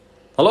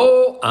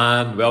Hello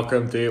and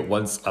welcome to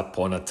Once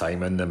Upon a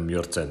Time in the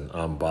Muirton.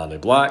 I'm Barney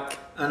Black.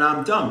 And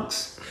I'm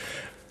Dunks.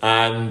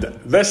 And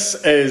this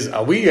is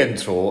a wee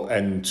intro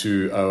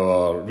into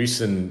our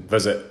recent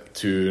visit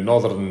to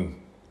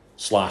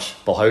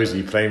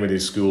Northern/Balhousie Primary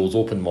School's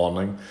open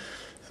morning,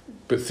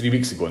 about 3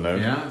 weeks ago now.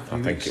 Yeah,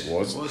 I think it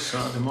was. It was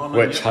Saturday morning.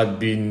 Which had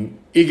been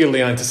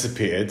eagerly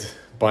anticipated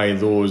by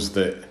those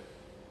that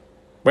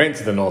went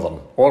to the Northern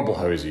or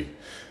Balhousie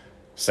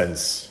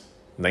since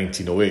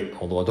 1908,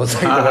 although I don't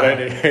think there were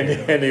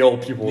any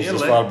old pupils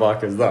as far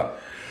back as that.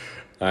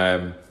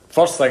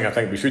 First thing I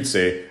think we should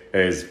say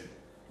is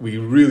we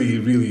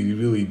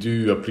really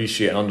do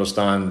appreciate and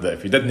understand that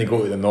if you didn't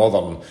go to the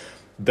Northern,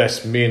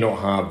 this may not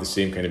have the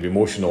same kind of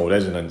emotional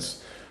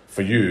resonance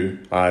for you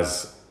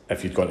as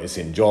if you'd gone to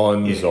St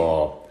John's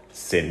or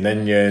St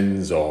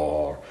Ninian's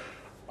or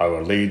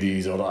Our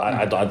Ladies, or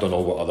I don't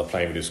know what other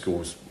primary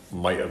schools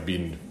might have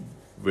been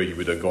where you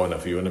would have gone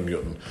if you were in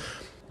Muirton.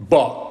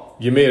 But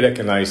you may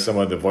recognise some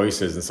of the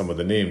voices and some of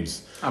the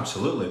names.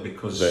 Absolutely,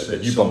 because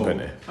that you bump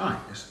into.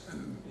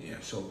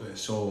 So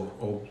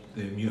all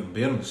the Muirton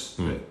Bairns.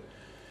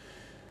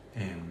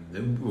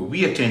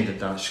 We attended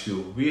that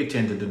school. We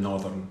attended the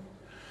Northern.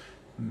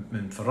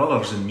 And for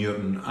others in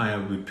Muirton, I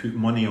would put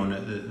money on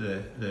it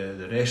that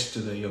the rest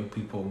of the young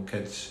people and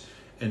kids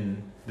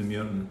in the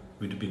Muirton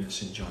would have been at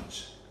St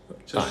John's.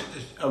 So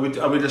I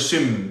would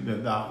assume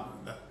that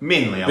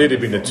mainly they'd have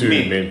been the two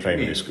main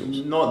primary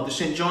schools. Not the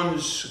St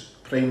John's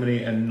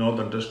Primary and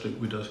Northern District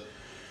would have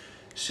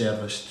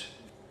serviced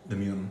the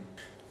Muirton,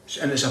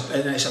 and it's a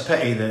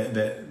pity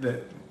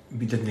that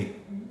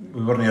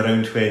we weren't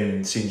around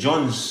when St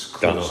John's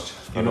closed.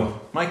 I know.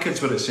 My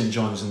kids were at St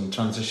John's and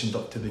transitioned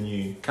up to the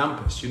new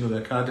campus. The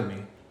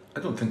academy.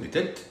 I don't think they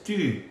did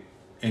do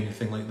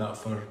anything like that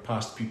for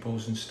past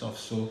pupils and stuff.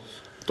 So.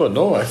 Don't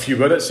know if you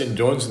were at St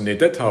John's and they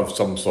did have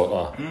some sort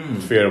of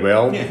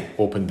farewell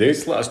open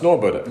days. Let us know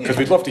about it because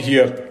we'd love to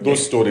hear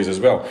those stories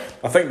as well.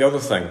 I think the other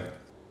thing,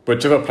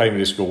 whichever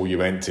primary school you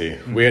went to,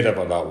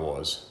 wherever that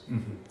was,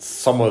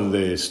 some of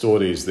the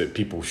stories that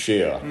people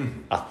share,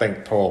 I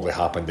think probably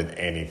happened in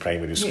any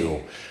primary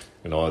school.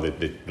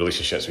 The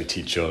relationships with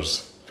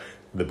teachers,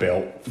 the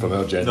belt from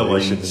our generation, the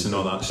lines and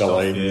all that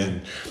stuff,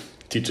 and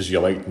teachers you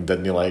liked and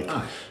didn't like.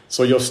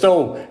 So you're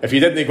still, if you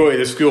didn't go to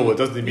the school, it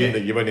doesn't mean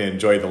that you wouldn't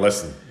enjoy the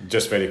lesson.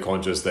 Just very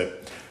conscious that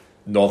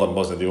Northern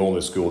wasn't the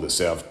only school that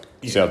served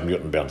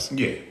Muirton Bairns.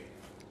 Yeah.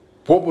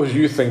 What was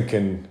you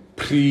thinking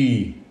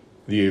pre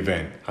the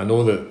event? I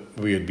know that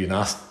we had been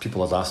asked,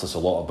 people had asked us a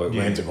lot about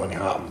when's it going to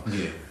happen.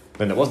 Yeah.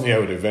 And it wasn't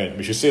our event.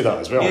 We should say that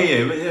as well.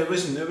 It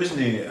wasn't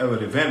our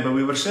event, but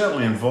we were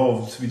certainly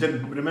involved. We did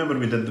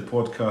the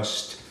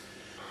podcast.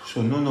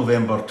 So no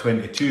November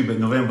 22, but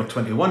November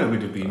 21 it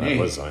would have been. It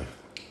was,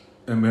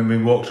 And when we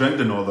walked around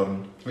the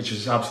Northern, which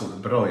is absolutely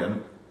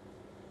brilliant,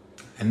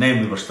 and then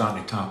we were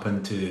starting to tap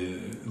into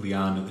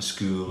Leanne at the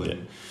school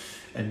and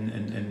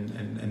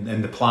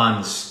the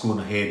plans going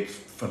ahead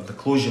for the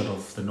closure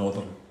of the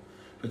Northern,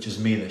 which is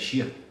May this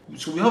year.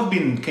 So we have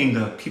been kind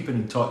of keeping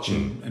in touch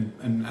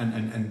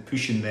and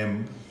pushing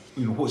them,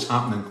 what's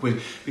happening,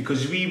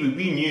 because we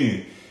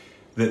knew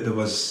that there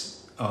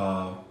was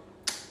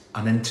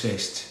an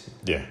interest.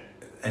 Yeah.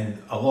 And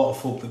a lot of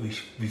folk that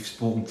we've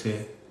spoken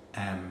to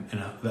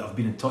that have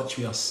been in touch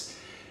with us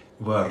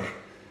were,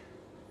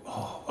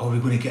 are we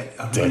going to get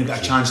a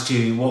chance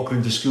to walk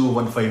around the school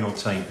one final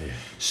time? Yeah.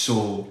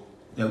 So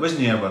it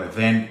wasn't our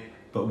event,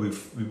 but we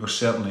were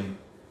certainly.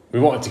 We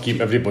wanted to keep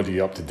everybody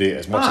up to date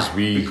as much as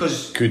we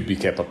could be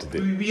kept up to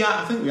date.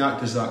 I think we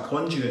act as that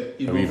conduit,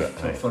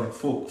 for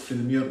folk for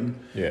the Muirton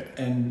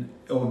and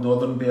old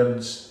Northern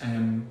Bairns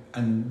and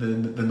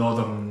the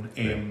Northern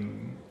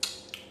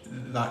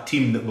that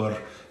team that were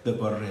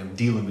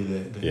dealing with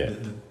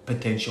the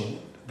potential,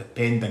 the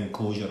pending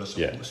closure, I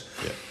suppose.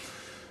 Yeah.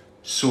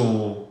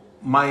 So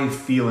my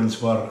feelings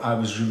were I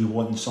was really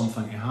wanting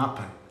something to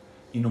happen,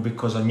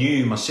 because I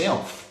knew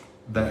myself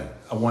that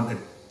I wanted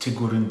to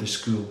go around the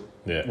school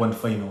one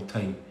final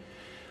time,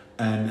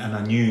 and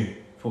I knew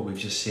what we've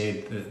just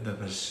said, that there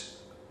was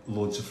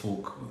loads of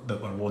folk that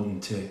were wanting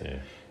to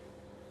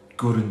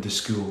go around the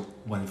school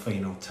one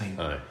final time.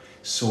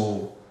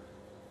 So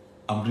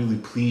I'm really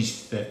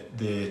pleased that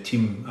the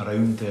team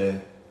around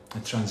the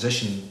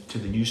transition to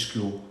the new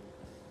school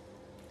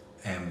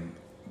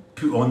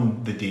put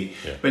on the day.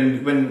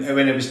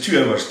 When it was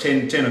 2 hours,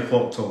 10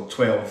 o'clock till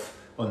 12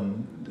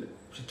 on the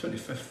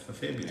 25th of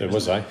February. It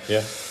was, I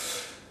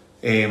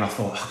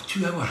thought,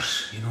 2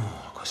 hours,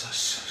 because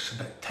that's a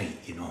bit tight,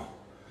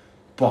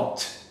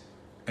 But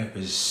it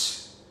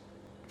was,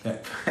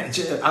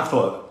 I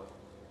thought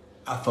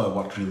it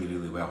worked really,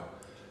 really well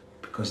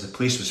because the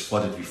place was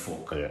flooded with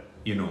folk,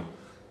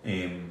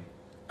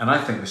 and I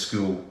think the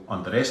school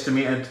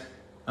underestimated.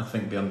 I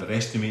think they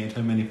underestimated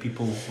how many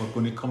people were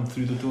going to come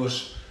through the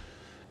doors.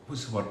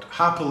 What's the word?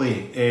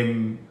 Happily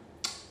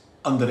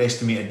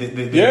underestimated.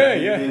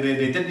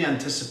 They didn't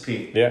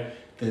anticipate. Yeah.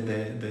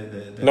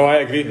 No, I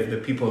agree. The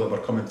people that were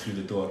coming through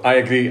the door. I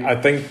agree. I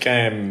think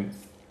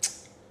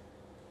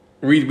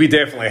we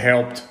definitely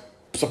helped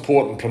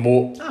support and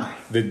promote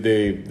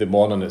the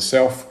morning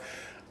itself.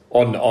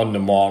 On the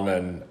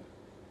morning,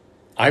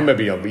 I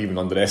maybe have even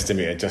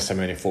underestimated just how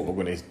many folk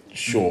were going to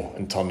show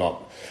and turn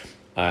up.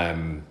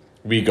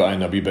 We got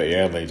in a wee bit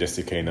early just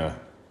to kind of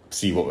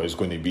see what it was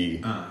going to be,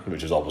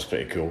 which was always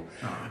pretty cool.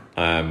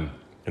 And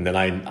then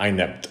I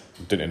nipped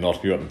down to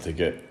North Muirton to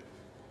get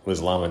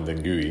Liz Lamond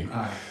and Gooey.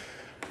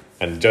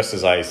 And just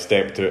as I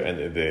stepped out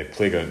into the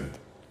playground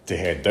to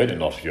head down to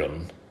North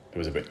Muirton, it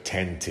was about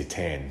 5 to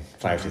 10.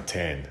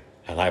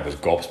 And I was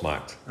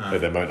gobsmacked by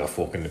the amount of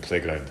folk in the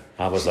playground.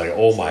 I was like,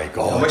 oh my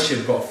God. I wish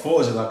you'd got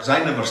photos of that, because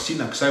I never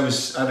seen it,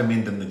 because I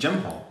remained in the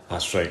gym hall.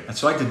 That's right. And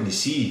so I didn't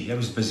see. I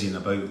was busying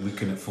about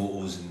looking at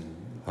photos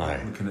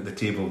and looking at the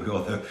table with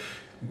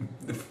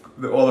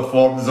all the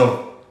forms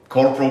of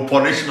corporal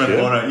punishment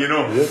on it, you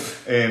know. Yeah.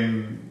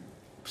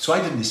 So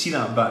I didn't see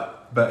that,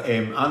 but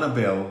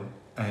Annabelle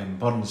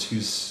Burns,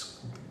 who's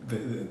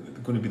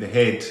going to be the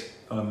head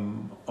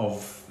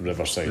of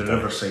Riverside, the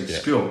Riverside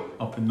School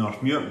up in North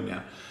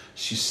Muirton,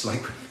 she's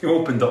like, when they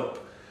opened up,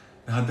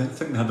 I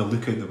think they had a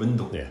look out the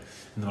window, and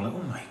they were like,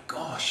 oh my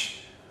gosh,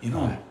 you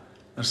know,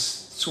 there's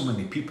so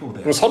many people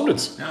there. It was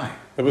hundreds.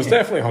 There was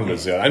definitely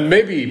hundreds there, and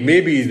maybe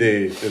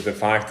the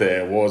fact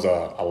that it was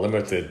a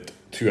limited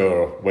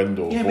 2-hour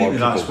window. Yeah, maybe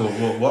that's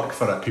what worked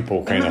for it.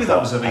 People kind maybe of that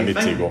was the I right need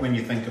to thing go. when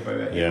you think about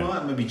it. You know,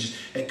 that maybe just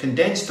it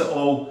condensed it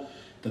all.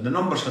 That the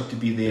numbers had to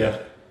be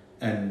there,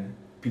 and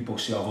people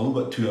say, "I've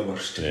only got 2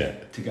 hours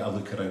to get a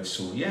look around."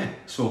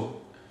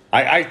 So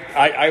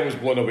I was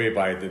blown away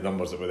by the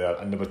numbers that were there,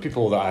 and there were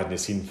people that I hadn't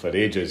seen for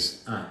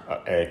ages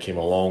came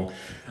along,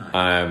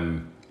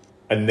 and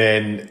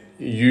then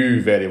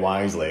you very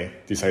wisely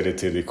decided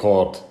to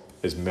record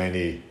as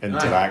many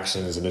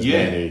interactions and as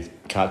many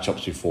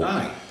catch-ups with folk.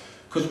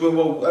 Because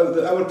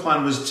our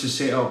plan was to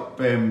set up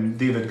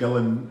David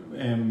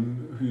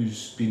Gillen,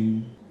 who's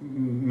been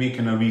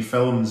making a wee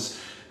films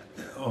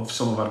of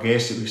some of our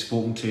guests that we've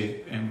spoken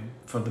to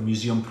for the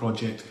museum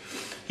project.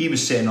 He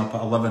was setting up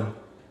at 11,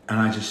 and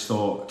I just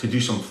thought to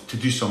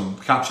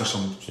capture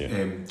some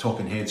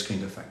talking heads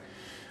kind of thing.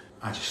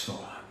 I just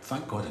thought,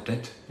 thank God I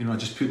did. You know, I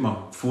just put my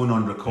phone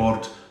on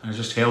record and I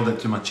just held it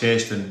to my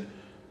chest and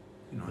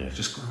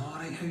just going, all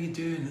right, how you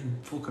doing?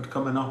 And folk are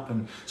coming up,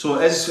 and so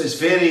it's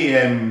very.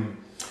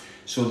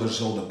 So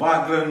there's all the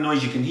background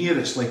noise you can hear.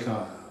 It's like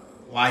a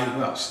live.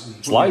 Well,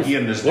 it's live.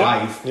 Hearing is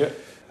live,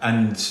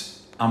 and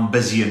I'm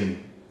busy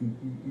in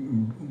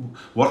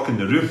working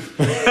the room.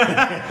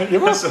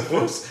 I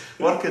suppose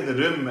working the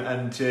room,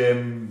 and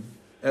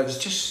it was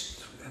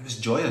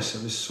joyous.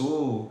 It was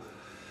so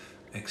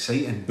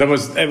exciting.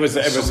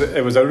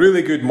 It was a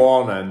really good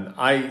morning.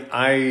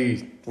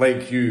 I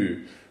like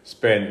you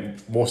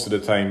spent most of the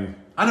time.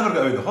 I never got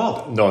out of the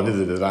hall. No,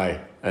 neither did I,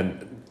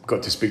 and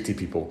got to speak to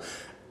people.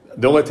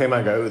 The only time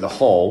I got out of the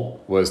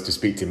hall was to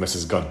speak to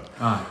Mrs. Gunn,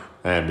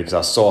 because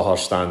I saw her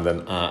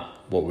standing at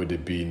what would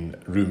have been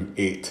room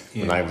 8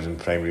 when I was in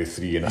primary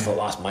 3, and I thought,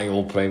 that's my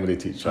old primary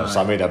teacher. So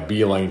I made a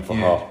beeline for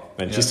her,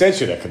 and she said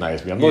she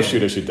recognised me. I'm not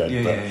sure if she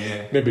did,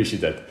 but maybe she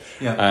did.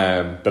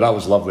 But that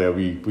was lovely.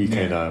 We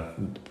kind of,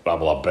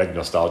 a big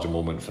nostalgia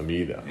moment for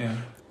me there.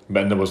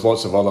 But there was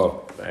lots of other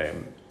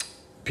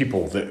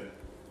people that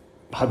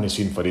I hadn't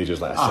seen for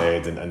ages, like I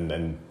said,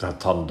 and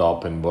had turned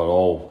up, and were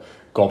all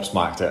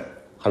gobsmacked at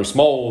how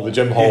small the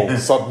gym hall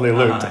suddenly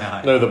looked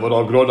now that we're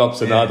all grown-ups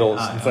and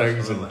adults and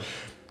things, and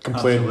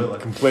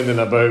complaining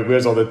about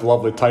where's all the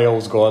lovely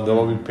tiles gone, they've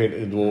all been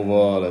painted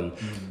over,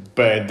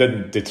 but it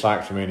didn't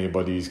detract from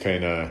anybody's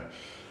kind of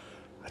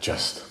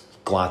just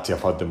glad to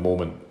have had the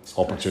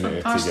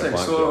opportunity to get back.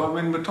 So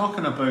I mean, we're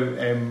talking about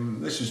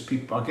this is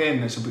people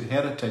again, it's about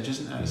heritage,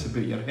 isn't it? It's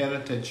about your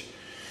heritage,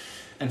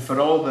 and for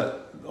all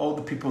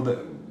the people that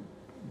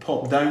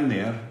popped down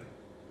there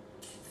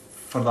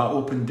for that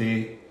open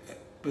day,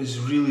 it was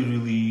really,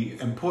 really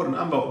important.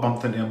 I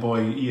bumped into a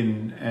boy,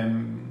 Ian.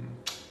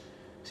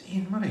 Is it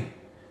Ian Murray?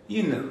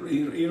 Ian,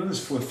 he runs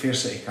for Fair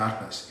City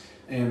Carpets.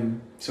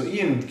 So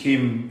Ian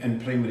came in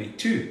primary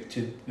 2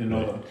 to the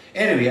Northern.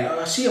 Anyway,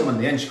 I see him on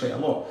the Inch quite a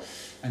lot,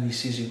 and he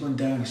says, "You're going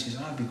down?" He says,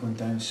 "I'll be going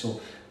down." So,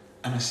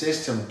 and I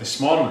says to him this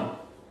morning,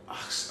 "I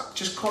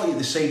just caught you at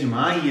the side of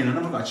my eye, and I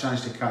never got a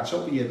chance to catch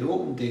up with you at the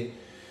open day."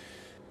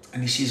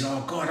 And he says,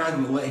 "Oh God, I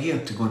got let here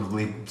to go and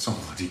lay some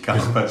bloody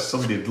carpets."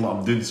 Somebody had let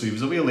him down, so he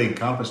was away laying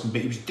carpets,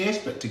 but he was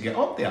desperate to get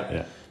up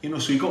there. You know,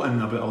 so he got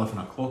in about 11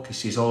 o'clock. He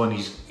says, "Oh, in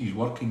his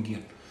working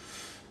gear."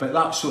 But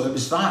it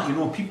was that, you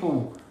know,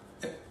 people,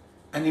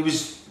 and he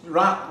was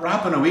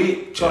rapping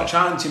away,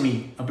 chatting to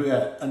me about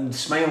it and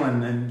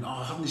smiling, and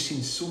I haven't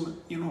seen so,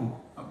 you know,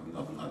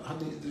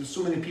 there's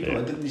so many people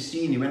I didn't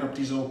see, and he went up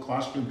to his old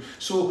classroom.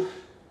 So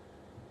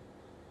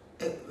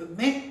it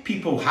made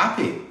people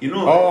happy, you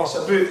know. It's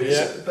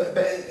about, but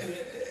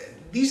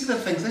these are the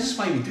things. This is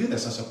why we do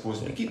this, I suppose.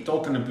 We keep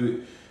talking about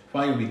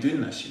why are we doing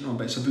this, you know.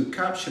 But it's about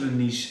capturing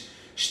these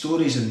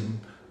stories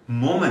and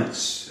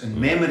moments and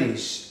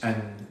memories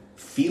and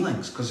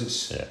feelings, because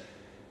it's.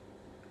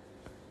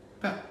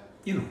 But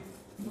you know,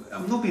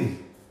 I'm not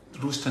being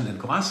rose tinted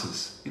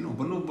glasses. You know,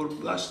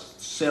 that's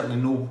certainly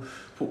no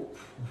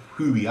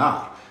who we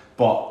are.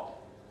 but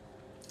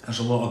there's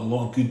a lot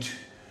of good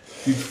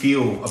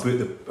feel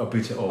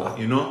about it all,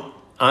 you know.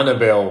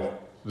 Annabelle,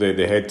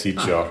 the head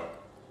teacher,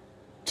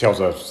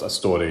 tells us a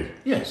story.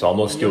 Yeah. So I'll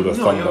not steal the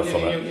thunder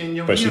from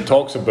it. But she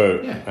talks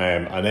about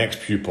an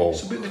ex-pupil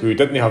who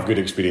didn't have good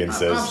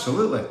experiences.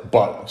 Absolutely.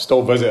 But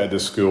still visited the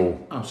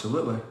school.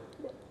 Absolutely.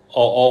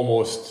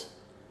 Almost,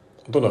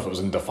 I don't know if it was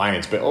in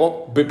defiance,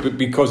 but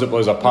because it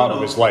was a part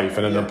of his life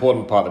and an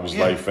important part of his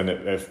life, and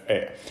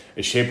it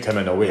shaped him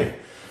in a way.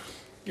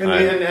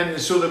 And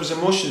so there was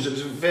emotions. It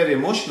was very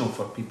emotional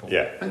for people.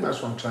 Yeah. I think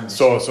that's what I'm trying to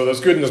say. So there's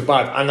good and there's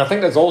bad. And I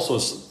think there's also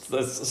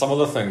some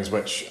other things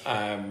which...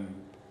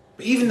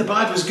 But even the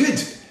bad was good.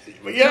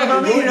 Yeah, I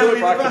mean,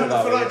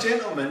 for that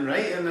gentleman,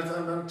 right? And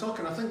I'm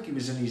talking, I think he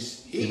was in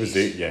his 80s. He was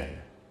 8, yeah.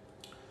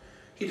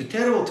 He had a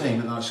terrible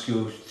time at that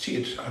school,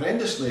 treated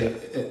horrendously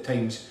at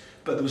times.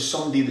 But there was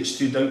somebody that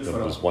stood out for him.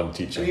 There was one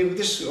teacher. And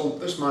this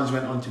man's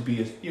went on to be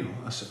a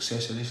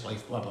success in his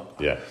life. Blah blah blah.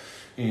 Yeah.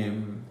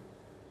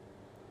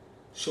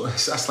 So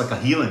that's like a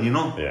healing, you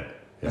know. Yeah.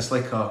 It's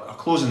like a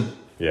closing.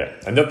 Yeah,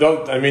 and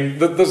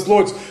there's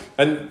loads,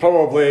 and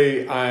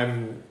probably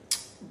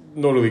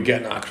not really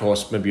getting that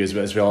across maybe as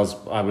well as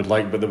I would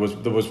like, but there was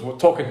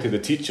talking to the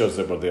teachers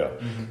that were there,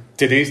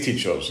 today's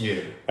teachers,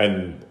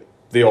 and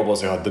they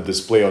obviously had the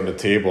display on the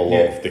table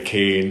of the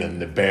cane and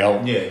the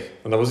belt,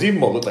 and there was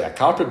even what looked like a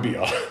carpet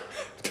beater,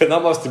 but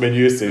that must have been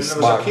used to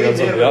smack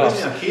girls on the arse.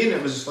 It wasn't a cane,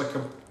 it was like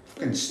a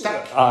fucking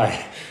stick.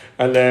 Aye,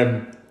 and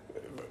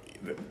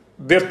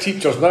they're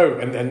teachers now,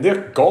 and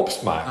they're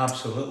gobsmacked.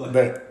 Absolutely.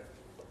 That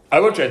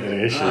our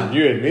generation,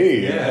 you and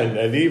me,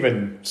 and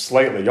even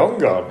slightly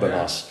younger than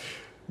us,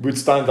 would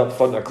stand up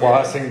front of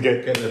class and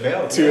get the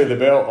belt, two of the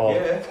belt, or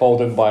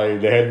hauled in by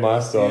the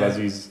headmaster as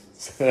he's...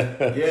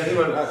 they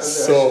were,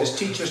 as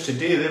teachers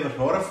today, they were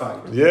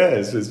horrified.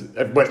 Yeah,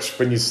 which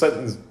when you sit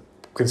and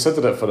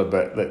consider it for a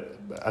bit, that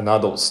an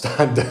adult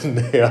standing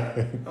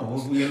there...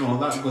 Oh, well,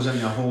 that goes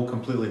into a whole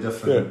completely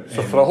different...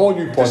 for a whole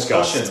new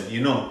podcast.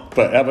 Discussion,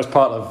 But it was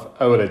part of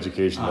our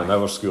education and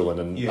our schooling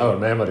and our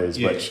memories,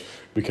 which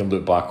we can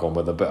look back on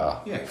with a bit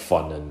of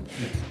fun and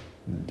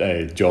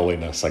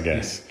jolliness, I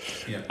guess.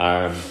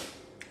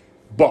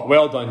 But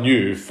well done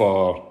you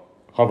for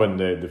having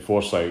the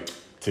foresight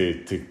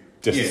to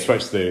just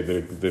switch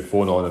the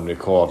phone on and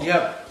record.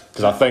 Yeah.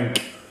 Because I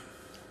think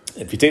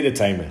if you take the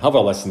time and have a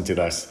listen to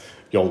this,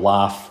 you'll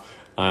laugh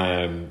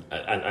and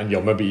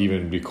you'll maybe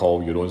even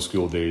recall your own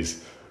school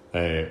days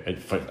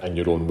in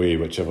your own way,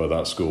 whichever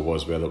that school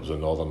was, whether it was a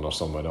Northern or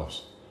somewhere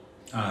else.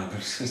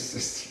 There's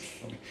just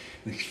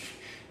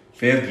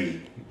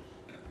Fergie.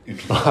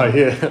 I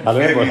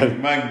remember Fergie,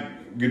 my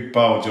good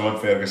pal John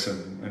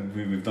Ferguson, and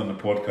we've done a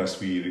podcast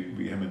with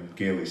him and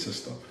Gailey's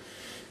sister,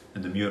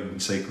 and the Muirton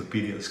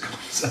Encyclopedia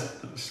comes in.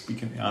 I was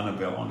speaking to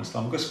Annabelle, honestly.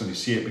 I'm just going to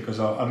say it because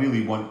I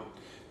really want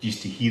you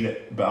to hear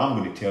it, but I'm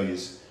going to tell you,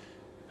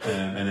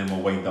 and then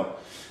we'll wind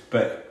up.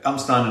 But I'm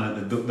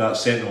standing at that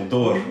central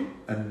door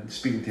and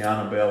speaking to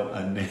Annabelle,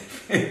 and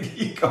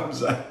he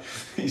comes in,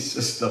 his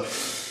sister,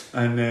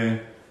 and I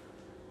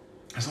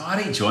was like,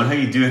 "Alright, John, how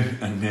you doing?"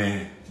 And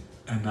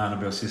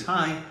Annabelle says,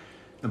 "Hi."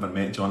 Never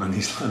met John in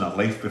his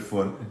life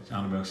before. And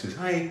Annabelle says,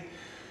 "Hi."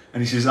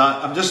 And he says,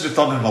 "I'm just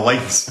returning my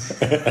lines."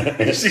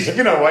 She's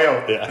been a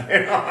while.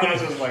 I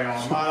was just like,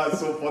 "Oh man, that's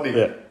so funny."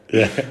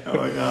 I'm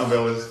like,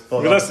 Annabelle is...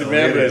 that's the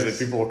memories that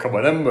people are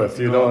coming in with,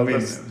 you know.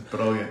 It's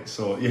brilliant.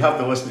 So you have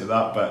to listen to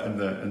that bit in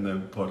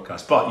the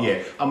podcast. But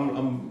yeah,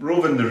 I'm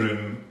roving the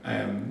room,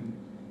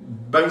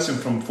 bouncing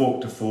from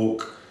folk to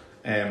folk.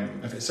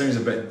 If it sounds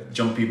a bit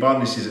jumpy,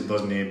 Barney says it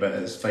doesn't, but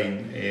it's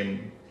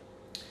fine.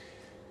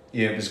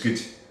 It was good.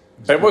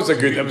 It was a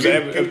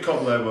good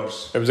couple of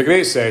hours. It was a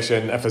great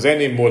session. If there's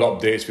any more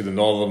updates with the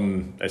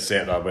Northern,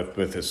 etc.,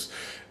 with this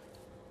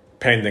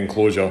pending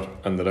closure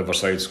in the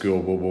Riverside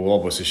School, we'll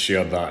obviously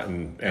share that,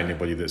 and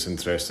anybody that's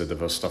interested, if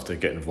there's stuff to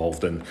get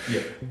involved in,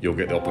 you'll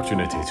get the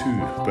opportunity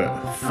too.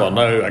 But for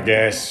now, I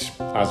guess,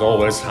 as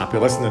always, happy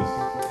listening.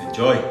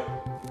 Enjoy.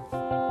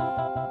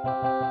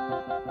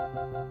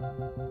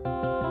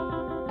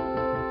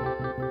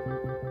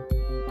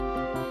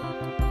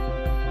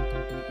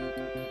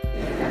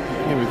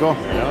 Here we go.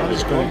 Yeah,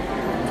 just go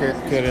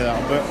carry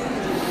that a bit.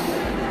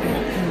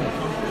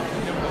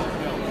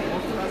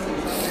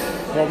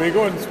 Well, we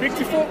go and speak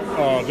to folk,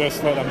 or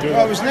just let them do it?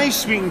 It was nice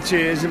speaking to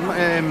you. Is it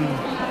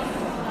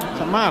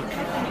Mark? I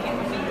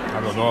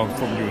don't know, I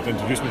thought you would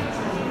introduce me.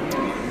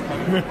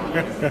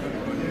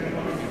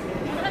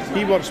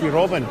 He works with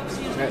Robin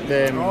at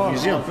the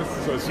museum.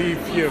 So is he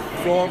here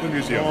from the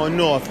museum? Oh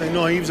no,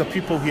 he was a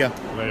pupil here.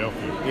 Right,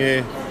 okay.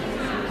 Yeah.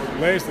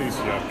 Leslie's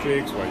here,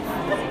 Craig's wife. I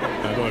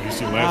don't know if you've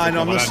seen Leslie.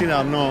 No, I've not seen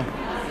her, no.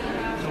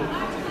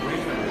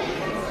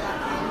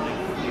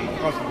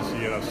 I didn't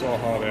see her, I saw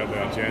her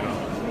earlier, Jenna.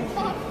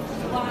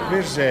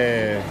 Where's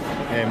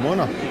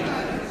Mona?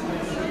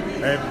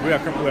 We're a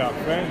couple of our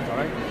friends,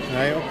 alright?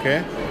 Right, okay.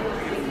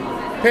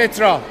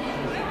 Petra!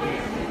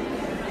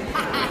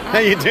 How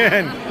you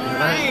doing?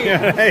 Hi. You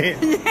right?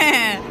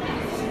 Yeah.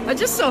 I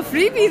just saw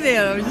Freebie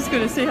there. I was just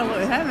going to say hello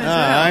to him as well.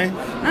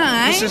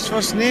 Aye. What's his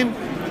first name?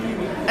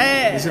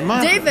 Is it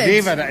Mark? David.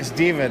 David, it's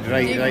David.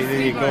 Right, David right,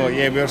 there you go. Freeburg.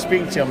 Yeah, we were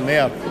speaking to him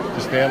there,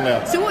 just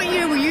earlier. So what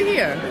year were you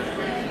here?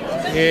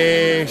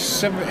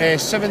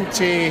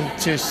 70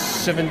 to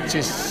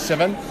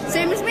 77.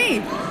 Same as me.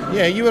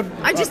 Yeah, you were...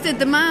 I just did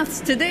the maths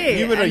today.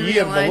 You were a and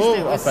year realised below,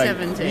 it was I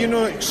think. 70. You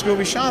know School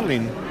with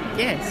Charlene?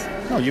 Yes.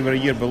 No, you were a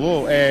year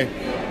below.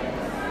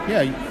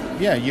 Yeah,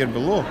 a year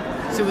below.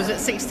 So was it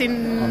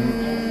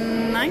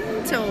 69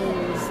 till...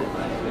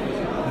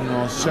 No,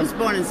 I was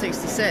born in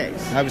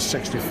 66. I was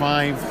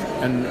 65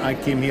 and I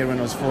came here when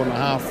I was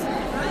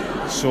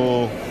 4.5.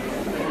 So,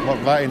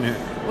 work that in it.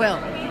 Well,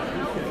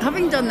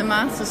 having done the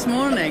maths this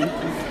morning,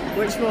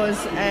 which was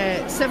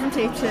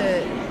 70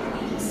 to...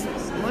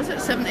 Was it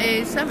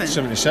 77?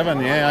 77,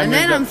 yeah. And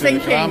then I'm through the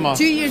thinking, grammar.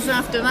 2 years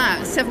after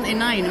that,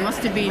 79, I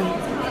must have been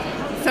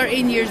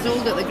 13 years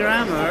old at the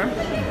grammar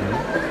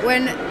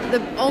when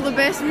all the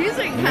best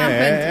music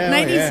happened.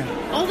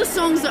 90s, all the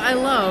songs that I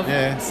love,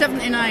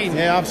 79.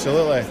 Yeah,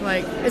 absolutely.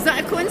 Like, is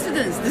that a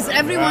coincidence? Does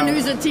everyone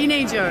who's a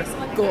teenager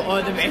go,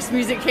 oh, the best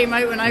music came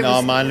out when I was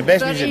No, man, the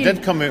best 13. music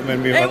did come out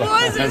when we were... It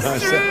was,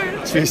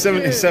 it's true.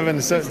 77,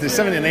 the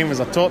 79 was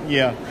a top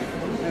year.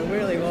 It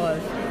really was.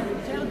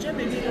 Tell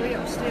Jimmy to go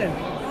upstairs.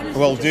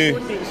 Will do.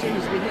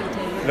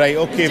 Right,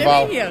 okay, Jimmy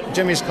Val. here?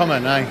 Jimmy's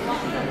coming, aye.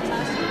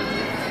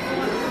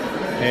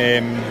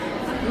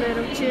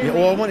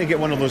 I want to get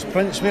one of those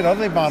prints. Where are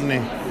they, Barney?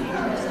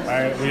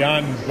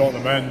 Leanne brought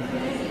them in.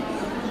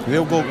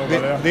 They'll go.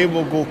 They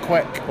will go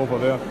quick. Over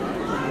there.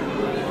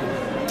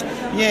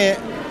 Yeah.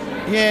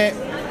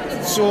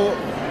 So,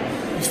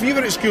 if you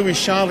were at school with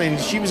Charlene,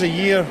 she was a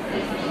year.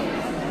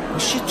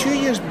 Was she 2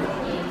 years?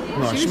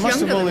 No, She was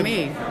younger than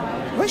me.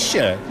 Was she?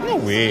 No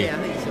way. Yeah, I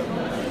think so.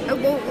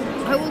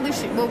 How old is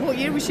she? Well, what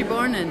year was she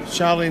born in?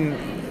 Charlene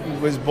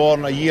was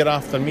born a year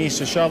after me,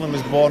 so Charlene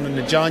was born in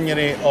the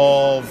January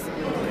of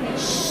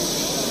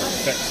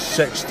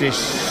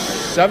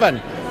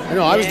 67.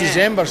 No, I was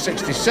December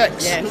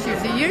 66. Yeah, she was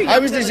a year younger I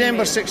was than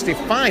December me.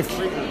 65.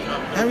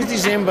 I was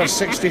December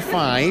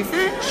 65.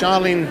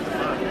 Charlene,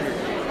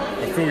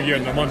 A full year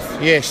and a month.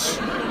 yes,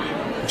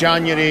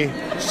 January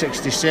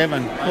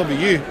 67. What about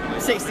you?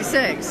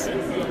 66.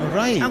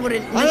 Right. I would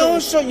have- I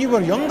always thought you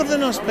were younger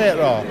than us,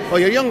 Petra. Well,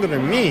 you're younger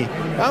than me.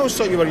 I always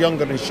thought you were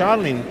younger than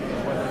Charlene.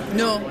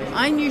 No,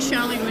 I knew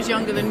Charlene was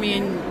younger than me,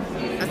 and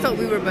I thought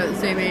we were about the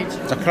same age.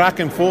 It's a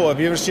cracking photo. Have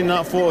you ever seen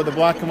that photo, the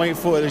black and white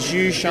photo? There's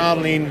you,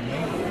 Charlene.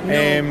 No,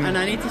 and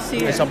I need to see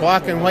It's it. a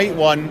black and white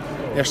one.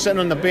 You're sitting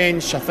on the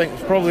bench. I think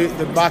it's probably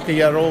the back of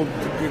your old...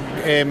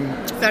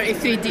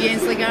 33D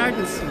Ainsley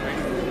Gardens.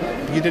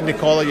 you didn't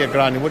call her your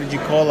granny. What did you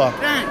call her?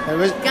 It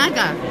was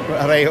Gaga.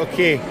 right.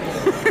 Okay.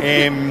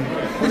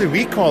 What did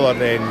we call her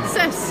then?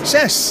 Sis.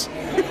 Sis.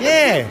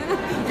 Yeah.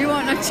 You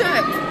want a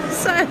chip?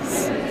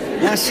 Sis.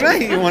 That's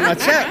right. You want a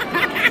chip?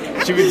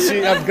 She would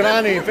see her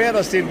granny.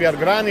 Petra stayed with her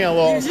granny a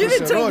lot. You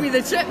didn't tell me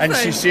the chip And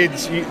thing. she said,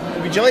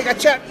 "Would you like a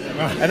chip?"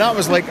 And that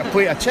was like a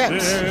plate of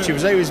chips. She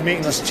was always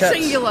making us chips.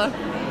 Singular.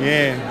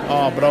 Yeah.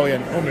 Oh,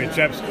 brilliant. Homemade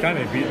chips, can't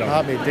beat them.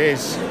 Happy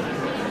days.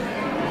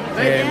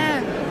 But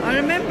yeah, I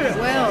remember it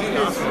well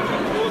because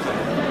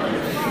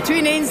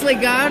between Ainsley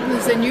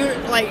Gardens and you're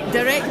like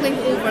directly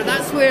over,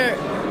 that's where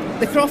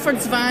the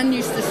Crawford's van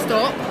used to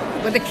stop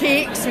with the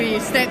cakes where you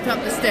stepped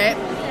up the step.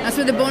 That's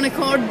where the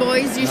Bonaccord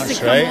boys used That's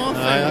to come right. off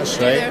Aye, and that's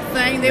do right. their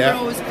thing. They Yeah. were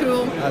always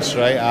cool. That's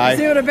right, aye.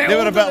 They were a bit They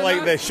were a older bit than like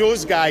us. the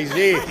shows guys,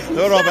 eh?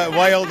 They were a bit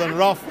wild and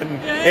rough and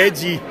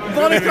edgy.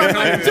 Bonaccord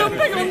like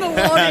jumping on the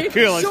lorry,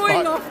 Cool as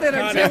showing fuck. off their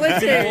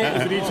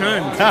agility. With each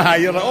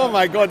hand. You're like, oh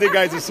my god, these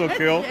guys are so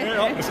cool.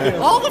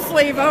 All the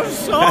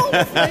flavours, all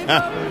the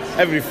flavours.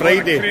 Every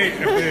Friday.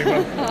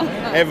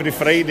 Every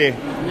Friday.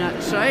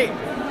 That's right.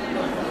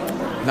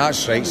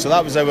 That's right. So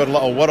that was our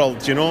little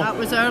world, you know? That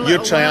was our little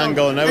Your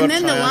triangle world. and our And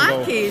then triangle.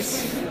 the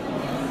lackeys.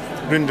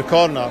 Round the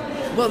corner.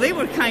 Well, they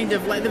were kind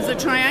of like, there was a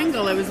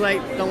triangle. It was like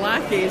the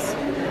lackeys.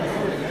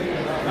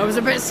 I was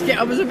a bit scared.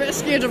 I was a bit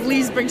scared of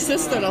Lee's big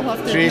sister. I'll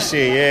have to Tracy,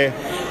 yeah.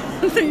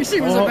 admit. I think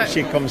she was I a hope bit.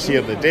 she comes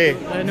here today.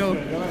 I know.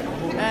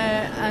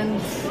 And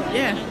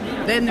yeah,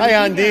 then there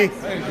Hi, was Andy.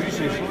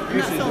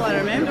 That's all I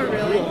remember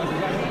really.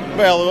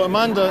 Well,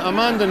 Amanda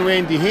and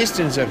Wendy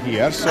Hastings are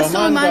here. So I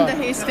saw Amanda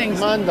Hastings.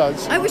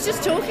 Amanda's. I was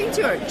just talking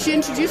to her. She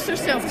introduced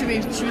herself to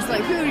me. She was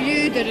like, "Who are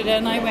you?" Da-da-da.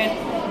 And I went,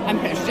 "I'm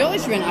Petra Jolly."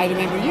 She went, "I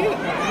remember you.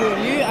 Who are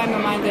you?" "I'm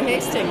Amanda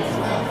Hastings."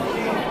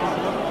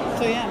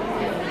 So yeah,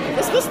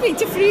 let's go speak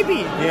to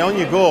Freebie. Yeah, on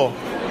you go.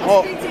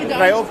 I'll speak to you,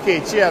 right, darling. okay,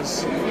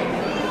 cheers. You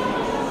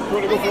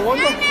want to go for a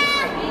wander?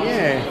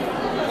 Yeah.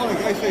 Morning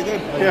guys, how you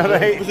doing? Yeah,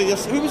 right. Was it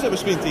who was it we was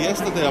speaking to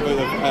yesterday about the,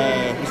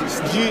 was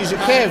it Is it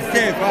Kev?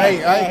 Kev, Right,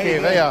 aye,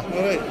 Kev, hiya.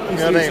 Alright.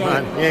 You're right,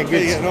 man. Yeah,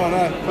 good. No,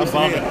 no. That's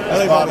Barney.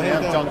 That's Barney,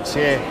 Dunks,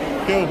 yeah.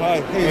 Cool, hi.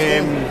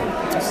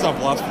 This is a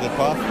blast for the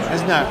path.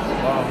 Isn't it?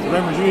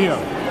 When was you here?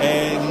 90,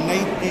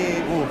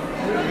 I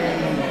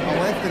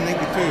left in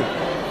 92,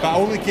 but I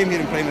only came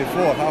here in primary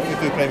 4, halfway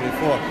through primary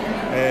 4.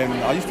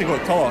 I used to go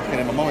to Tulloch and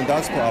then my mum and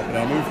dad split up and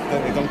I moved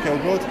down to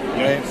Dunkeld Road.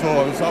 Right. So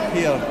I was up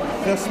here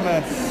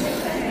Christmas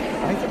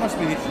I think it must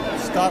be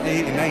start of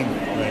 89,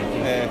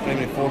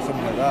 primary 4,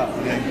 something like that,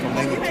 and then from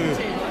 92.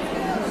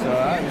 So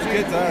it was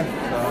good,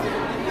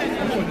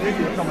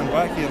 coming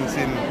back here and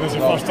saying... Was it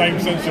the first time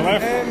since you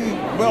left?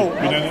 Well,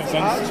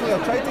 actually, I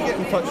tried to get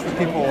in touch with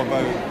people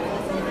about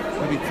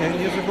maybe 10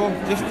 years ago,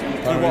 just to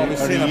what I was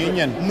saying.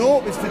 Reunion? No,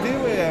 it was to do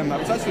with... it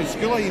was actually a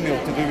school I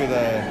emailed to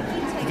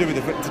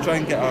try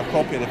and get a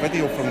copy of the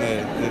video from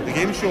the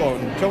game show on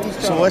Children's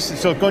Channel. So listen,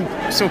 so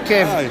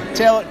Kev,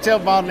 tell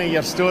Barney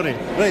your story.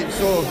 Right,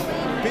 so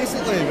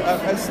basically,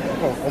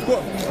 I've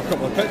got a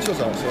couple of pictures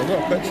actually. I've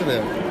got a picture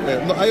there.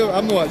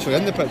 I'm not actually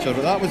in the picture,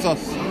 but that was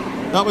us.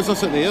 That was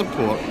us at the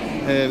airport.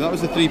 That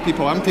was the 3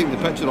 people. I'm taking the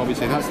picture,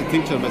 obviously. And that's the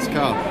teacher, Miss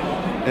Carr,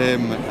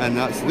 and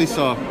that's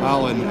Lisa,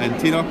 Alan, and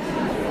Tina.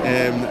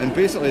 And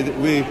basically,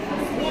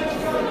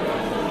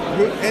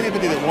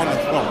 anybody that wanted,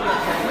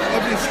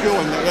 every school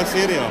in this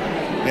area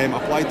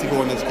applied to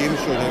go on this game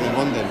show down in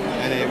London,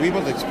 and we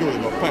were the school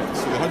that got picked,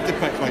 so they had to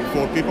pick like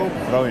 4 people.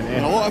 Brilliant,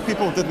 and a lot of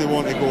people didn't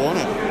want to go on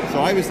it, so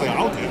I was like,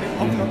 I'll do it.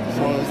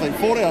 So it was like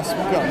 4 of us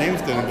put our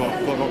names down and got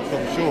the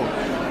show.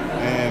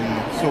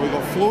 So we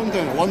got flown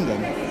down to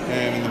London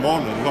in the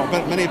morning. We got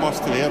a minibus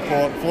to the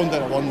airport, flown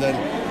down to London,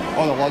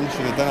 all the lunch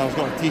and the dinner. I was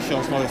got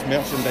t-shirts and all this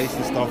merchandise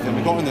and stuff, and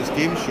we got on this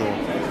game show,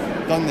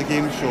 done the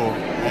game show,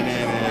 and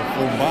then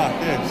flown back.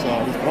 So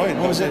it was brilliant.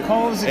 What was it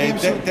called? Was it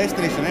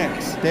Destination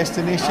X.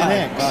 Destination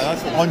X?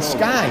 That's what on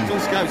Sky? It was on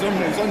Sky. It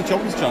was on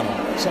Children's Channel.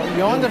 So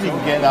you wonder if you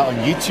can get that on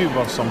YouTube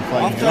or something.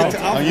 I've looked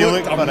a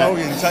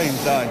million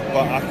times,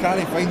 but I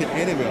can't find it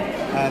anywhere.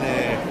 And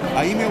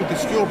I emailed the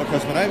school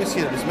because when I was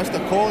here, it was Mr.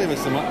 Colley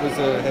was the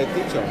head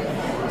teacher.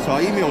 So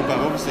I emailed, but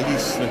obviously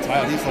he's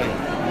retired. He's like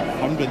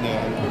 100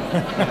 now.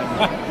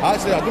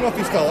 Actually, I don't know if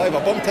he's still alive. I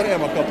bumped into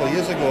him a couple of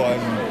years ago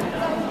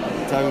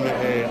down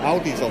at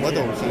Aldi's or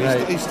Lidl's, and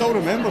he still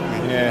remembered me.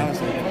 Yeah. I was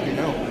like, fucking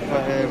hell.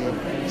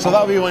 So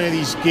that would be one of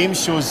these game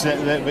shows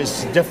that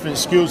was different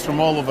schools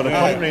from all over the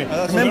country.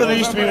 Remember there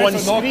used to be one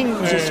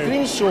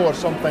screen show or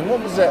something.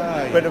 What was it?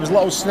 But it was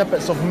little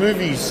snippets of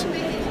movies.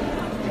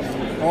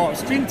 Oh,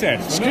 Screen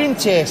Test. Screen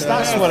Test,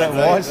 that's what it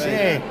was, So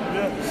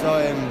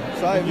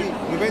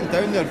we went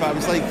down there, but it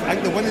was like, I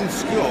think the winning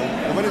school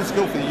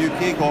for the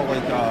UK got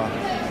like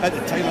at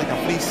the time like a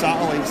free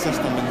satellite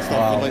system and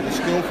stuff for like the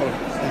school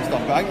and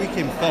stuff, but I think we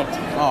came 3rd,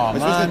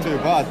 which wasn't too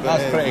bad. But,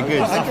 that's pretty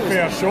good. I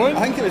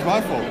think it was my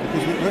fault,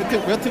 because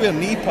we had to wear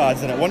knee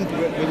pads, and it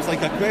was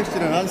like a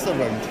question and answer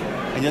round,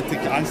 and you had to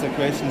answer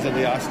questions that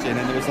they asked you, and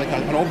then there was like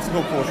an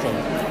obstacle course round,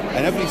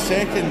 and every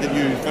second that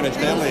you finished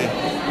early,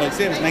 like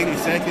say it was 90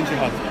 seconds you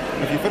had,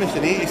 if you finished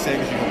in 80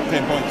 seconds you got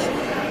 10 points.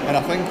 And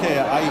I think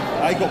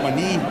I got my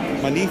knee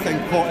thing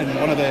caught in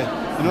one of the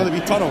wee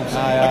tunnels.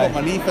 I got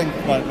my knee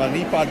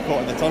pad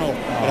caught in the tunnel.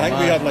 And I think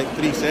we had like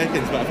 3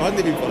 seconds, but if it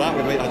hadn't been for that,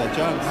 we might have had a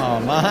chance. Oh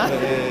man!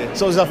 But,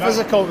 so was it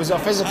physical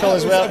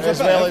as well as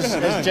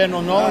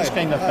general knowledge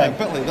kind of thing? A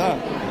bit like that.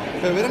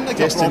 But we're in like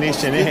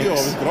Destination a proper studio.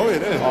 X. It was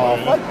brilliant. Oh,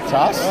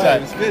 fantastic!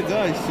 It was good,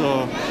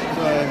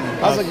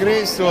 that's a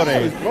great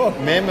story.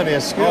 Memory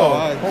of school.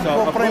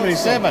 What primary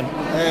 7?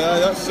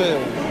 That's.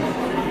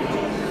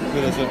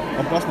 Where is it?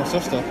 Oh, that's my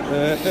sister.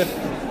 That's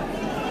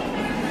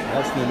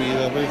not me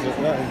there. Where is it?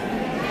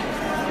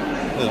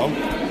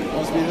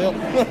 That's me there.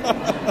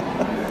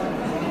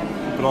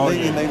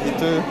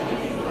 1992.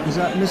 Is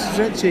that Mrs.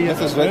 Ritchie?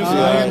 Mrs.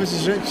 Ritchie,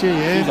 Mrs. Ritchie,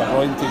 yeah. She's a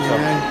brilliant teacher.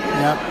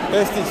 Yeah.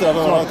 Best teacher I've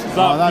ever had.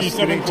 That's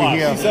great to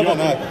hear.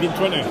 Been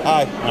 20?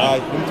 Aye,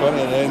 been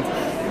 20 at the end. I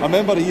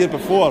remember the year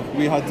before,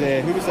 we had,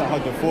 who was it I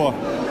had before?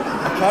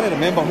 I can't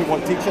remember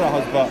what teacher I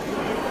had, but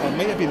it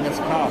might have been Miss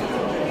Carr.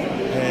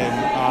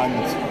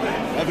 And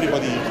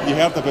everybody, you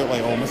heard about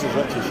like, oh, Mrs.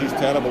 Ritchie, she's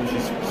terrible,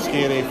 she's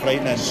scary,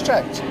 frightening.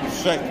 Strict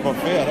but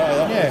fair,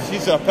 right?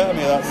 She's the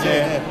epitome of that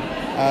saying.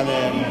 And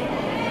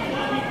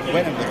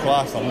went into the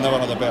class, I've never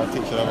had a better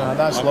teacher ever.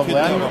 That's lovely.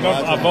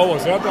 I've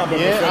always heard that.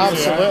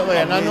 Absolutely,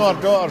 and I know our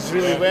daughters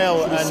really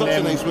well, and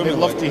they'd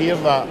love to hear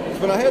that.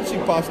 When I heard she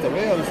passed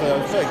away, I was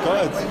very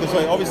glad, because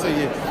like, obviously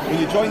when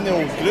you join the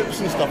old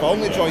groups and stuff, I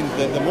only joined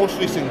the most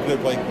recent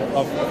group like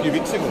a few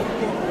weeks ago,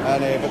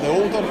 and but the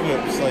older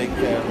groups, like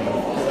the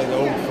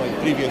old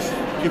previous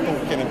pupil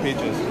kind of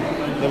pages,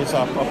 there was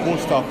a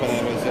post up, and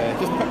it was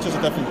just pictures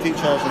of different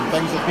teachers and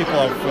things that people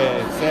have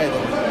said.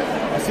 And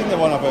I seen the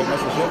one about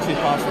Mrs. Ritchie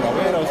passing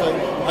away, and I was like,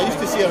 I used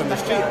to see her in the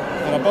street,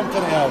 and I bumped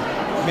into her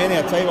many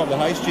a time up the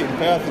high street in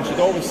Perth, and she'd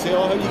always say,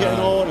 oh, how are you getting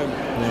on? And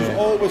she's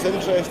always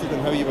interested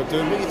in how you were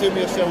doing. What are you doing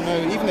with yourself now?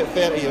 Even at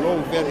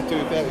 30-year-old,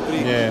 32,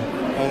 33.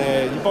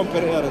 And you bump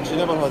into her, and she'd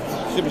never walk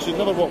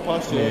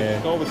past you.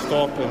 She'd always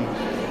stop. And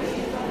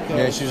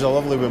she was a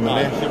lovely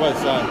woman. She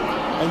was.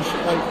 And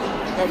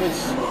it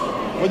was,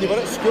 when you were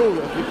at school,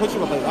 because you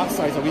were like that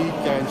size a week,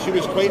 and she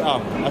was quite a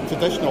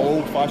traditional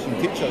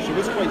old-fashioned teacher. She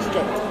was quite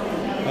strict.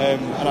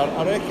 And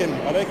I reckon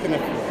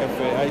if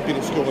I'd been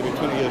at school maybe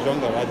 20 years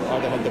younger, I'd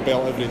have had the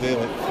belt every day.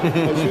 But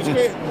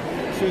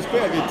she was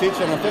quite a good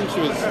teacher, and I think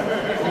she was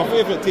my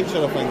favourite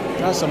teacher, I think.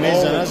 That's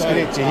amazing, that's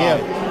great to hear.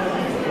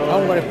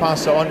 I'm going to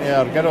pass it on to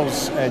our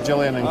girls,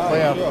 Gillian and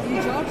Claire.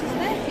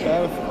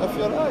 If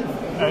you're right.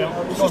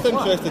 I was just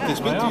interested to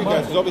speak to you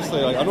guys, because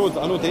obviously, like, I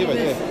know David,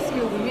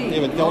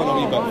 David Dillon a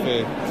wee bit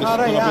for just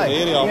going about the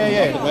area up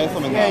in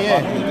Wrexham and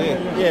back in the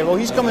day. Yeah, well,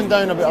 he's coming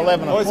down about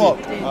 11 o'clock.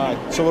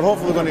 So we're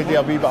hopefully going to do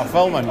a wee bit of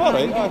filming.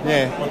 Alright,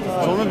 yeah.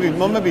 So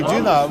we'll maybe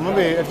do that.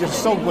 Maybe if you're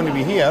still going to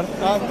be here,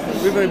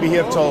 we're going to be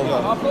here till...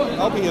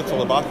 I'll be here till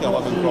the back of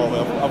 11 probably.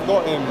 I've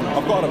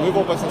got a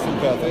removal business in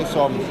Perth,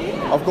 so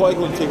I've got to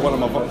go and take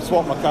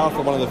swap my car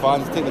for one of the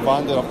vans, take the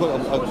van down. I've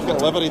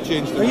got a livery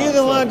changed. Are you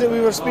the lad that we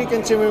were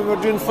speaking to when we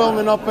were doing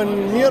filming up in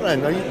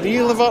Muirton? Do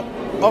you live up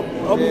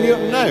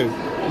Muirton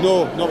now?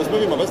 No, it was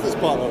maybe my business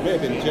partner, it may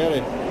have been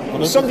Jerry.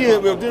 Somebody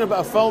that we were doing a bit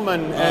of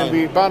filming,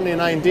 with Barney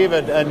and I and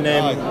David, and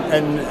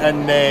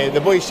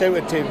the boy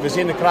shouted to, was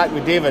in the crack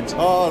with David.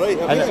 Oh, right.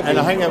 And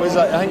I think it was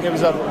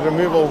a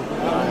removal.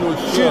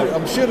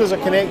 I'm sure there's a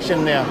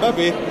connection there.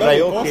 Maybe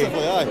right, okay.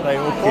 Possibly, aye. Right,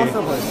 okay.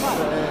 Possibly.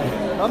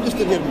 I'm just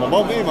in here with my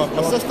mum,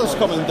 my sister's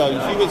coming down.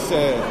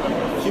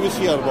 She was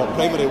here,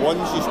 primary one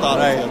she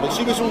started here, but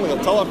she was only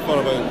at Tulloch for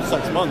about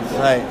 6 months.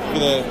 Right. For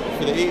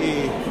the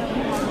 80,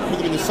 would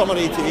have been the summer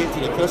 88 to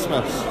the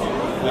Christmas.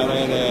 And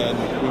then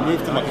we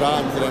moved to my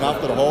grand's, and then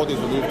after the holidays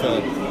we moved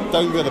to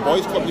down where the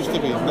boys' club used to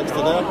be, next to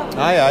there.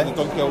 Aye. The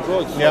Dunkeld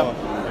Road. So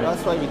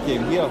that's why we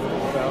came here.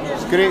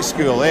 It's a great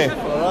school, eh?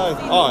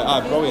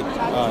 Aye, brilliant.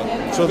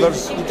 Aye. So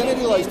you didn't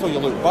realise till you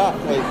look back,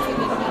 like,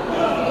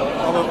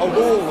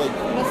 although, like,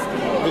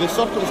 with the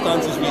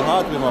circumstances we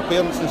had with my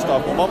parents and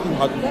stuff, my mum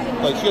had,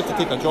 like, she had to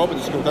take a job at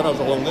the school dinners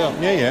along there.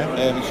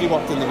 Yeah. She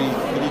worked in the wee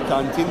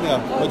canteen there,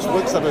 which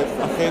looks about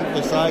a tenth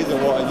the size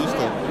of what it used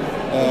to.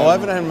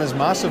 Everything was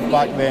massive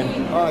back then.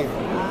 Aye.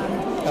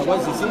 It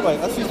was, you see,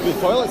 like, this used to be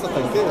toilets, I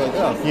think, right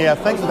there. Yeah, I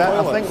think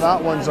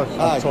that one's a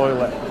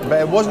toilet. But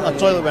it wasn't a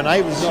toilet when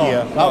I was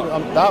here.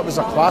 That was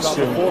a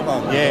classroom.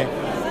 Yeah.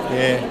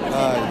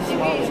 Aye,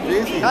 that was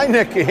crazy. Hi,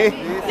 Nicky.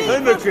 Hi,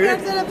 Nicky.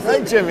 Hi,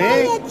 Jimmy.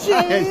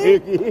 Hi,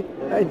 Nicky.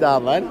 Hi,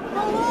 darling.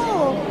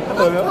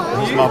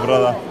 Hello. He's my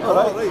brother.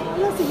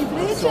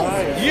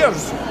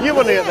 Years. You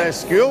weren't at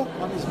this school.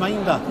 I'm his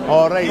minder.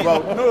 All right,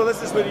 well... No,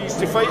 this is where he used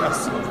to fight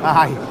us.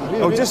 Aye.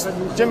 Well,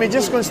 Jimmy,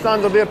 just go and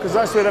stand over there, because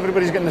that's where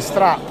everybody's getting the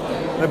strap.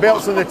 The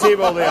belt's on the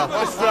table there.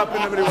 I'm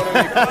strapping everyone in.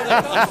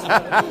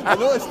 I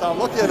noticed that. I'm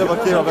lucky I never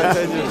came about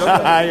 10 years ago.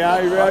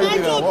 Aye, we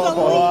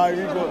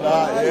got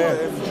that, yeah.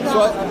 So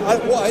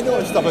what I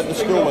noticed about the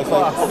school was,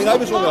 like, I mean, I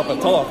was only up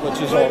at Tulloch,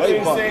 which is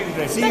alright, but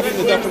see even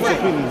the difference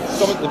between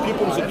some of the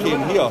pupils that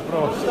came here,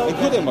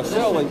 including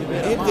myself, like,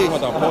 every day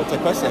had a pot to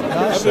piss in.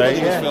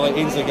 Everybody was for, like,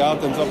 Ainsley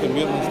Gardens up in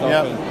Muirton and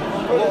stuff. And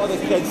a lot of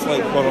the kids,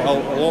 like, were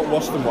a lot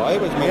worse than what I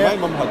was. My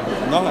mum had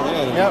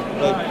nothing,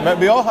 like, but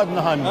we all had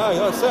nothing. Aye,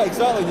 that's it,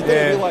 exactly. You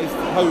didn't realise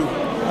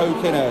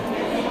how kind of...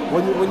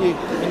 When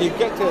you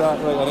get to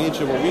that, like, an age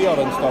of what we are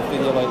and stuff,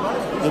 then you're like,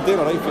 you're doing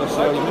alright for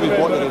yourself, you maybe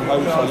bought your own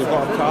house or you've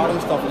got a car and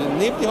stuff, and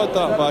nobody had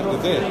that back in the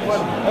day.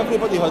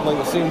 Everybody had, like,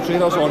 the same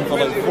trainers on for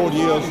like 4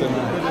 years and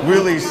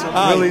Woolies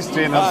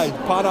trainers. Aye,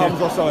 Params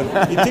or something.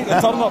 You take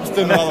the turn-ups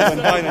down rather than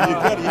buying and you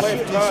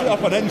shoot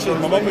up an inch and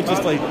my mum would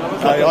just like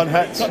cut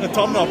the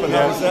turn up and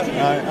that was it.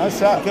 Aye,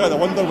 that's it. Kind of the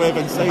wonder web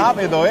inside.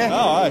 Happy though, eh?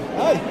 Oh,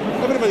 aye.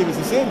 Everybody was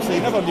the same, so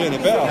you never knew any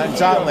better.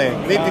 Exactly.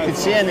 Nobody could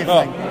say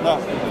anything. No.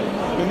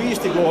 When we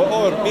used to go,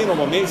 me and all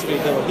my mates, they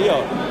were here,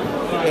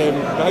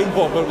 behind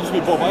Bob, it used to be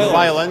Bob Island.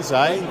 Violence,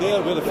 aye. Behind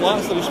there, where the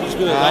flats, there used to be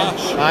school at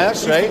Ash. Aye,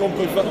 that's right. We used to go and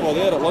play football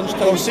there at lunchtime.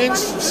 Well,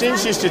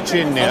 Saints used to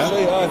train there. That's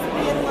right,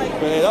 aye.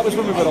 But that was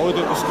when we were allowed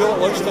at the school at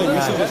lunchtime. We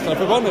used to just, if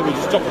we weren't there, we'd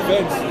just jump the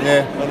fence.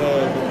 Yeah.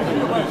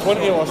 And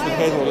 20 of us would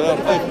head over there,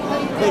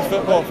 play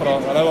football for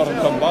an hour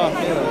and come back.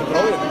 Yeah, it was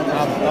brilliant.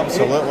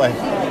 Absolutely.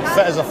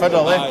 Fit as a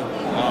fiddle, eh? Aye,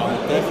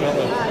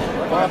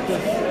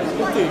 definitely.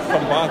 To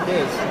come back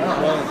is.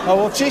 Right. Oh,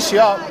 we'll chase you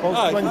up.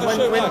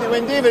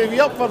 When David, are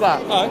you up for that?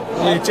 Aye.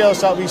 Will you tell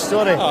us that wee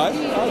story? Aye,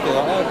 I'll do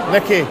that.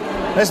 Nicky,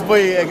 this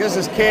boy, this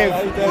is Kev.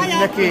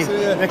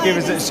 Nicky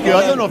was at school.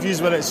 I don't know if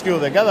you were at school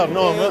together,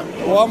 no?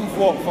 Well, I'm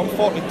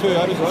 42.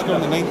 I was at school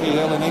in the 90s,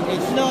 early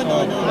 90s.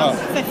 No.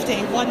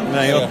 51.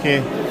 Right,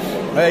 okay.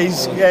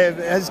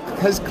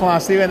 His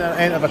class, they went and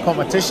entered a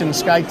competition,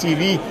 Sky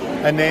TV,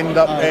 and they ended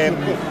up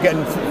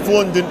getting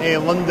flown down to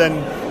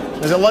London.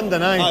 Was it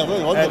London, aye? Aye,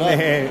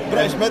 London,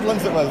 British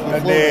Midlands it was.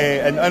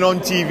 And on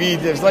TV,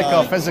 there's like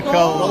a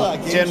physical,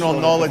 general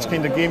knowledge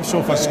kind of game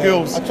show for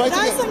schools.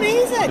 That's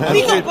amazing.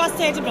 We got bus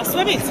to Edinburgh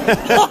swimming.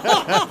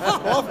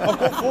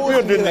 We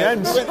were doing the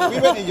ends. We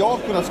went to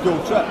York on a school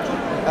trip.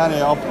 And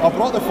I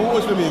brought the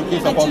photos with me in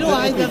case I bumped into people.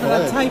 I never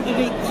had time to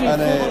read through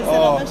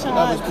photos.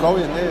 That was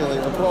brilliant,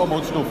 I brought them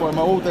old school photos.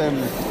 My old,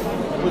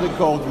 what they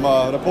called,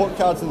 my report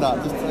cards and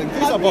that. Just in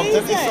case I bumped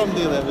into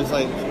somebody that was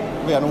like,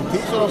 an old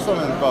teacher or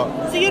something, but...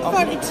 So you're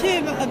 42,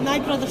 and my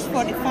brother's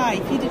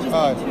 45. He'd have just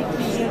been 2 or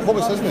 3 years. What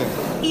was his name?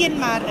 Ian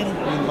Martin.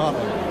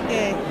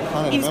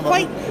 Yeah. He was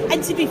quite...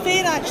 And to be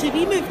fair, actually,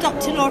 we moved up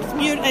to North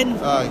Muirton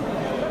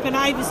when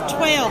I was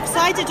 12. So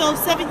I did all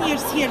 7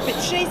 years here, but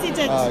Tracy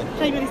did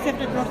primary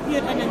 7 at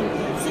Northmuir, and then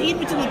so Ian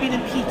would have been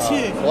in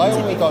P2. Well, I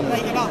only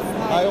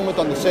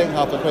done the second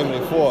half of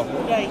primary 4,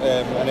 right.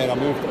 And then I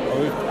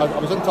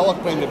was in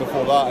Tulloch primary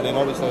before that, and then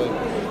obviously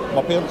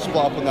my parents split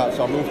up on that,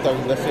 so I moved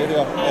down to this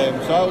area.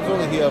 So I was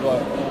only here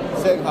like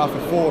second half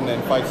of 4 and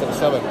then 5, 6,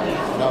 7,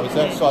 and that was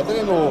it. So I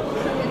didn't know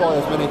probably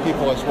as many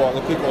people as what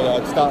the people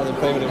that had started in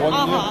primary 1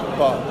 year,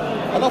 but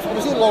enough. I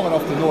was here long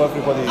enough to know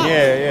everybody.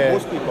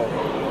 Most people.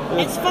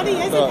 It's funny,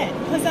 isn't it?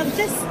 Because I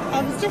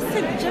was just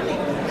thinking, Jimmy,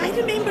 I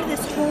remember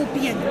this hall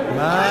being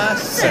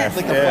massive.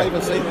 Like a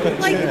 5-a-side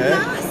picture. Like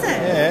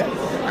massive. Yeah.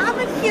 I'm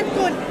in here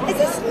going, is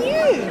this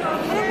new? And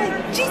I'm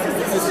like, Jesus,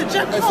 this is a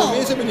gym hall.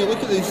 It's amazing when you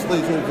look at these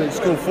old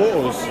school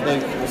photos.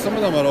 Like some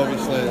of them are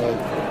obviously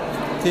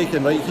like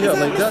taken right here.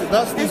 Like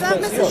that's these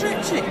bits here. Is that Mrs.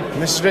 Ritchie?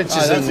 Mrs.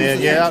 Ritchie's in there.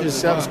 Yeah,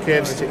 that was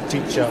Kev's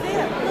teacher.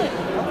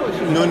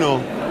 No. No,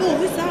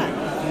 who's that?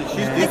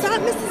 Is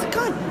that Mrs.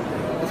 Gunn?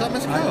 Is that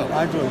Miss Gunn?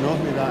 I don't know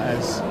who that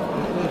is. I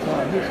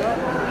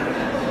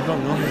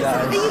don't know who that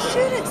is. Are you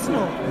sure it's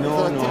not?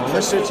 No.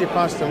 Miss Ritchie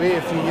passed away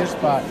a few years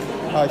back.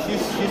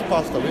 She's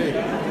passed away.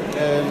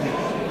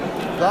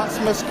 That's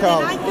Miss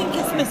Carl. I think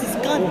it's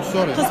Mrs. Gunn. Oh,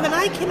 sorry. Because when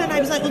I came in, I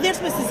was like, well, there's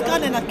Mrs.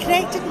 Gunn, and I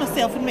corrected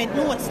myself and went,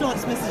 no, it's not,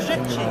 it's Mrs.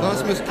 Ritchie.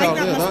 That's Miss Carl,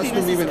 yeah, that's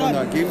when we went on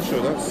that game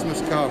show. That's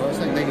Miss Carl, that's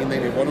like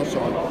 1991 or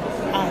something.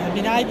 I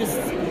mean, I was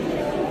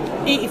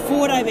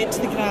 84, I went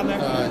to the grammar.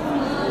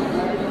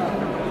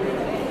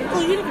 Oh,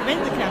 you didn't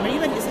went to the grammar, you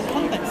went to St.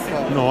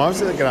 Cumbers. No, I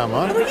was at the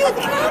grammar. Oh, were you at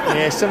the grammar?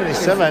 Yeah,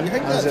 77.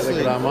 I was at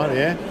the grammar,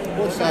 yeah.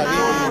 What's that?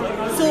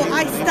 So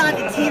I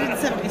started here in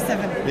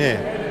 77.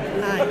 Yeah.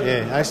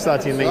 Yeah, I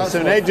started in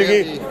 97. Hey,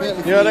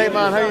 Dougie. You alright,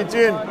 man? How you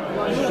doing?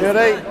 You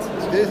alright?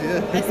 It's good,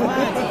 yeah. It's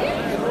mad.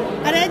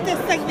 I read this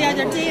thing the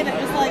other day and it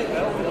was like,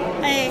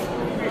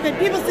 when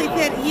people say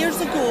 30 years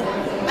ago,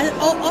 I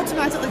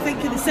automatically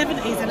think in the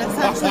 70s and it's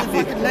actually the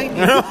fucking 90s.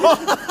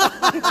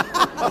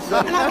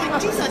 And I'm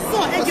like, Jesus,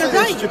 you're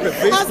right.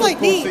 I was like,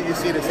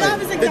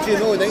 did you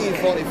know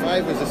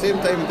 1945 was the same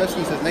time and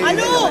distance as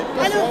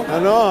 1990? I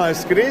know,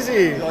 it's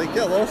crazy. You're like,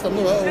 get lost, I'm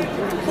not that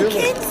old. Well,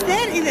 Kate's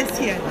 30 this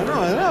year. I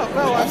know.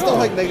 Well, I still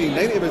think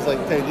 1990 was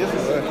like 10 years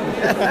ago.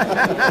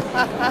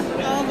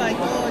 Oh my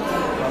God.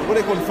 I'm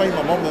going to go and find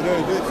my mum now.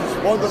 Just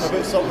wondering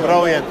about something.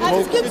 Brilliant.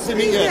 Well, good to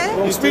meet you.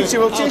 We'll speak to you.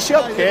 We'll chase you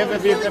up, Kev,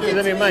 if you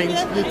didn't mind.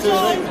 You too.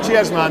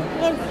 Cheers, man.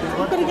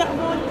 We're going to get him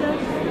on.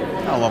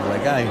 A lovely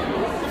guy.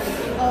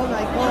 Oh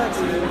my God.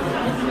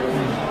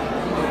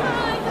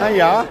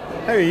 Hiya.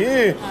 How are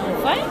you?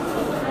 Fine.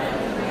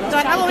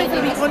 God, I'm only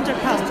going to be £100.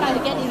 Just trying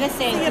to get you this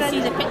end to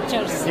see the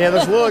pictures. Yeah,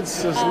 there's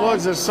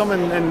loads. There's some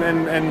in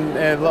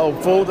little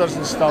folders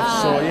and stuff.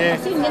 So yeah.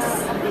 I've seen this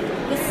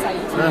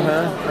side.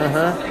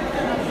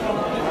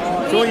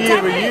 So what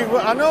year were you?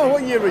 I know.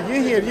 What year were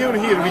you here? You were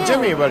here with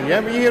Jimmy, were you?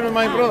 Were you here with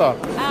my brother?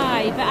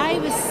 Aye, but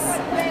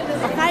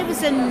I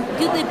was in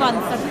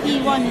Goodleyburn for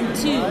P1 and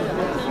 2,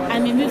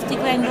 and we moved to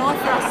Glenrothes.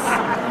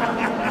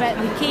 But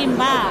we came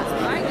back,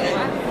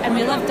 and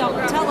we lived up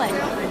in Tulloch.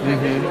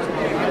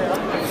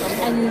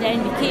 And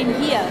then we came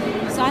here.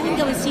 So I think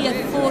I was here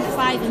 4,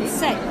 5 and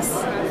 6.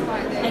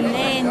 And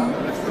then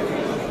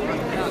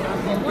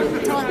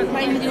Tulloch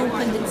Primary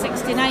opened in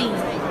 69.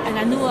 And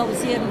I know I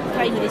was here in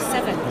primary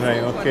 7.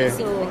 Right, okay.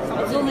 So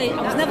I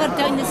was never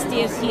down the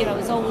stairs here, I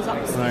was always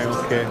upstairs. Right,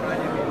 okay.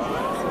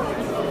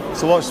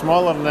 It's a lot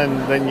smaller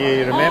than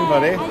you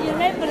remember, eh? I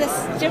remember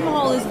this gym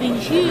hall has been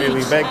huge.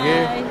 Really big,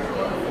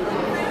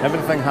 yeah.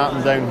 Everything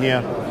happened down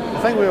here. I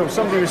think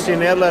somebody was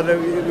saying earlier that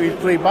we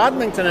played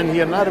badminton in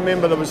here, and I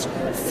remember there was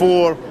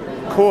 4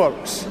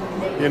 courts,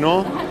 you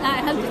know?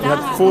 How did you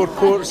had 4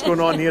 courts going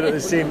on here at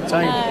the same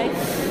time.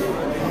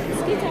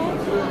 It's good,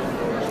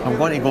 I'm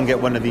going to go and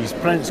get one of these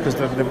prints because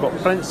they've got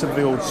prints of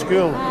the old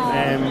school.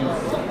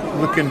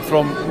 Looking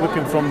from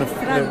the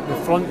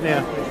front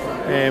there.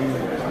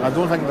 I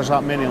don't think there's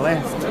that many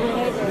left.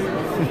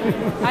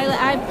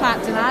 I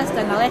parked in Asda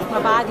and I left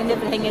my bag and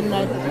everything in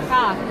the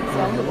car.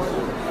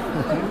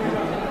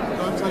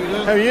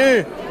 How are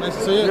you? Nice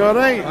to see you. You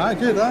alright? Aye,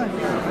 good, aye.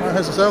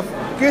 How's yourself?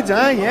 Good,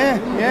 aye, yeah.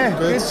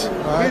 Good.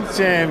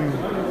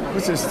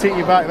 Let's just take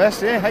you back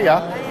this, eh?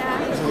 Hiya.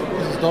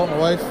 This is Dot, my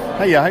wife.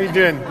 Hiya, how you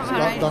doing? I've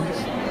had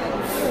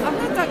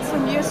ducks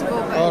from years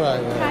ago, but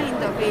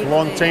kind of.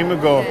 Long time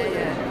ago.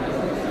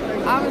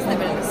 I was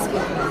never in the school.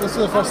 This is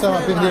the first time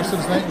I've been here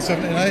since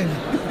 1979.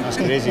 That's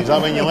crazy. Is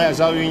that when you left? Is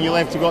that when you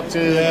left to go to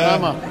the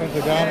grammar? Went to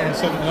the grammar in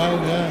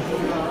 79, yeah.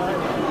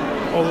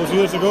 All those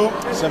years ago.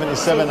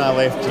 77 I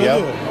left here.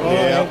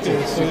 Up to the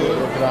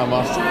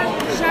grammar.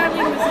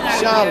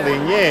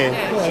 Charlene, yeah.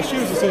 Yeah, she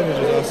was the same age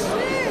as us.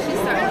 She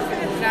started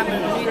grammar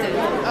when you did.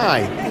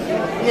 Aye.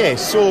 Yeah,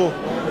 so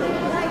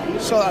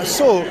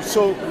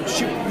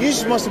you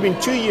must have been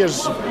 2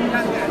 years.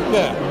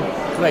 Yeah.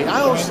 Right,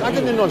 I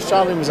didn't know if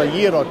Charlene was a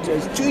year or 2.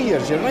 It's 2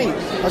 years, you're right.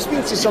 I was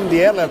speaking to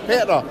somebody earlier,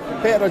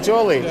 Petra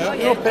Jolly. Yeah.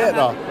 You know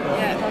Petra?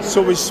 Yeah.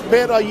 So was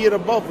Petra a year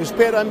above? Was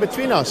Petra in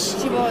between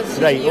us? She was.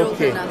 She right, was a year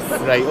okay. older than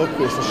us. Right,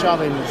 okay. So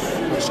Charlene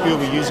at school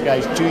with you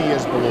guys 2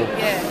 years below.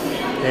 Yeah.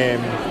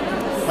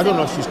 I don't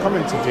know if she's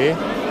coming today. All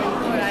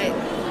right.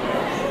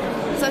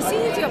 So I see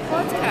you do a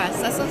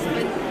podcast. That's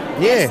something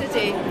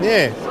yesterday.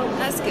 Yeah.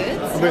 That's good.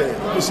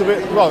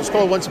 It's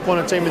called Once Upon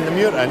a Time in the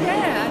Muirton.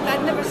 Yeah,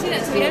 I'd never seen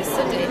it until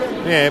yesterday.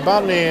 Yeah,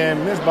 Barney,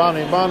 there's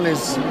Barney.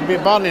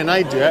 Barney and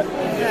I do it.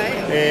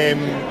 Right.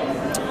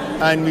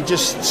 And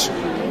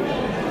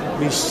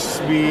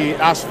we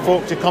ask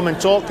folk to come and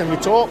talk, and we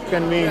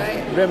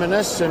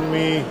reminisce, and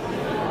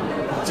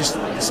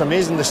it's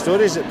amazing the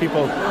stories that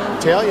people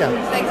tell you.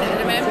 Things that I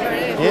remember.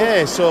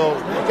 Yeah, so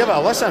give it a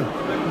listen.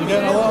 You're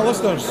getting a lot of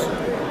listeners,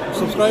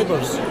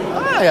 subscribers.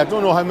 I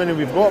don't know how many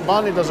we've got.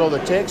 Barney does all the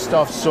tech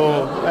stuff,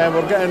 so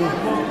we're getting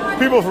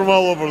people from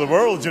all over the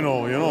world,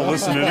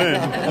 listening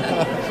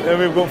in.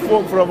 We've got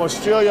folk from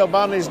Australia.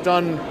 Barney's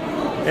done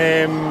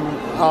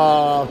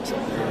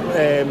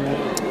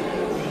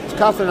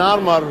Catherine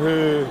Armour,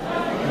 who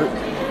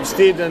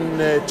stayed in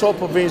the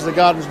top of Ainsley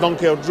Gardens,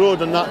 Dunkeld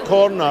Road, on that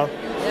corner.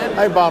 Yep.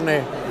 Hi,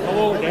 Barney.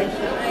 Hello again.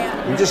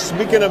 We're just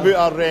speaking about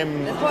our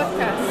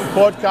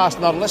podcast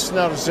and our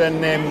listeners,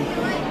 and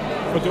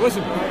but you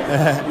listen?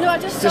 No, I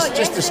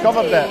just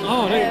discovered it.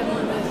 Oh, right.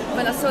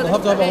 When I saw We'll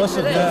have to have a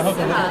listen.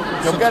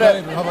 Yeah, You'll get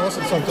it. Have a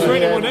listen sometime.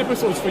 21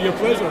 episodes for your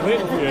pleasure,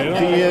 waiting for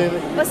you.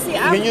 What's you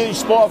can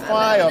use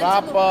Spotify or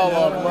Apple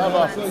or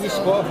whatever.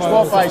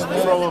 Spotify's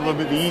probably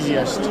about the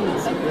easiest.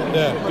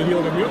 Yeah. Do you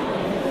hear the mute?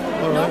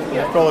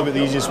 Probably about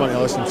the easiest one to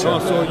listen to. Oh,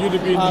 so you'd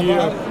have been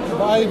here.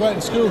 But I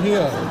went to school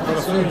here for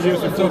a few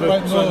years before the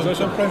transition.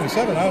 Until primary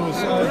 7. I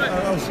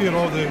was here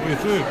all the way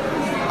through.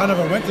 I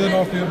never went to the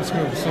North Newton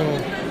school, so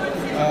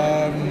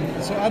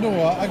I know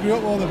I grew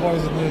up with all the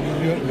boys in the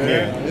Newton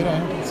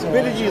area, So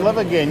where did you live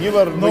again? You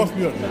were North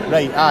Newton.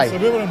 Right, aye. So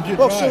we were in Butte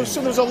Well, Drive.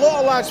 so there was a lot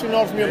of lads from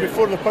North Newton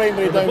before the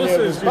primary down there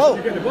was built.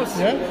 You get the bus.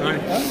 Yeah.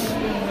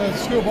 The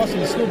school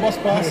bus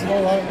pass and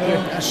all that.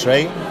 That's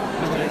right.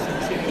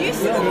 You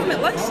used to go home at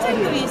lunchtime,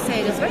 though, you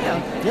said, as well.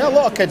 Yeah, a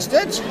lot of kids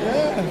did.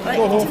 Yeah. Like,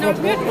 to North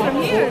Newton from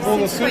here,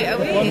 it's quite a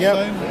way. Yep.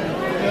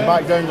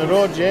 Back down the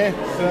road, yeah.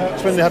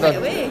 It's when they had a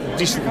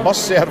decent bus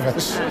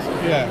service.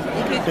 Yeah.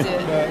 You could do it.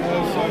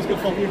 So it's good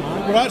fun.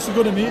 We're actually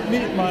going to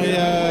meet my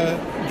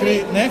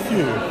great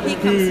nephew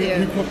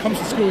who comes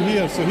to school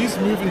here. So he's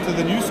moving to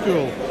the new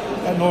school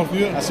at North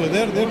Newton. So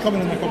they're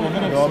coming in a couple of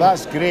minutes. Oh,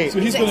 that's great. So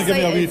he's going to give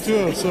me a wee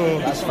tour. So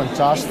that's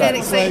fantastic. They're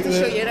excited to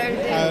show you around.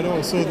 I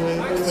know. So it's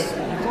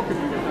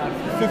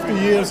like 50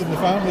 years in the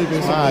family,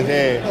 basically. Ah,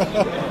 yeah.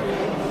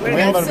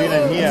 Remember being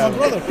in here. My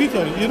brother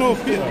Peter, you know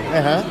Peter.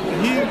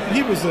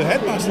 He was the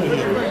headmaster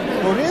here.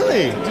 Oh,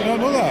 really? Do you not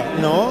know that?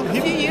 No.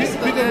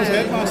 Peter was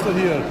headmaster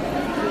here.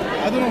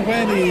 I don't know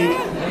when he.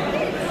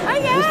 Oh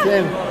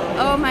yeah.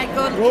 Oh my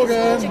God.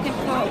 Rogan. Chicken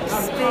pox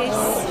space.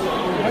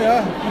 Oh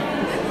yeah.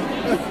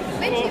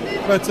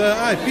 But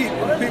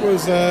Pete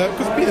was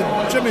because Pete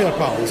and Jimmy are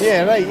pals.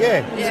 Yeah, right.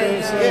 Yeah.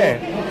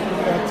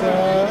 But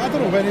I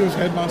don't know when he was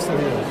headmaster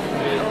here.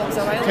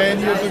 10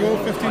 years ago,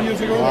 15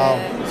 years ago. Wow.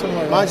 Something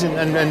like Imagine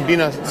that. and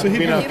being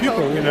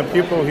a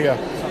pupil here.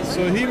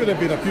 So he would have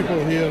been a pupil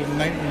here in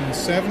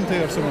 1970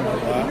 or something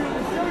like that.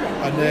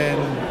 And then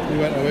he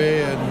went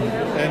away and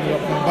ended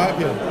up coming back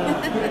here.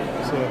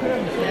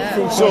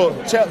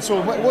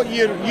 So what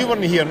year you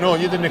weren't here? No,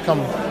 you didn't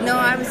come. No,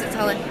 I was at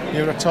Tulloch.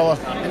 You were at Tulloch.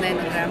 And then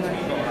at Grammar.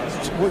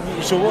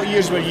 So what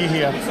years were you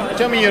here?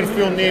 Tell me your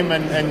full name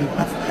and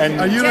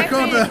are you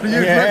recording?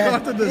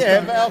 Recorded this?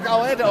 Yeah, but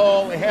I'll edit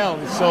all the hell.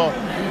 So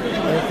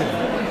okay.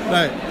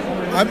 Right,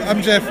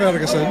 I'm Jeff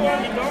Ferguson,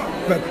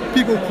 but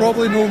people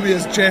probably know me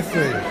as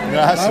Jeffrey.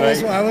 That's right.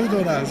 That's what I was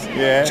known as.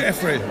 Yeah.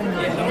 Jeffrey.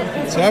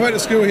 So I went to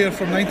school here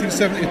from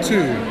 1972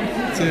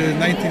 to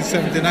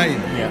 1979.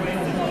 Yeah.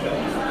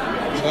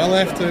 So I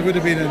left, it would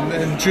have been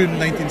in June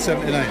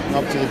 1979.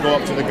 Go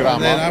up to the grammar.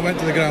 And then I went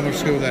to the grammar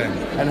school then.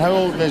 And how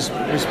old was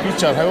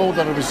Peter? How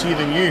older was he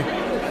than you?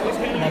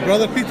 My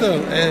brother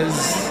Peter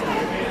is...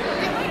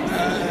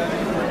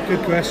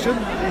 good question.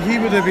 He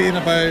would have been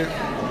about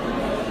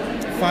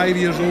 5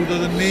 years older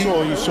than me.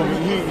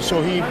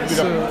 So he would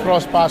have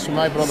crossed paths with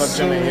my brother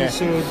Jimmy.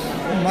 So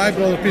my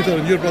brother Peter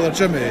and your brother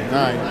Jimmy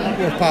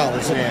were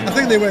pals. Yeah. I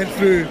think they went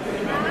through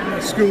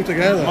school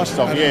together. Must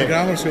have, The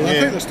grammar school. Yeah. I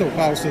think they're still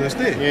pals to this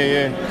day.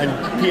 Yeah.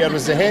 And Peter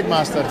was the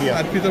headmaster here.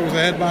 And Peter was the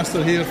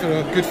headmaster here for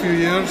a good few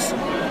years.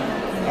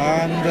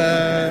 And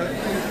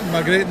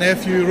my great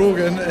nephew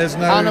Rogan is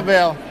now.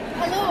 Annabelle.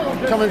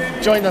 Come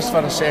and join us for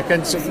a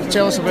second. So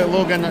tell us about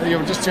Logan. You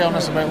were just telling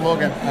us about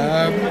Logan.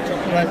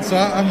 Right, so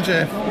I'm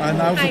Jeff,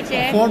 and I was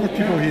a former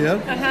pupil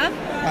here.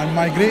 And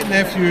my great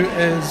nephew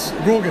is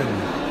Rogan.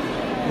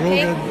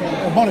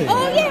 Money.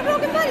 Oh yeah,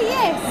 Rogan Money,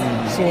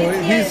 yes. So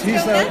he's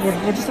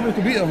we're just about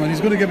to meet him, and he's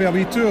going to give me a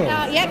wee tour.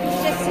 Yeah,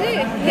 just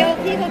through.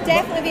 He will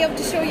definitely be able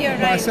to show you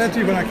around. But I said to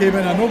you when I came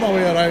in, I know my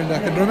way around. I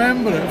can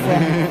remember it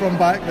from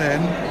back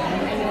then.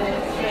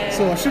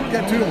 so I shouldn't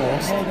get too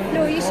lost.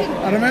 No, you shouldn't.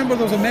 I remember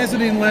there was a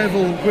mezzanine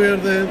level where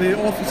the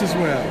offices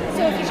were.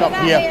 So if you go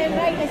that way and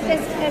right,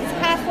 it's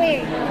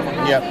halfway.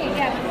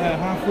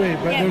 Halfway,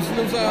 but there was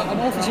an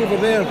office over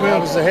there where...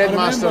 That was the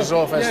headmaster's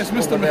office. Yes,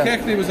 Mr.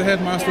 McKechnie was the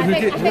headmaster.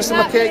 Mr.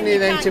 McKechnie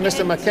then to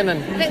Mr.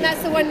 McKinnon. I think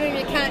that's the one where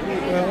you can't...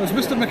 Well, it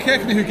was Mr.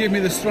 McKechnie who gave me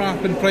the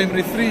strap in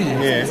primary 3.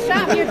 Yeah.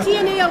 Strap, your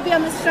TNA will be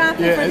on the strap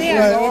over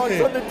there.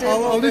 Right, okay.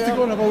 I'll need to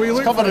go and have a wee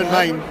look. It's covered in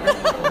mine.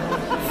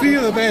 3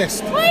 of the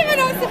best. Why am I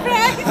not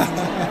surprised?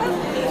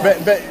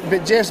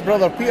 but Jeff's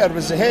brother Peter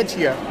was the head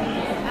here.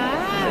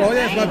 Oh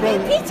yes, my brother.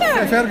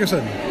 Peter.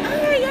 Ferguson.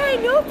 I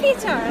know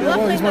Peter.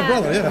 Lovely he's my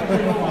brother, yeah.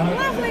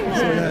 Lovely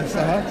man. So,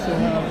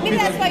 yes, maybe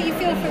that's why you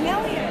feel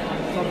familiar.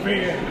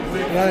 Familiar,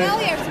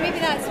 so maybe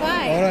that's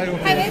why. All right,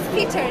 okay. How is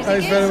Peter? Is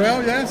he's very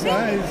well, yes.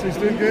 He's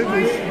doing good.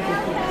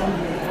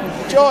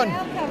 John,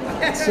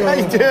 how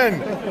you doing?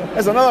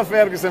 There's another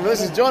Ferguson, but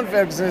this is John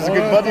Ferguson. He's a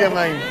good buddy of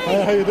mine.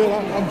 Hi, how you doing?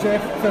 I'm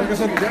Jeff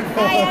Ferguson.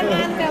 Hi, I'm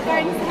Annabelle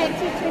Burns, head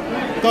teacher.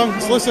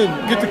 Thanks, listen,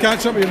 good to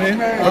catch up with you, mate.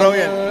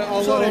 Brilliant.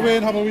 I'll go away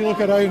and have a wee look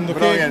around, okay?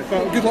 Brilliant.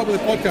 Good luck with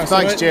the podcast.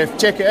 Thanks, right? Jeff.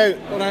 Check it out.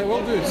 All right,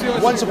 will do. See you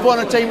later. Once upon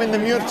a time in the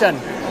Muirton.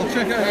 I'll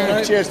check it out, all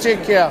right? Cheers,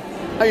 take care.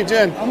 How you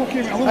doing? I'm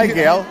okay. Hi,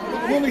 girl.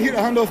 I'm only here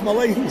to hand off my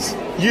lines.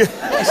 You.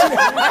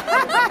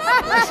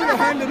 I should have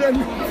handed in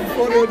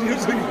 40 odd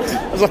years ago.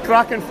 There's a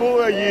cracking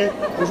photo of you.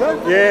 Is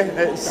that?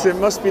 Yeah, it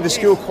must be the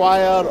school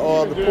choir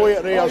or the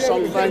poetry or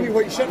something.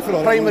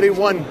 Primary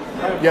 1.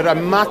 You're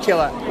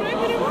immaculate.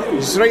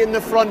 He's right in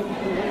the front,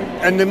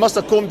 and they must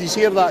have combed his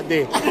hair that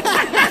day.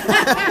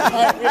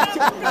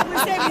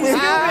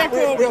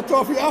 We're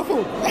toffee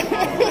apple.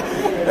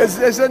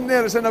 It's in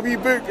there. It's in a wee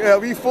book, a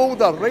wee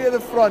folder, right at the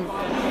front.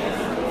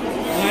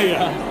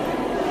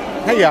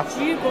 Hiya.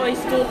 You boys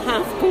don't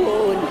have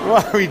phone.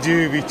 Well, we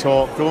do. We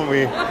talk, don't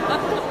we?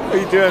 How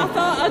you doing? I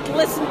thought I'd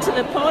listen to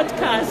the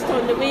podcast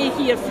on the way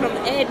here from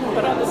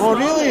Edinburgh. Oh,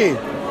 really?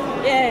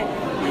 Yeah.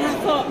 And I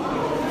thought,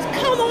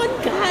 come on,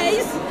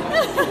 guys.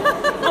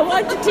 I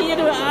wanted to hear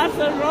about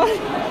Arthur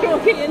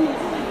Rocky, and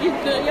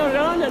you're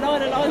on and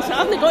on and on, so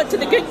I haven't got to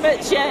the good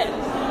bits yet.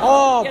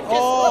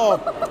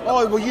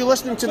 Were you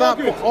listening to that?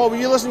 Were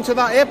you listening to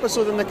that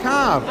episode in the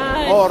car?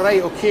 Oh,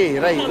 right, okay.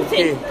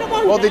 Come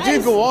on, well, they guys.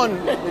 do go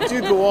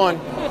on.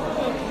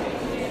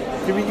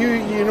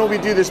 You know, we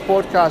do this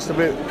podcast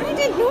about. I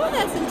didn't know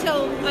this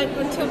until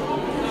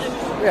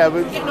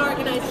getting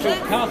organised.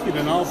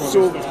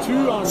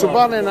 So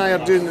Barney and I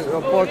are doing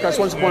a podcast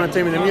Once Upon a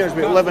Time in the Muirton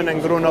about living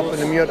and growing up in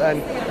the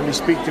Muirton, and we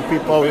speak to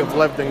people who have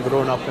lived and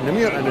grown up in the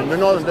Muirton, and the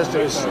Northern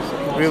District is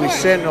really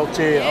central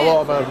to a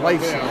lot of our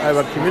life,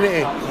 our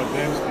community.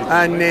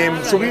 And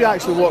so we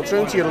actually walked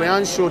around here.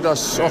 Leanne showed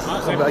us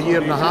about a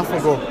year and a half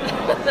ago,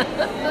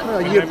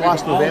 a year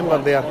last November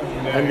there,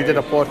 and we did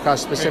a podcast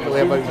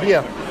specifically about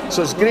here.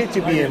 So it's great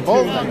to be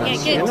involved in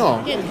this, good, you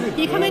know. Good.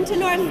 You come into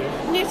Newton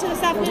this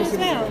afternoon as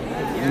well?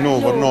 No,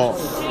 we're not.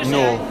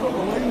 No.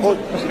 Oh,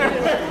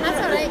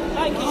 that's all right.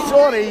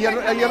 Sorry, you're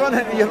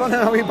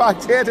running away back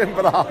to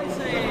Edinburgh.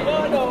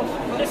 No,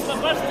 it's my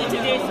birthday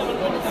today, so we're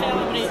going to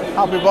celebrate.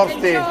 Happy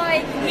birthday.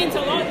 It means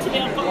a lot to me.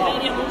 I've got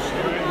very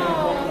emotional.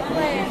 Oh,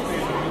 bless.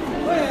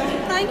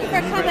 Thank you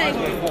for coming.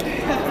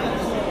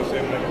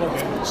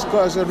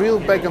 It's a real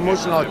big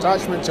emotional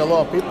attachment to a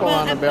lot of people,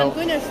 Annabelle. I'm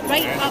going to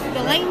write up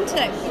the line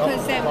to it because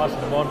there's been a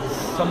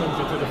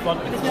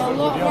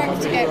lot of work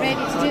to get ready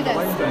to do this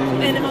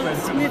and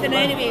amongst moving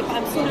anyway, but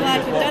I'm so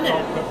glad we've done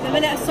it. The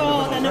minute I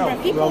saw the number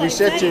of people Well, we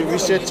said to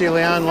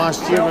Leanne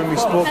last year when we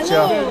spoke to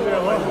her.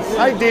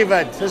 Hi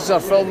David, this is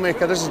our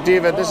filmmaker, this is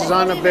David, this is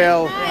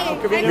Annabelle,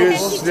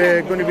 who's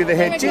going to be the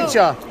head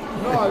teacher.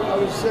 No, I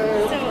was...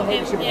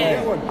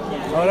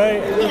 All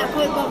right. Yeah,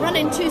 we'll run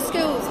in 2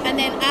 schools and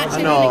then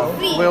actually running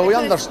 3. Well, we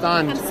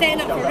understand. I'm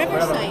setting up for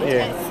Riverside.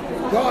 Yeah.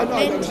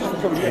 It's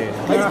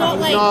not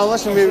like... No,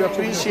 listen, we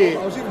appreciate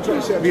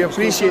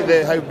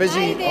how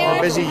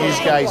busy you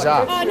guys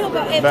are. Oh no,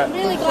 but I'm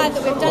really glad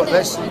that we've done it.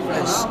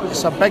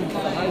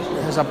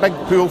 It's a big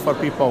pool for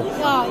people.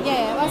 Oh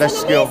yeah, well, this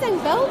it's an school. amazing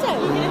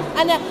building,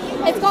 and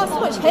it's got so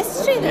much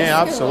history. This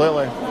yeah,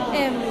 absolutely.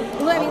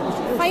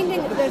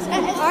 Finding there's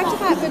an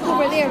artefact book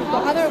over there. We've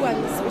got other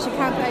ones which you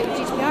can't buy with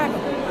GDPR.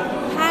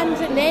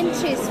 Handwritten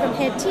entries from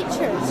head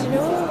teachers. You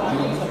know,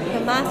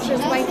 the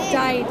master's wife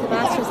died. The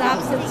master's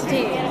absent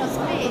today.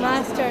 The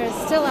master is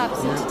still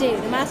absent today.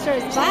 The master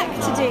is back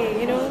today.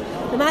 You know,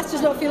 the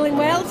master's not feeling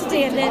well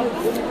today, and then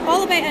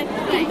all about it.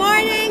 Good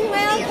morning,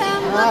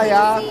 welcome. Lovely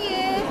to see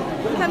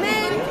you. Come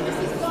in.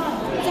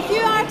 There's a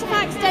few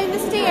artefacts down the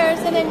stairs,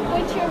 and then go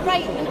to your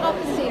right and up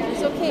the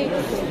stairs. Okay.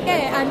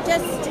 Yeah, and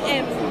just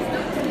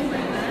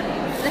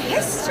the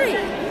history.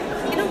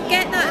 You don't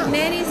get that in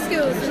many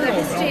schools in the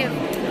history of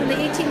from the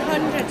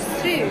 1800s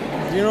through.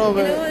 You know,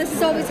 this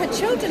has always had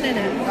children in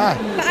it.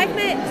 But I've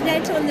met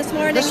Nettlin this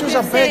morning. This was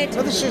a big.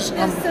 So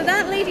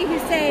that lady who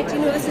said,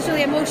 this is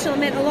really emotional,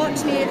 meant a lot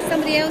to me. And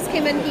somebody else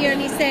came in here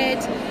and he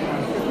said,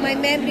 my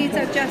memories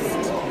are just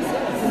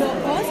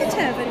not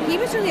positive. And he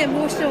was really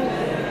emotional,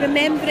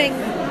 remembering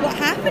what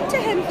happened to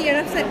him here.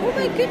 I was like, oh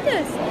my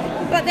goodness.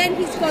 But then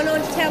he's gone on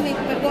to tell me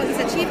about what he's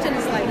achieved in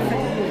his life,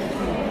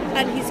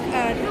 and he's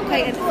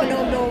quite a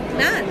phenomenal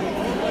man.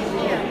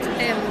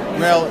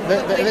 Well,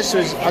 this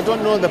was, I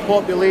don't know the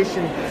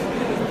population.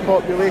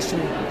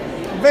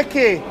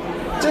 Vicky,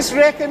 just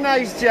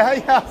recognised you.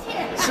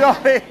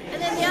 Sorry.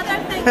 And then the other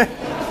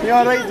thing. You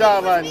all right,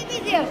 darling?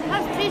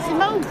 That's Tracy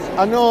Mills.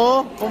 I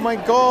know. Oh my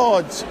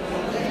God.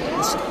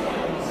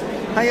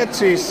 Hiya,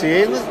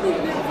 Tracy.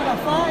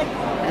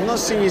 I've not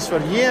seen you for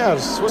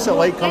years. What's it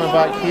like coming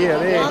back here,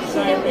 eh?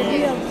 Absolutely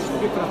weird.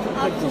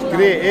 It's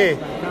great, eh?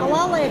 Well, I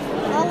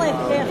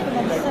left there when I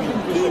was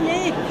 17,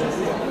 eh?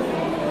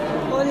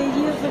 All these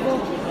years ago.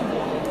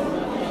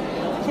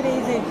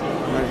 Crazy.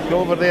 Right, go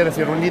over there if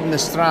you're needing the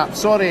strap.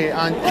 Sorry,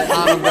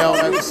 Annabelle,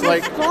 it's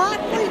like...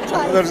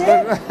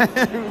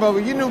 Well,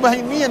 you know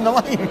behind me in the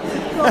line.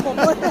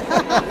 Probably.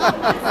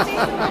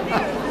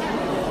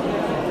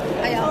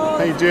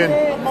 How you doing?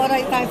 I'm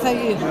alright, thanks, how are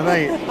you?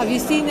 Alright. Have you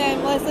seen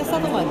Leslie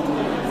Sutherland?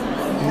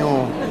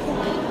 No.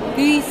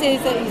 He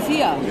says that he's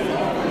here.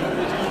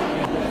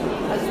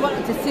 I just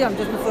wanted to see him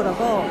just before I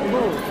go.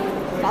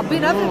 I've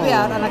been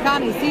everywhere and I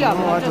can't see him.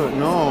 No, I don't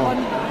know.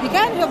 You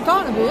can't hear him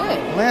talking about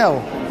it.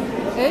 Well,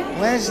 eh?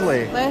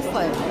 Leslie.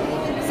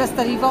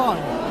 Sister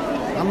Yvonne.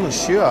 I'm not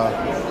sure.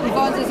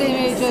 Yvonne's the same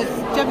age as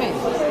Jimmy,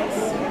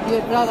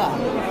 your brother.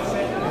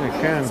 I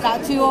can. Is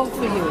that too old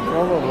for you?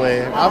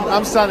 Probably.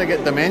 I'm starting to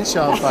get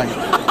dementia, I think.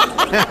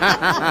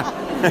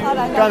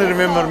 Can't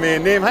remember my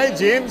name. Hi,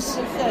 James.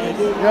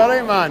 You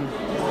alright, man?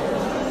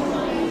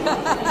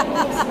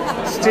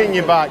 It's taking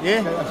you back,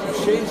 yeah?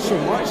 It's changed so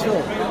much,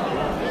 though.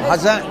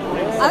 Has it?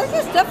 I think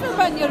it's different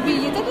when you're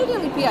wee. You didn't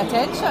really pay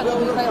attention, to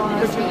be quite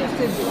honest.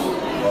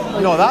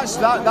 No,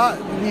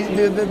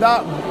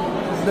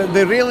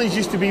 the railings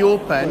used to be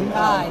open.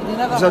 Aye, they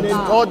never had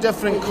that. All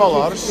different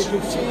colours.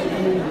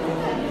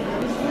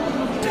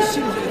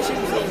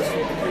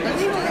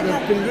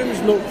 There's been rooms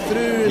knocked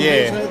through and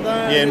things like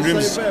that. Yeah, and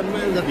rooms.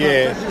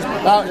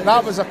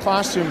 That was a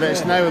classroom, but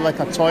it's now like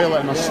a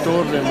toilet and a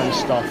storeroom and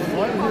stuff.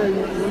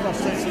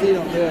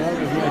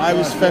 I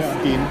was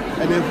 15.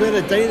 And then where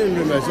the dining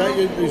room is, that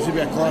used to be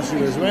a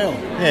classroom as well.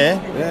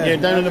 Yeah,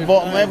 down at the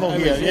bottom level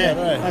here. Yeah,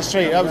 that's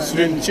right. That was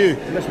room 2.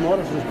 Miss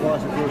Morrison's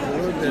class across the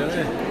road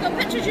there. Got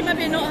pictures you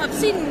maybe not have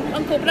seen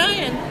Uncle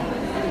Brian,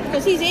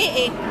 because he's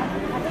 80.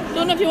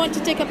 Don't know if you want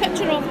to take a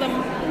picture of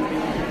them.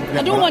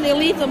 I don't want to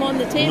leave them on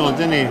the table. No,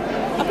 didn't he?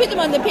 I put them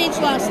on the page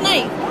last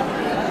night.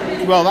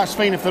 Well, that's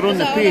fine if they're on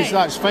the page.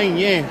 Right? That's fine.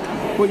 Yeah.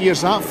 What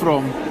year's that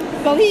from?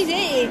 Well, he's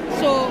 80,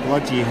 so.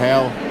 Bloody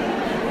hell! Oh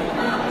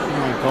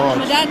my God.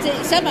 My dad's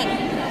 87.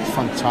 It's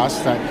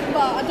fantastic.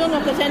 But I don't know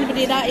if there's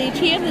anybody that age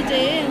here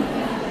today.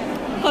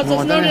 Because No,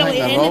 I there's don't not really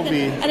think there will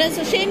anything. be. And it's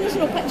a shame there's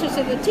no pictures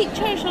of the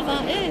teachers or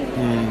that,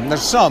 eh?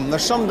 There's some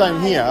down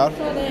here.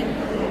 Sorry.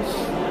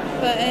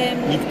 But,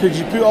 Could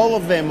you put all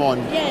of them on?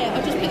 yeah,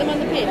 I'll just put them on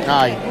the page.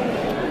 Aye.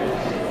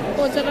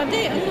 Was there a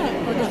date on that?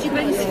 Or did you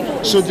bring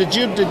school? So did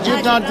your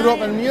dad grow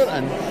up in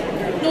Muirton?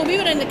 No, we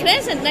were in the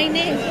Crescent,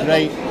 9A.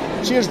 Right.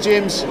 Cheers,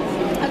 James.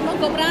 And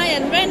Uncle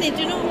Brian. Rennie,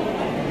 do you know?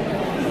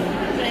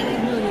 Rennie.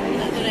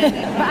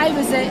 But I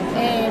was at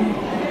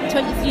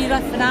 23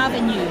 Ruthven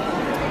Avenue,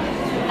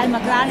 and my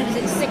granny was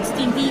at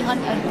 16B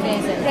Hunter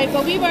Crescent. Right,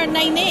 well, we were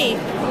 9A,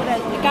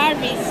 the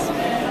Garveys.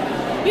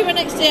 We were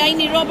next to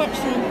Aine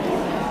Robertson.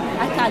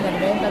 I can't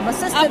remember. My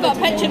sister. I've got a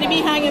picture of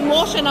me hanging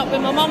washing up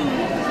with my mum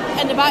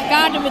in the back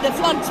garden with the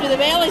floods, with the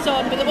wellies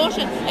on, with the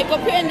washing. It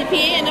got put in the PA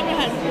and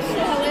everything. It was so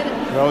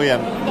hilarious.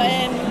 Brilliant. But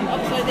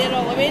obviously they're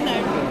all away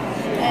now.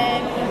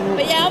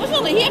 But yeah, I was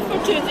only here for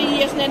 2 or 3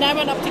 years and then I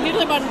went up to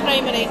Goodleyburn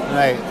Primary.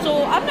 Right.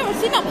 So I've never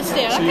seen up the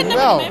stairs. I can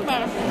never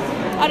remember.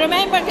 I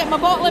remember getting my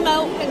bottle of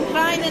milk and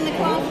crying in the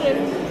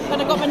classroom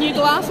when I got my new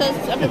glasses.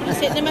 Everybody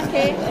said to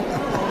Mickey.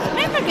 I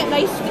remember getting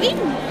ice cream.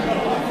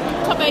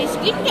 Tub of ice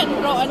cream getting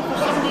brought in for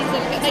some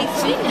reason. Get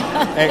ice cream.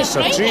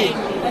 Extra treat.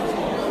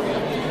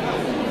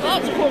 Well,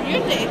 it's a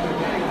 4-year day.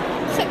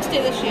 60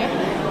 this year.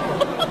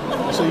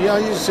 So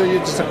you're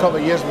just a couple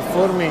of years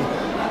before me.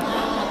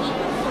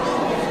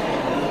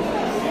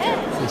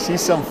 You see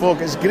some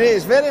folk. It's great.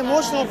 It's very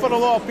emotional for a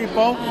lot of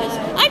people.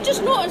 I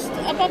just noticed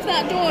above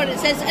that door it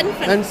says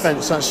infants.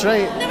 Infants, that's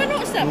right. Never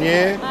noticed that.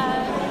 Yeah.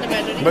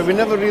 But we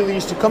never really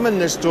used to come in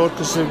this door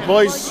because the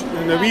boys,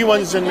 and the wee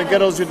ones and the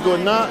girls would go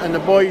in that, and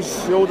the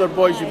older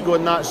boys would go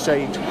on that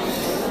side.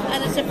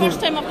 And it's the first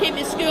time I've came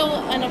to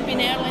school and I've been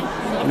early.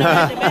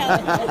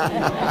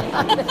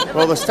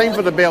 Well, there's time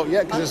for the belt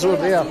yet because it's over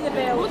there.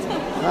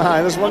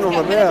 There's one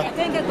over there. I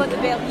think I got the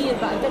belt here,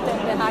 but I did it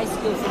in the high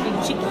school, so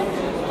being cheeky.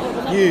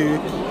 You?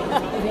 No,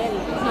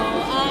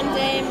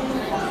 and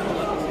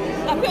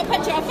I put a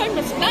picture, I found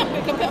my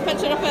scrapbook, I put a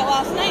picture of it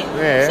last night.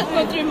 Yeah.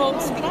 Sitting through my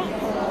old scrap.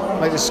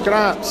 Like the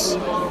scraps,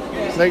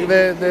 like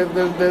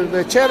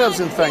the cherubs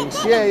and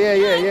things. Yeah.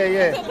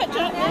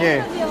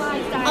 Yeah.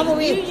 I'm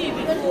away.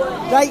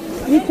 Right,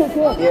 you take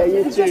care. Yeah,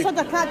 you We too. just had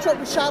a catch up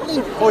with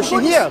Charlene. Oh, is she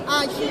here?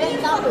 She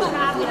went that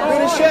way.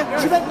 Where is she?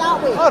 She went that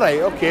way. All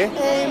right, okay.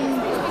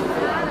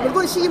 We're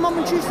going to see your mum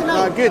on Tuesday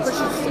night. Good.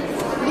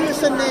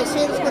 Lewis and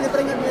Sarah's going to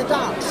bring her to the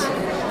darts.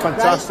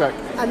 Fantastic.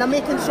 Right? And I'm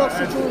making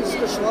sausage rolls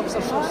because she loves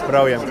her sausage.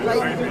 Brilliant.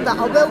 Right, but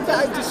I will get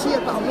out to see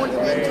her, but I want to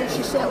wait until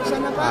she settles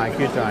in a bit. Aye,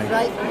 good eye.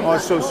 Right. Oh,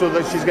 so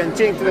that she's getting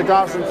taken to the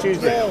darts on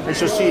Tuesday, and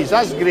she'll see us.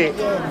 That's great.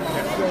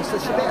 Yeah, so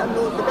she better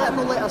know. They better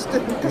not let us do.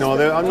 No,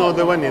 they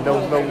won't.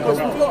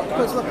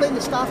 Because we're playing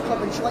the staff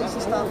club and she likes the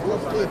staff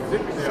club too.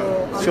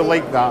 So she'll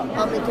like that.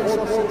 I'm making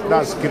sausage rolls.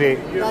 That's great.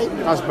 Right.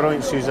 That's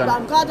brilliant, Susan. But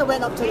I'm glad I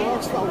went up to the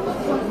hospital.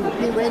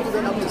 Me and Wendy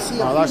went up to see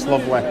her. Oh, that's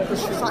lovely.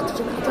 Because she was like, I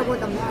don't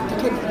want them to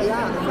keep the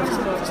art.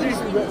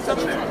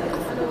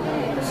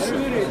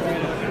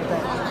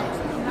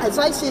 As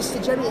I says to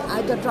Jimmy,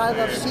 I'd have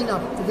rather seen her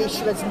the way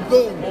she was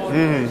then.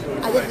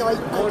 Mm-hmm. I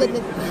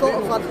didn't thought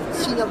of her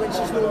seeing her when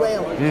she's not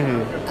well.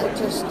 Mm-hmm. It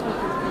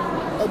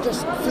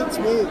just freaks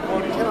me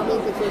out. Do you know what I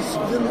mean? Because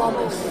your mum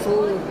is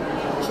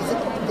she's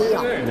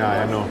there.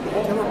 Yeah, I know. Do you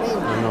know what I mean?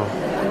 I know.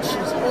 And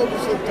she's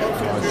always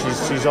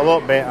there. She's a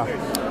lot better.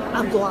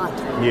 I'm glad.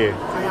 Yeah.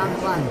 I am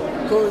glad.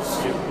 Because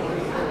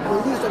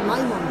we're losing my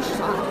mum. She's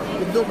like,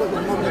 you know what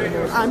your mum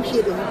anymore. I'm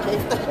here in the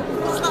cave.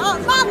 It's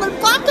like, Madeline,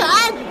 back it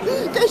in!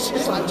 Because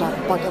she's like,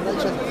 bugger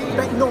Richard.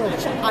 But no,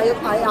 I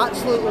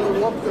absolutely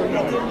love her.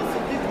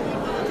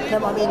 You know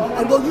what I mean?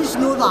 And well, you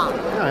know that.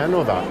 Yeah, I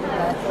know that.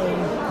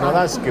 No,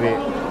 that's great.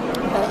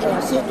 I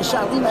said to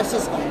Charlene, I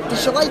says, does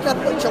she like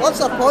her, she loves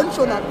her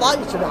poncho and her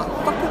blanket. She went,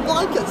 fucking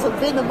blankets, the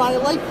pain in my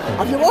life.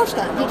 Have you washed it?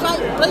 Have you tried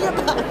it? Bring it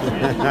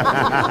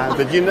back.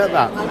 Did you knit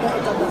that? I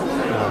knitted it.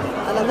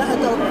 And I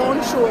knitted her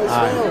poncho as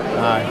well.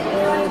 Aye.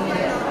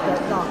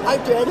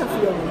 I'd do anything for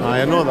you.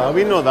 I know that.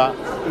 We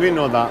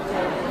know that.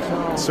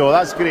 So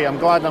that's great. I'm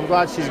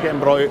glad she's getting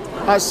brought out.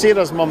 That's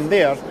Sarah's mum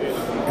there.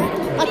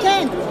 I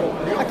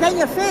can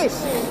your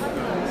face.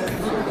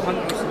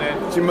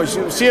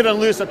 Sarah and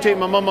Lewis are taking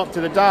my mum up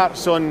to the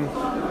darts on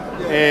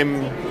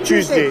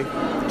Tuesday.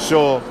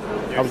 So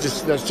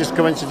that's just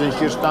coincidence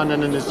you're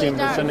standing in the same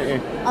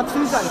vicinity. I'm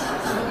Susan.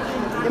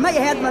 You might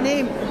have heard my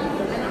name.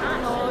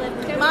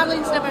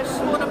 Marlene's never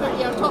sworn about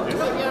you or talked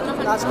about you or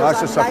nothing.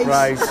 That's a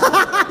surprise.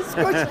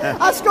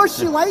 That's because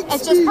she likes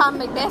It's just Pam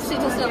McBeth she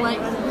doesn't like.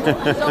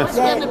 She's always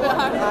swearing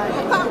about her.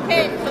 Pam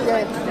Kate.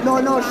 Yeah.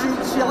 No,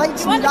 she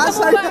likes me. That's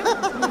how. You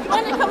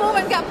want to come over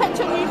and get a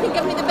picture and you can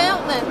give me the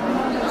belt then?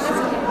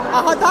 I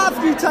had that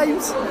a few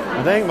times.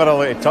 I think we're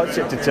allowed to touch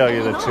it, to tell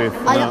you the truth.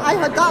 I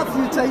had that a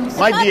few times.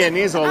 My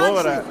DNA's all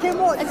over it.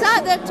 Is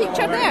that the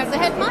teacher there, the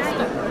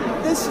headmaster?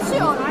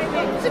 Suit on.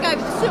 It's the guy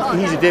with the suit on.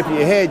 He's a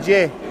deputy head,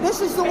 yeah. This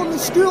is the only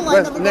school I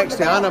never got next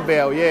the to belt.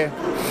 Annabelle, yeah.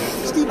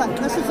 Stephen,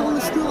 this is the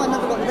only school I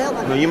never got the belt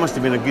in. No, you must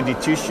have been a goody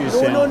two-shoes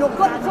then. No,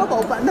 got in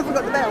trouble, but I never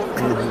got the belt.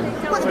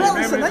 Got the belt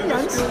in St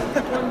Onions.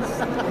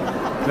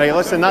 Right,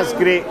 listen, that's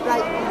great.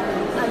 Right.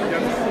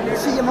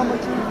 See you, Mum.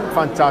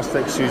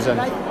 Fantastic, Susan.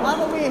 Right, I'm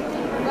away.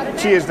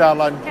 Cheers,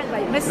 darling.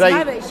 Miss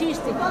Rabbit, she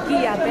used to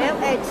give you a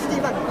belt.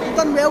 Stephen, you've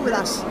done well with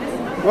us.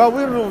 Well,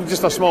 we're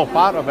just a small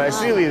part of it. It's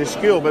really the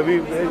school, but we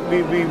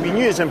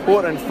knew it's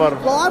important for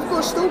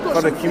still got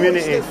for the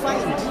community.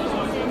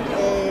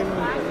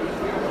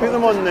 Put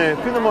them on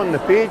the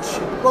page.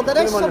 Well, there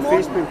is some on the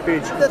Facebook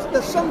page.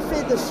 There's some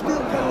for the school,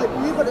 kind of like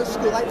we were at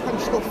school. I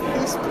punched off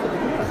Facebook.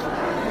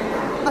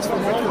 That's what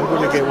I'm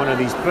going to get one of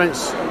these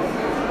prints.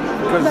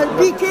 Now,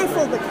 be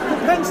careful. The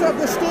prints are up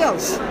the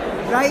stairs,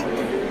 right?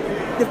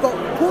 They've got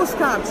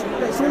postcards.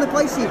 That's the only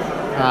place here.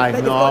 Aye, but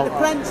they've got the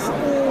prints.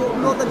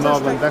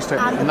 Northern District,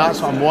 and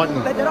that's what I'm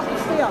wanting. But they're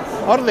upstairs.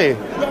 Are they?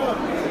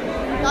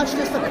 Yeah. That's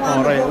just a plan.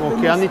 Alright,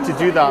 okay, I need to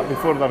do that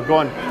before they're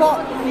gone.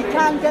 But you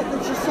can get them,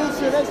 she says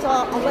there is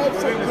a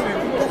website you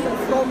can get them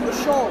from the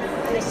shop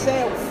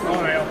itself.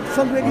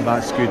 Somewhere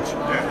that's good.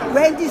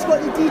 Wendy's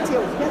got the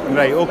details.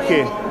 Right,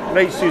 okay.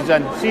 Right,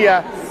 Susan, see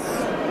ya.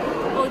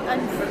 Oh,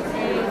 and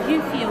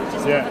you feel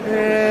just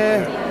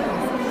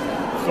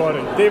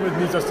Sorry, David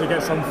needs us to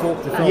get some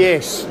folk to film.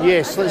 Yes,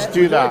 let's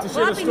do that. Would you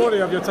like to share the story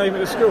of your time at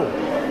the school?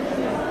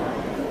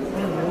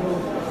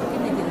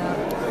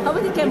 I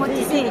wouldn't care what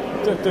to say.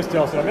 Just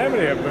tell us a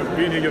memory about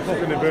being here. You're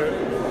talking about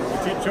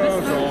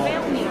teachers or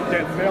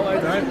getting the belt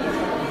out, right?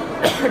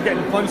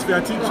 Getting punched by a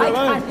teacher, right?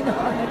 I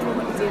don't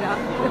want to do that.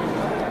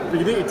 But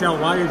you need to tell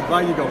why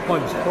you got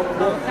punched.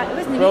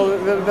 Well,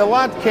 the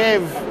lad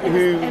Kev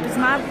who... It was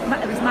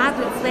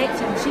Margaret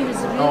Fletcher, and she was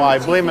really... Oh, I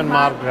blaming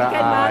Margaret.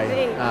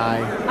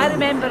 Aye. I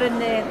remember in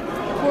the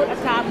quarter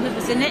cabin, it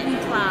was a knitting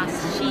class,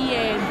 she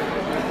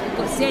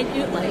got sent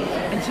out like,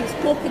 and she was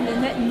poking the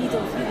knitting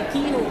needle through the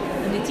keyhole,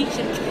 and the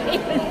teacher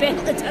came and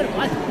belted her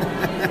one.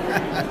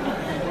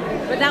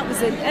 But that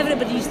was it.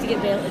 Everybody used to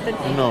get belted,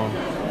 didn't they? No.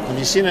 Have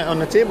you seen it on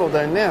the table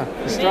down there?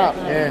 The strap,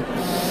 yeah.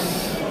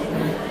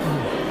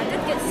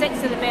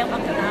 6 of the belt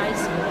up in high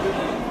school.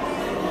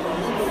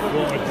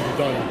 What had you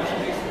done?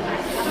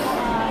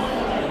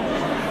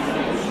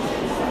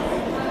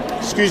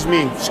 Excuse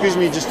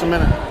me just a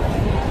minute.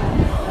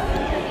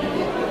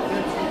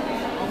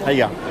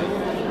 Hiya.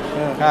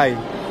 Hi.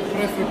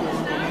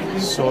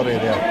 Sorry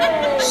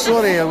there.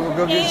 Sorry,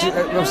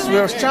 we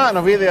were chatting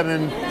away there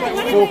and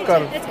folk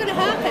are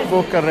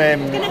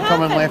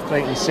coming left,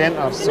 right and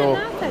centre, so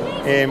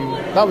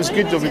That was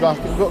good though. We got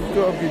a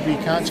wee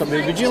catch up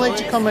there. Would you like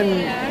to come in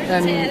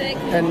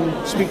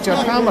and speak to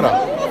our camera?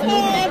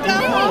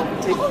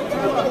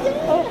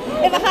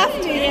 If I have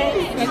to,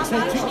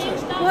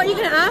 yeah. What are you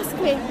going to ask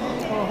me?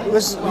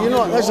 This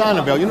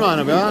Annabelle. You know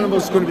Annabelle.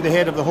 Annabelle's going to be the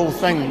head of the whole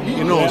thing.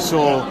 You know,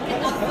 so.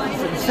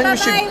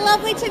 Bye-bye,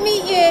 lovely to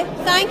meet you.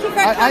 Thank you for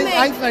coming.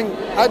 I think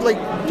I'd like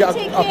to get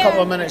a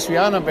couple of minutes with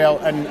Annabelle,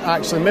 and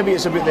actually maybe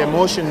it's about the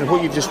emotion and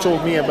what you've just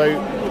told me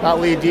about that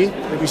lady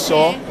that we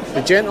saw,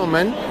 the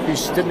gentleman who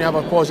didn't have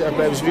a positive,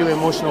 but it was really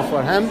emotional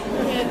for him.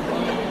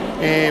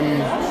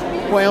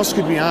 What else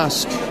could we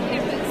ask?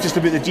 Just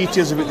about the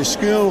details about the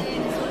school.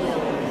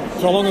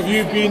 So how long have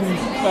you been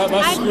at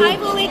this school?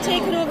 I've only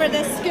taken over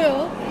this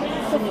school.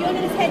 So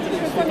Fiona's head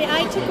teacher for me.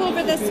 I took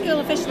over this school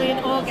officially in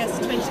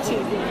August 22.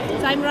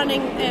 So I'm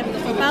running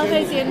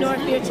BALHOUSIE and North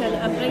Newton.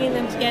 I'm bringing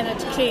them together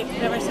to create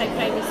Riverside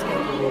Primary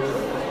School.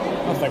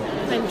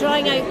 I'm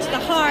drawing out the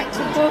heart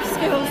of both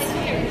schools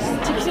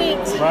to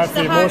create that's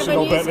the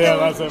emotional bit there.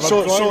 That's it.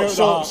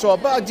 So a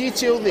bit of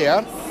detail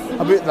there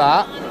about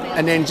that,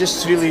 and then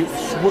just really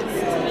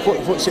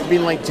what's it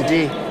been like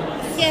today?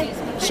 Yes.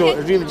 So I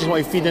really just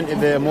want to feed into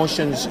the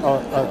emotions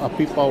of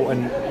people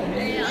and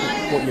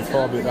what you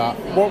thought about that.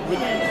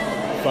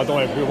 I don't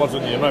want to put words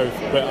into your mouth,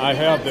 but I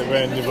heard that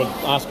when they were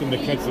asking the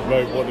kids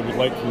about what they would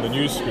like from the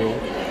new school,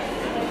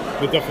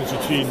 the difference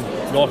between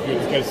North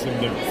Newton kids and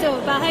the... So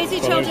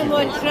BALHOUSIE children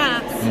want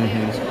grass,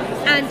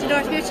 and the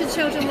North Newton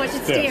children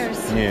wanted stairs.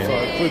 Yeah. So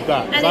include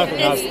that, and I think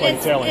that's quite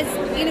telling.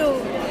 It's, you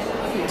know,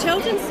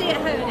 children see it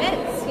how it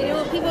is. You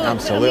know, people.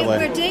 Absolutely. I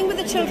mean, we're doing with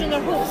the children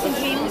their hopes and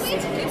dreams.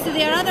 So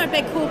their other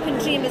big hope and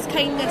dream is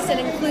kindness and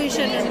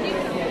inclusion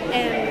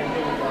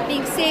and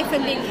being safe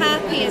and being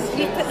happy. And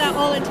we put that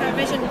all into our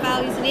vision,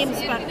 values, and aims.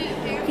 But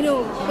you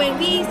know, when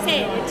we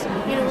said,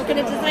 you know, we're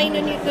going to design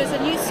there's a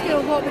new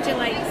school. What would you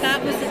like?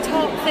 That was the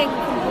top thing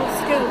from both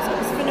schools. It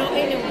was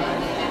phenomenal.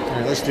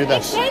 Yeah, let's do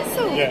this. It says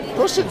so. Yeah. Of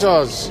course it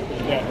does.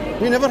 Yeah.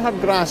 We never had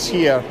grass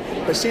here.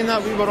 But saying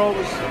that, we were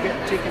always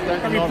getting taken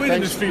down to North played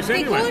in the streets We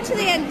anyway. go to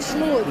the inch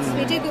loads.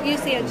 We do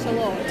use the inch a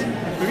lot.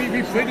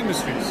 We played in the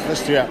streets.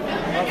 Let's do it.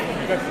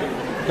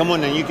 Come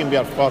on then, you can be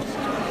our first.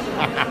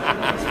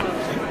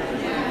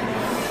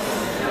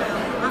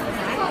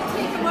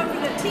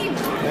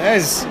 It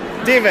is.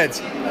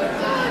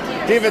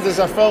 David is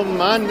a film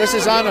man. This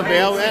is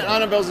Annabelle.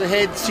 Annabelle's the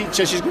head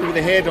teacher. She's going to be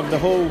the head of the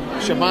whole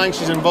shebang.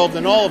 She's involved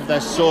in all of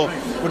this. So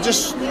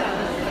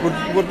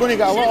we're going to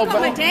get a little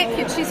bit.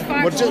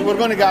 We're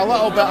going to get a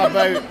little bit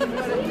about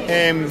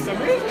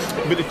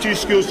the two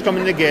schools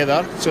coming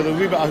together. So the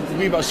wee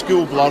bit of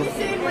school blurb.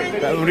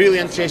 But I'm really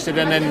interested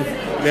in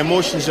the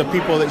emotions of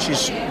people that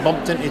she's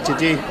bumped into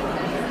today.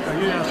 Are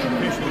you asking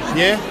questions?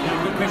 Yeah.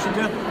 Good questions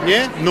there?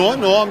 Yeah. No.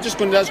 I'm just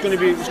going. It's going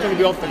to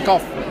be off the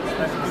cuff.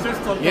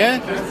 Yeah.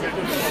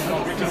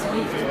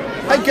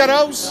 Hi,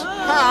 girls.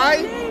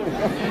 Hi.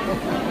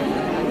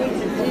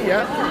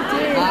 Yeah.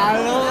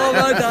 Hello,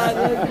 my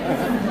darling.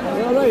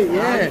 You all right?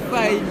 Yeah. I'm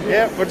fine.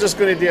 Yeah, we're just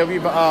going to do a wee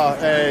bit of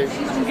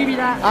Give me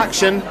that.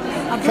 action,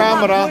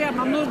 camera.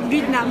 I'm not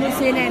reading that. I'm not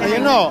saying anything. Are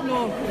you not?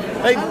 No.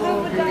 Hey.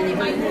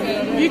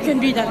 You can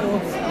read it though.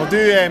 We'll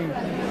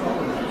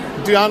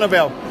do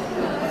Annabelle.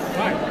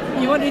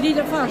 You want to read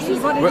it first?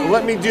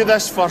 Let me do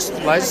this first,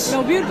 Liz.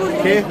 No, we're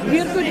going to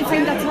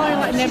find a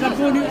toilet and then we're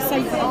going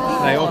outside.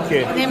 Right,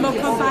 okay. And then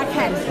we'll come back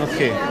in.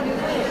 Okay.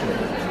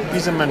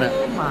 Here's a minute.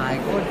 Oh my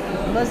God.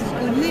 Liz is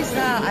going, who's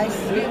that? I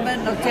scream in,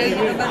 I'll tell you in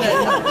a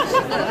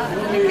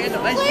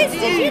minute. Liz,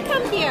 did you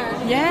come here?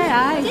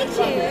 Yeah, aye. Did you?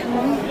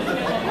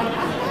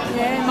 Mm-hmm.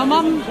 Yeah, my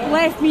mum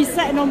left me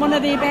sitting on one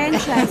of the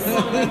benches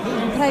in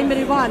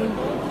primary one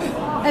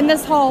in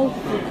this hall,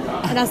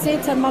 and I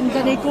said to her, Mum,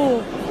 did I go?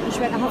 And she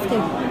went, I have to,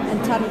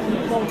 and turned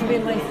and walked away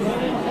and left me.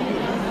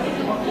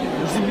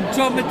 She's been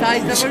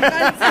traumatised ever since.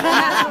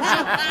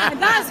 And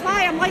that's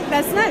why I'm like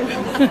this now.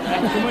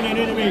 Come on in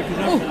anyway, because I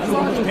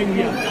don't have time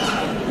here.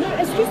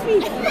 Excuse me.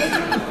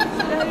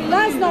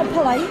 That's not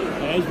polite.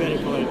 It is very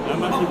polite.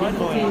 I'm actually quite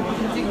polite.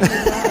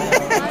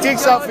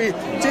 Takes out for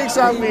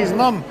his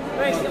mum.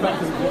 I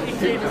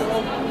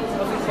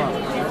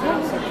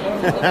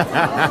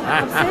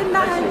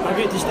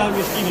get to stand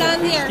with Stephen.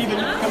 Stand here. Stephen,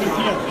 come in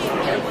here.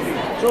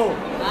 So, you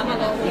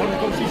want a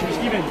conversation with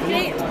Stephen?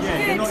 Great.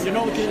 Yeah, you're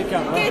not looking at the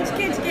camera. Good.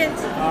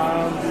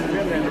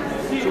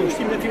 So,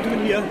 Stephen, if you come in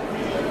here,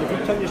 if you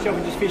turn yourself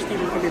and just face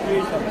Stephen, come here,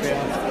 up there.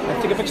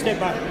 And take a big step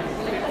back.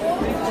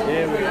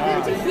 There we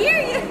are. To hear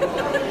you.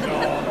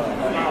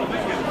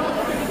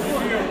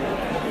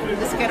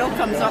 This girl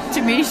comes up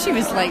to me, she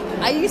was like,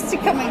 I used to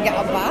come and get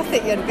a bath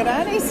at your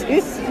granny's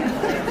house.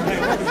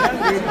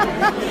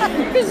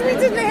 Because we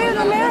didn't have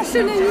a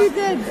lesson and you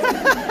did.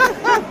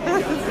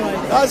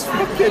 That's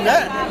fucking it.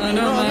 I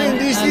know, I mean,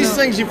 these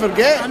things you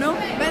forget. I know.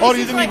 Or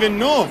you didn't even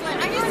know.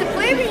 I used to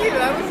play with you.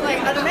 I was like,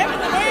 I remember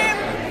the name.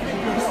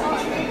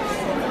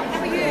 How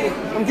are you?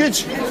 I'm good.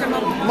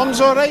 Mum's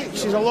alright.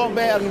 She's a lot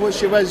better than what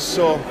she was.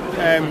 So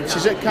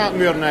she's at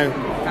Catmuir now.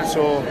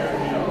 So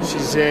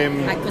she's...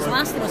 Because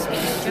last time I was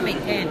speaking to Jimmy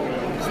Ken,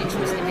 said she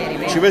wasn't very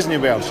well. She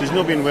wasn't well. She's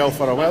not been well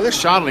for a while. There's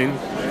Charlene,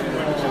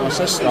 my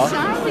sister.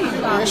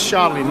 There's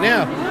Charlene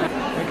there.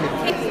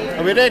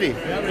 Are we ready?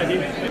 Yeah, I'm ready.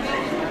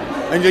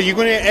 And are you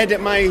going to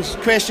edit my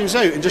questions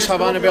out and just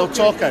have Annabelle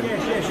talking?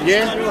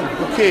 Yeah?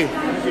 Okay.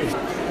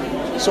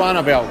 So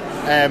Annabelle,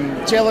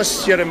 tell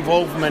us your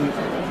involvement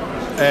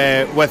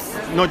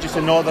with not just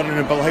the Northern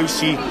and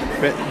Balhousie,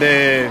 but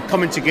the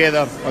coming together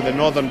of the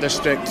Northern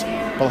District,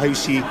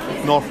 Balhousie,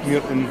 North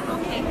Muirton,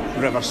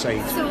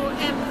 Riverside. So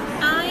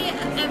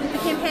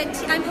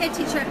I'm head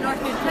teacher at North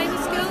Muirton Primary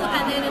School,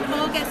 and then in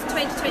August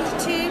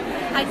 2022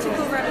 I took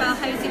over at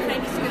Balhousie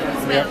Primary School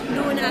as well,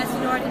 known as the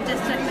Northern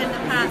District in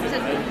the past,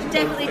 and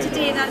definitely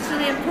today that's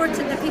really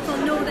important that people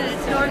know that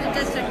it's Northern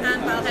District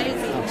and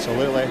Balhousie.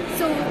 Absolutely.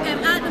 So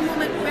at the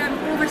moment we're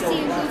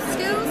overseeing both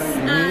schools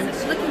and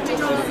looking to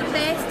draw the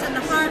best and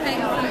the heart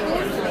out from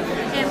both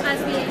as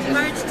we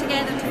merge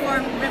together to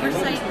form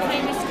Riverside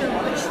Primary School,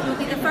 which will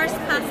be the first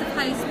passive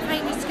house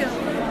primary school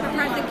for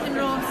Perth and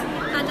Kinross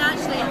and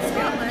actually in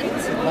Scotland.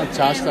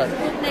 Fantastic.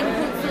 Opening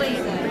hopefully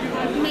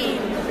May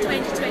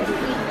 2023.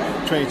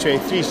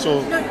 2023,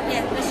 so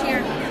this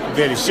year.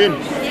 Very soon.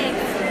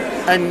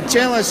 Yes. And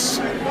tell us,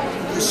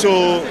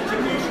 so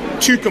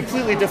 2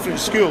 completely different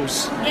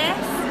schools. Yes.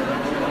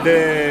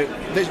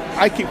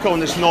 I keep calling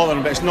this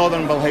Northern, but it's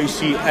Northern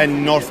Balhousie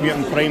and North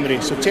Muirton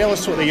Primary. So tell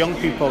us what the young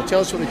people,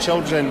 tell us what the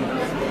children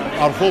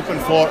are hoping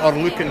for or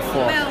looking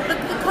for. Well, the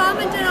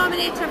common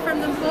denominator from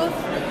them both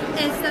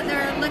is that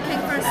they're looking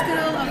for a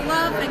school of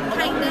love and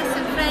kindness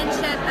and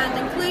friendship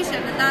and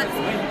inclusion, and that's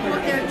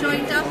what they're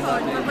joined up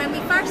on. But when we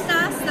first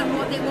asked them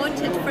what they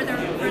wanted for their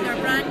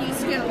brand new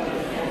school,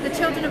 the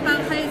children of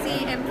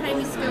Balhousie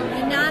Primary School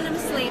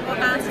unanimously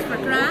asked for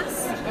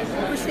grass,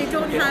 which they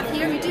don't have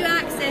here. We do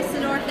access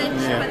the North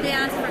Inch, but they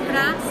asked for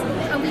grass,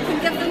 and we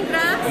can give them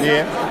grass.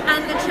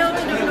 And the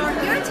children of North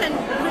Muirton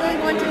really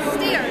wanted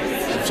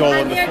stairs,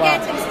 and they're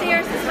getting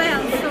stairs as well.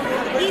 So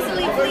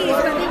easily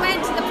pleased, but they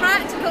went to the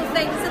practical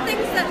things, the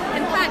things that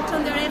impact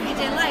on their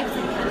everyday lives,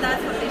 and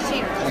that's what they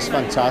share. That's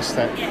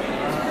fantastic.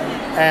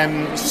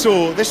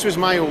 So this was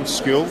my old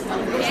school.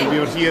 So we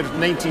were here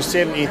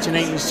 1970 to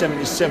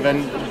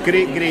 1977.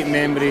 Great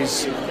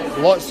memories,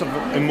 lots of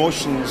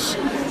emotions.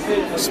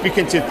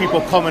 Speaking to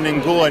people coming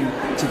and going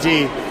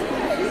today,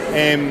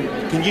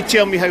 can you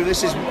tell me how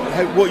this is,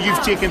 what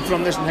you've taken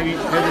from this and how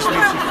this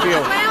makes you feel?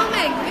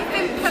 Overwhelming. We've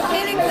been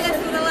preparing for this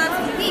for the last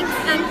few weeks,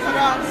 and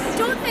I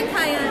don't think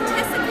I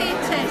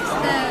anticipated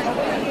the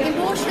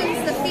emotions,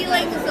 the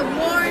feelings, the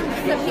warmth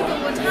that people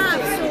would have.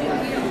 So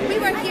we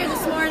were here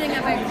this morning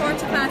about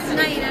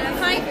 9:15, and at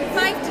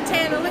 5 to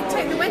 10 I looked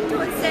out the window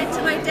and said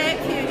to my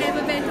deputy,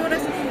 Emma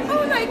Bendoras,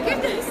 oh my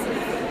goodness,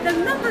 the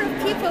number of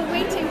people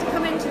waiting to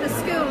come into the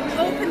school. We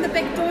opened the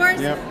big doors.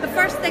 The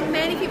first thing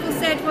many people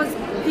said was,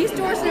 these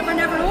doors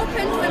never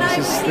opened when I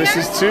was here. This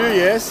is true,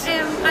 yes.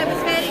 I was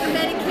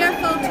very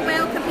careful to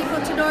welcome people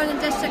to Northern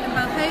District and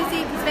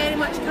Balhousie, because very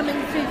much coming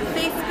through the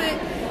Facebook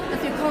and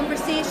through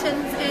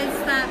conversations is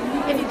that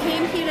if you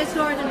came here as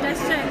Northern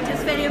District,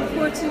 it's very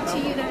important to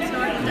you that it's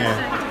Northern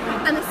District,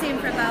 and the same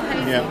for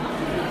Balhousie.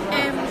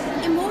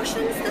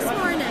 Emotions this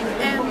morning,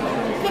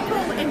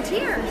 people in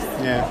tears,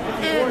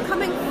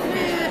 coming through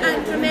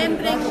and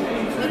remembering,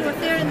 if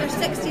they're in their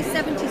 60s,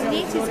 70s and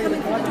 80s,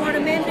 coming through the door,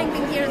 remembering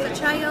being here as a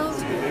child.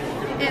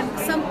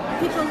 Some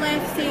people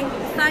left saying,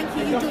 thank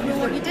you, you don't know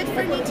what you did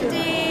for me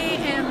today,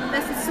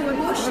 this is so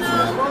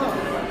emotional.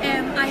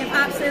 I have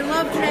absolutely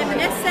loved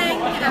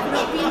reminiscing. I've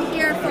not been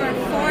here for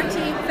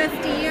 40,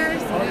 50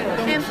 years.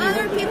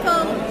 Other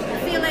people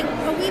feeling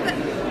a wee bit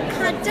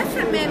had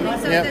different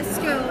memories of this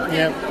school,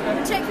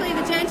 particularly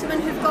the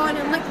gentlemen who've gone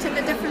and looked at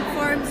the different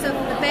forms of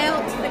the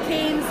belt, the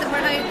canes that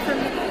were out from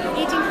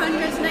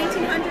 1800s,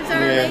 1900s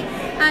early,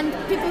 and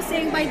people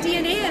saying my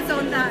DNA is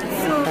on that.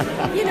 So,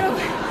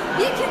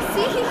 you can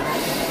see,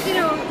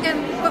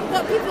 but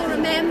what people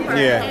remember.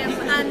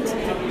 And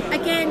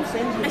again,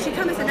 as you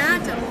come as an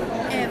adult,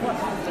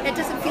 it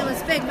doesn't feel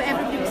as big, but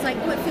everybody was like,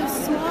 oh, it feels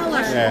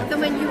smaller than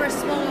when you were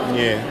small.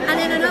 And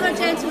then another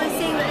gentleman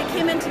saying that he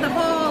came into the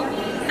hall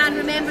and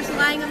remembers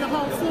lying on the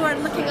hall floor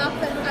and looking up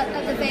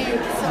at the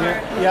bench, or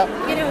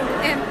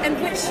and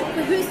where's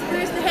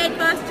the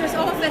headmaster's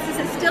office? Is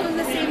it still in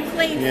the same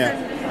place?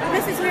 And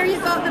this is where you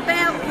got the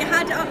belt. You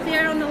had it up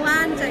there on the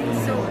landing.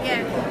 So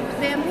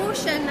the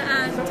emotion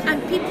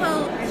and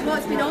people.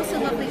 What's been also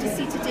lovely to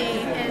see today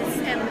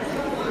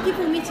is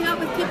people meeting up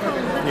with people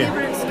that they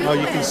were at school with.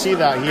 You can see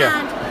that here.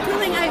 And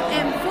pulling out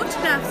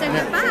photographs in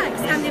their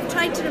bags, and they've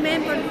tried to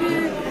remember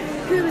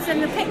who was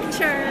in the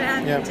picture,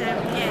 and it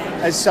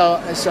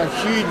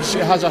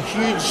has a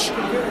huge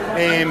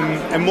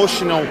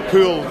emotional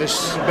pull,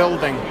 this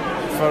building,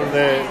 for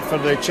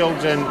the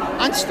children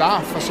and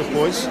staff, I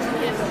suppose.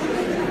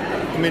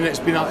 I mean, it's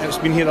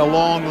been here a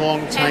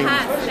long time. It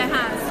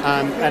has.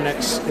 And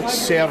it's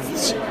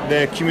served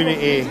the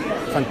community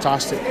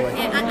fantastically.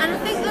 And I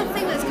think the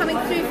thing that's coming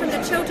through from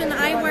the children that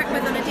I work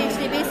with on a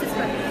day-to-day basis,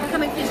 but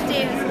coming through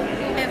today is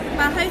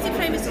Balhousie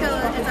Primary School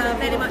is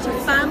very much a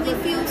family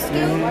feel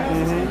school,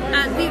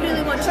 and we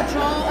really want to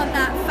draw on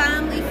that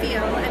family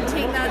feel and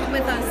take that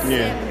with us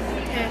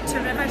to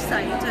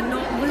Riverside and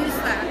not lose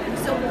that. And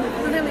so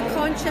we're really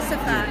conscious of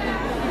that.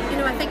 And, you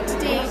know, I think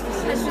today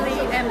has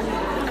really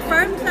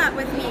affirmed that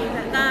with me,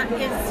 that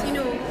is, you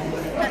know,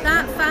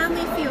 that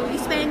family feel. You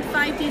spend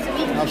 5 days a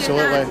week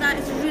here, that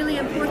is really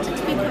important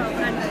to people.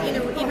 And, you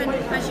know, even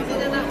as you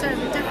get older,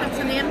 the difference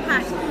and the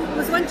impact. There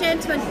was one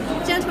gentleman I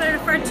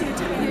referred to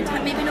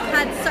who'd maybe not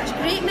had such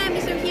great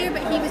memories of here,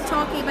 but he was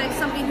talking about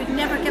somebody who'd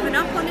never given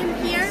up on him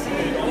here.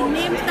 He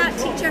named that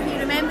teacher, he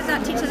remembers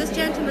that teacher. This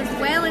gentleman was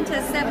well into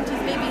his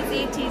 70s, maybe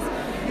his 80s.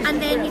 And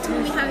then he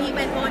told me how he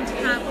went on to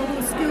have,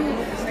 although school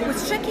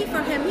was tricky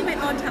for him, he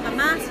went on to have a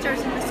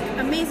master's in this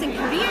amazing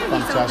career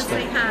he's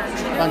obviously had.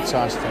 You know?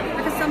 Fantastic.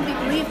 Because somebody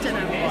believed in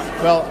him.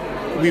 Well,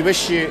 we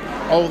wish you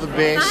all the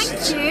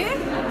best. Thank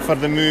you. For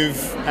the move,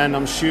 and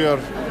I'm sure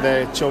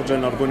the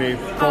children are going to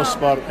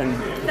prosper and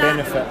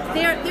benefit.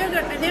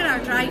 They're our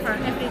driver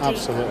every day.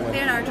 Absolutely.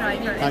 They're our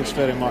driver. Thanks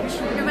very much.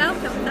 You're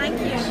welcome. Thank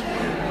you.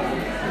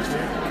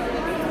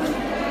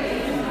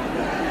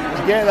 Did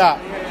you get that?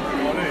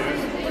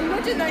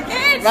 What did I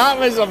get? That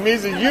was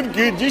amazing. You're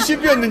good. You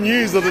should be on the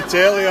news or the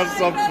telly or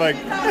something.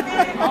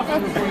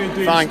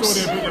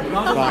 Thanks.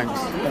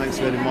 Thanks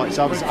very much.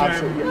 That was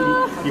absolutely.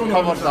 You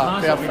covered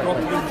that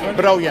perfectly.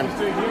 Brilliant.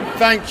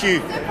 Thank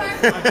you.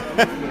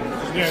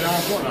 Yeah, no,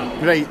 I've got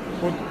that. Right.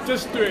 Well,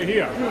 just do it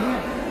here.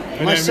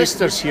 My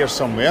sister's here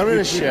somewhere. Where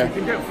is she? You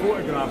can get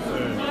photographs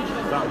of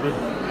that room.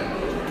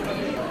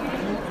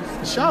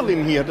 Is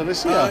Charlene here? Did I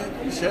see her?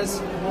 She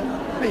is.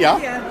 Yeah.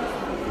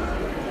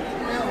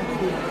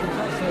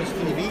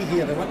 TV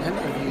here, I want to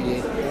interview you.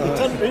 You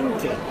turned round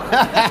to.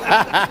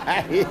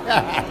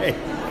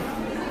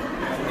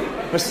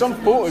 There's some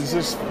photos.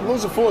 There's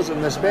loads of photos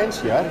on this bench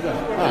here.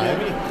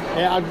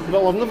 I've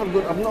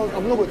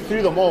not got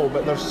through them all,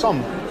 but there's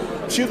some.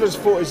 I'm sure there's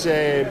photos.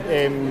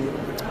 Jackie,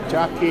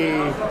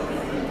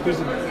 who's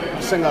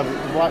the singer,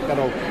 black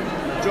girl?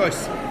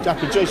 Joyce.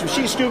 Jackie Joyce. Was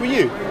she at school with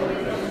you?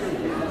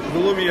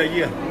 Below me a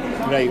year.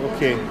 Right.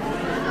 Okay.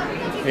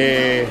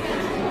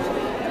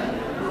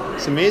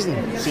 It's amazing.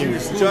 He's a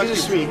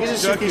sweet. You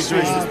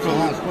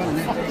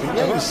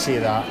always say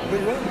that.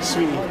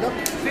 Sweetie.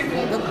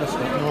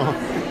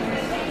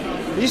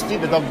 You used to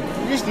eat the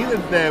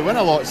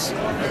Winalots.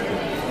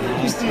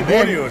 You used to eat the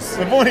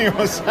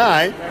Bonios.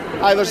 Aye.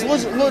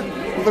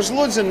 There's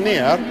loads in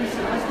there.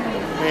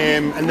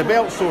 And the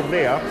belt's over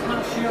there.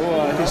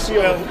 You can see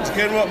to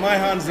get what my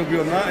hands will be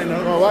on that, you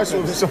know. Well, that's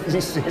what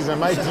somebody says.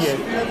 My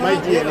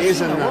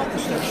DNA's in that.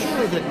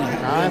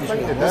 I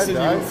think they did. Listen,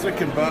 you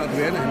freaking battered with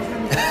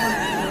anything.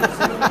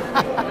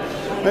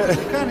 But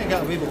you can't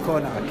get away with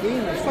calling it a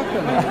cane. It's fucking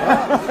like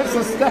that. It's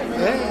a stick.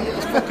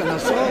 It's fucking a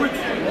sword.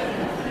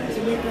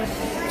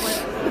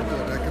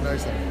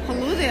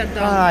 Hello there,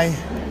 Dan.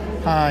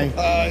 Hi.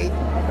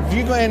 Have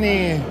you got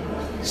any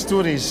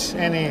stories,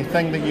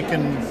 anything that you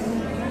can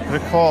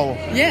recall?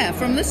 Yeah,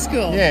 from the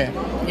school. Yeah.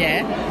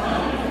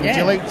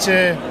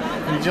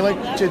 Would you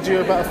like to do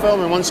a bit of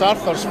filming once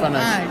Arthur's finished?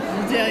 Aye,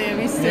 I'll tell you a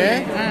wee story.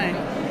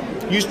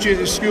 Yeah? You used to go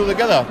to school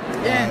together?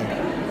 Yeah.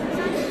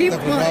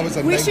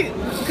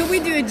 Could we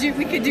do a duet?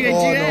 We could do a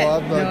duet. No,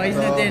 I'm not. No, he's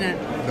not doing it.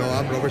 No,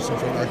 I'm rubbish in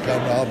front of a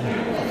camera.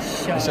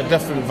 It's a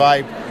different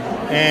vibe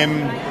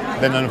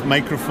than a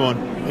microphone,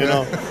 you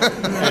know.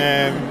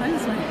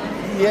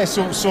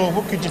 So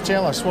what could you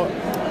tell us? What?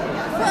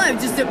 Well,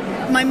 just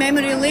my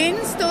memory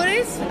lane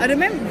stories.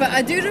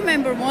 I do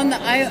remember one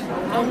that I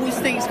always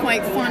think is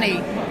quite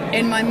funny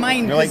in my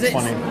mind. You like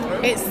funny?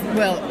 It's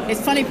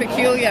funny,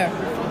 peculiar,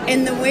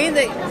 in the way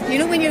that, you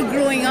know, when you're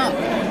growing up,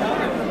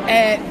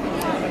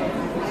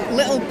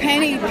 little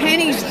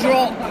pennies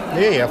drop.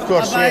 Yeah, of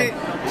course.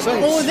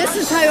 This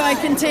is how I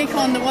can take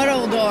on the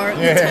world, or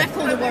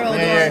tackle the world,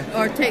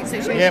 or take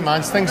situations. Yeah,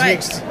 man, things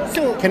mixed.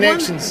 So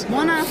connections.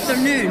 One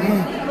afternoon,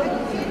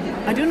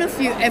 I don't know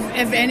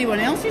if anyone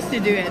else used to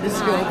do it at the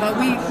school, but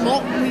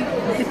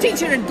the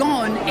teacher had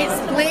gone. It's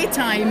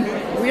playtime.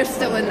 We're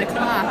still in the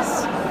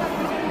class.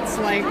 It's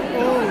like,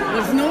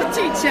 there's no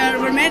teacher.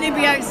 We're meant to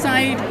be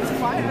outside.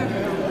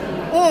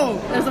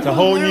 There's a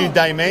whole new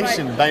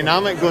dimension,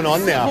 dynamic going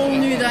on there. A whole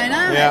new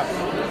dynamic. Yeah.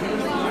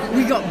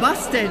 We got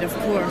busted, of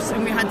course,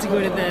 and we had to go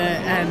to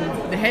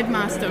the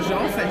headmaster's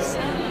office.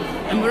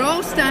 And we're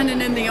all standing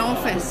in the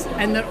office,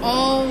 and they're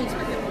all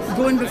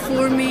going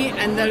before me,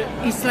 and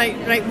he's like,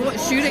 right,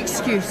 what's your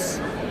excuse?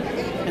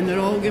 And they're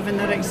all giving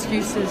their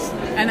excuses.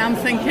 And I'm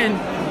thinking,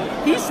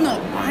 he's not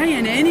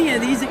buying any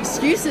of these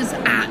excuses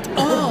at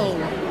all.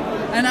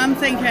 And I'm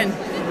thinking,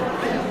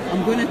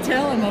 I'm going to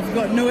tell him I've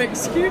got no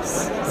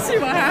excuse. See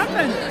what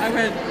happened? I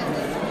went,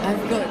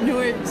 I've got no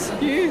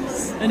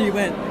excuse. And he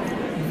went,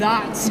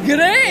 that's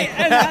great.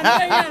 And I'm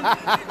thinking,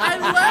 I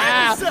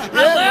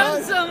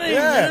learned something.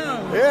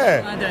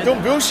 Yeah.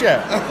 Don't bullshit.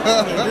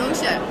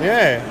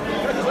 Yeah.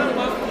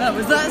 That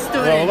was that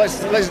story. Well, I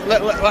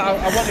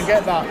want to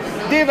get that.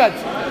 David,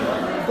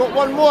 got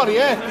one more,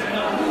 yeah?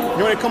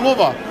 You want to come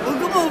over? We'll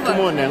come over. Come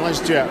on then, let's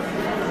do it.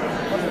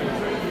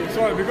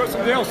 Sorry, we've got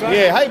somebody else, right?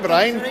 Yeah, hi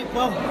Brian. Right,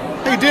 well.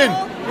 How you doing?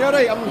 You're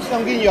right,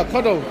 I'm giving you a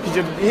cuddle because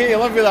you hate to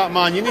live with that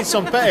man. You need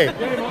some pity.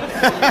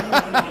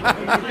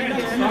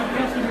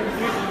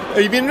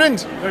 Have you been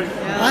round?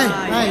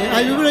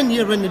 Aye, we were in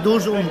here when the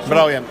doors opened.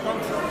 Brilliant.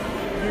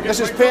 This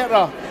is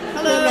Petra.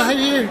 Hello. Petra, how are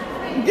you?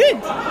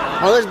 Good.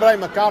 Well, this is Brian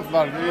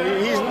MacArthur.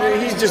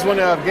 He's just one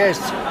of our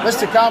guests. This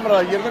is the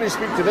camera. You're going to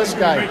speak to this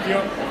guy.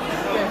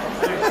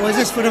 Well, is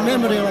this for a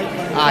memory? Like,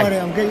 aye. Sorry,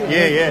 I'm getting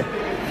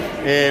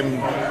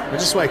we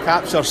just want to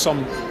capture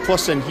some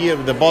plus in here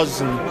with the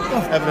buzz and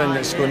everything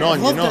that's going on.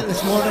 Loved it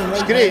this morning.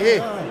 It's great, eh?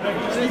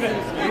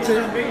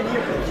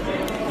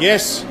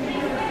 Yes.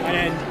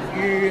 And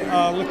you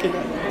are looking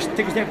at...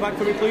 Take a step back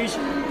for me, please.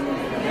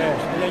 Yes.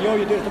 And then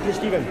you do it to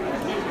Stephen.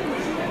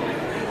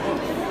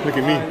 Look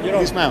at me.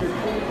 You smile.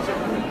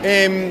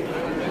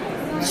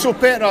 So,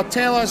 Petra,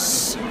 tell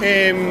us,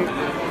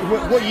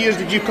 what years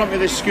did you come to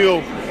this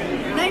school?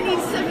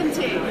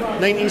 1970.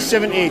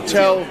 1970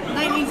 till...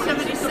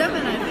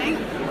 1977, I think.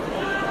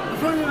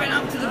 Before we went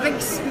up to the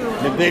big school.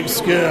 The big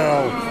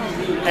school.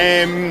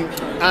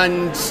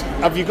 And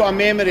have you got a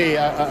memory, you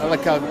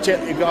got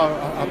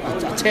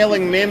a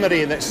telling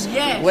memory that's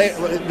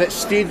that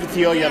stayed with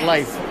you all your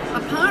life?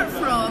 Apart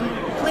from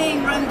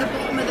playing round the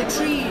bottom of the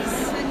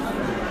trees,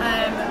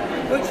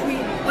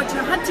 which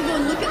I had to go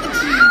and look at the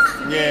trees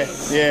today.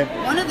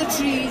 Yeah. One of the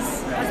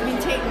trees has been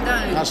taken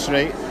down. That's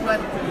right.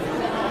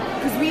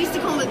 Because we used to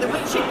call it the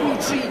witchickery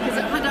tree because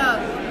it had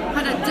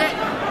a dip,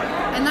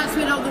 and that's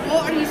where all the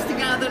water used to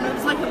gather, and it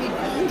was like a wee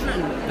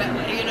cauldron. But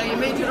you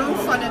made your own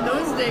fun in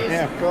those days.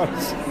 Yeah, of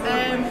course.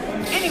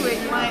 Anyway,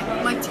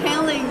 my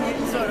telling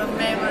sort of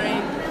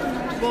memory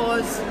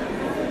was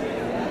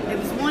it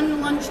was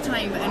one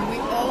lunchtime, and we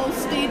all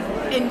stayed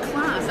in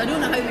class. I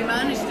don't know how we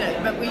managed it,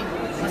 but we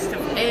must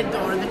have head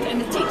or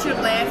and the teacher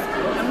left,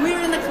 and we were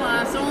in the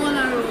class all on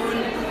our own,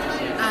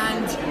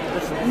 and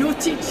there's no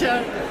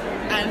teacher.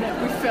 And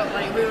we felt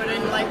like we were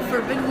in like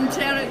forbidden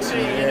territory,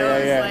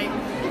 It's like,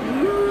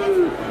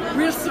 woo,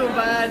 we're so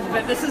bad,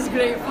 but this is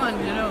great fun,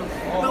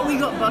 But we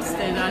got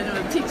busted. I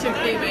know. The teacher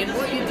came in.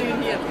 What are you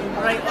doing here?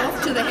 Right,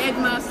 off to the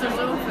headmaster's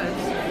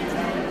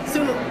office.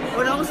 So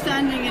we're all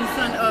standing in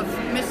front of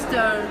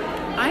Mr.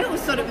 I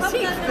always thought it was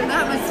Heath, but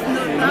that was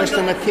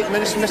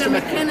Mr.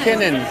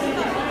 McKinnon.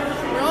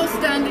 We're all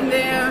standing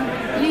there.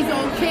 He's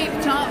all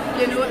caped up.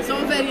 It's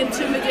all very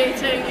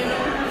intimidating.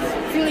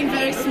 Feeling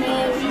very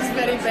small, he's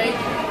very big,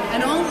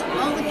 and all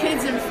the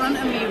kids in front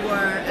of me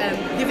were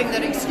giving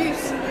their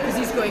excuse, because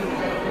he's going,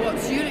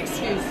 what's your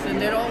excuse?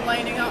 And they're all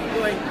lining up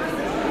going,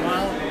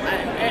 well,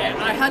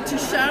 I had to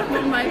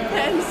sharpen my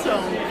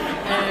pencil,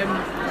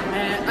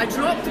 I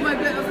dropped my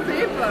bit of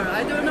paper,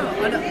 I don't know.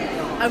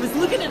 I was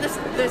looking at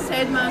this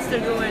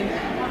headmaster going,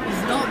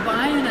 he's not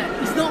buying it,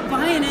 he's not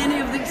buying any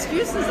of the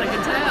excuses, I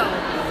can tell.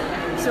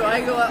 So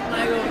I go up and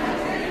I go,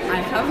 I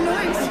have no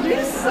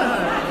excuse,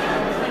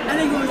 sir. And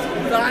he goes,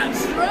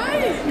 that's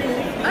right.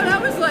 And I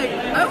was like,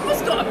 I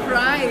almost got a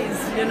prize,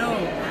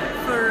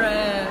 for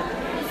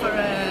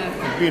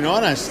being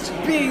honest.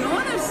 Being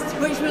honest,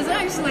 which was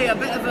actually a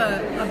bit of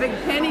a big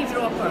penny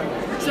dropper.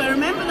 So I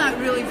remember that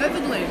really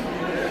vividly.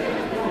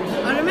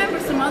 I remember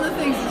some other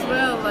things as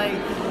well, like,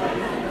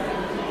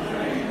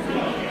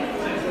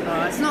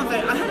 it's not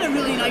very. I had a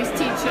really nice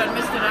teacher,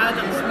 Mr.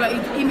 Adams, but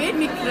he made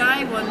me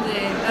cry one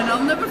day, and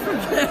I'll never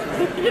forget.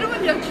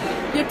 When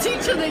your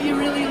teacher that you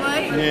really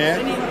like. Yeah.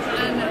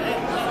 And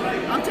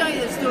I'll tell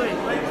you the story.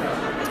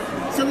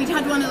 So we'd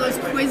had one of those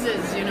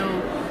quizzes,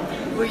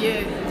 where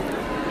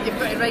you've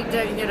got to write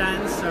down your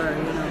answer,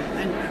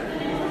 and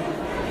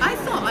I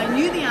thought I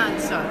knew the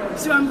answer,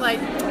 so I'm like,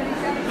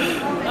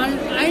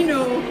 I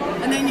know,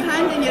 and then you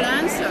hand in your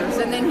answers,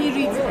 and then he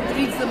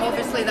reads them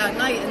obviously that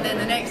night, and then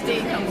the next day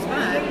he comes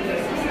back,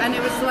 and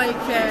it was like,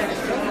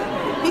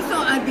 he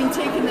thought I'd been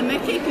taking the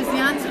mickey, because the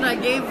answer I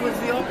gave was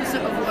the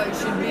opposite of what it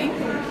should be,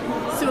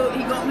 so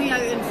he got me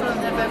out in front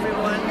of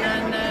everyone,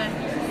 and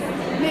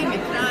made me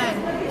cry.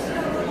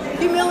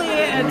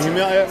 Humiliated.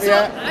 So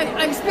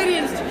I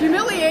experienced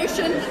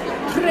humiliation,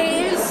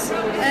 praise,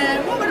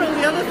 what were all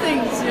the other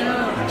things,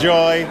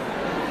 Joy.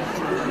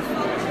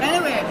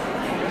 Anyway,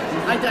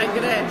 I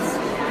digress.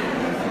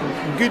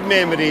 Good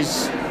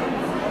memories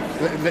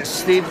that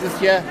stayed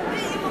with you?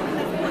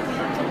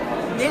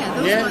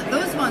 Yeah,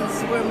 those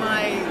ones were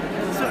my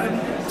sort of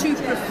two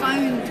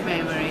profound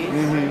memories.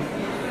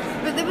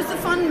 Mm-hmm. But there was the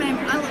fun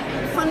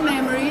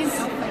memories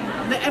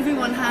that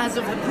everyone has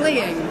of the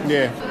playing.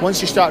 Yeah.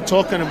 Once you start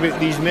talking about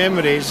these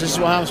memories, this is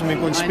what happens when we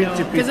go and speak to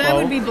people. Because I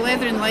would be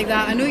blethering like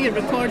that. I know you're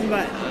recording,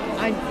 but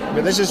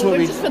this is what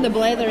just for the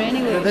blether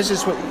anyway. This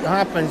is what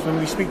happens when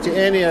we speak to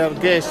any of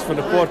our guests for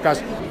the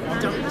podcast.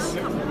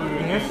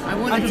 I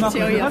wanted to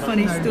tell you a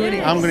funny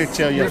story. I'm going to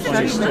tell you a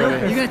funny story.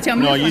 You're going to tell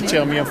me? No, you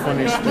tell me a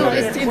funny story. No,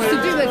 it's to do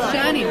with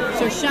Shani.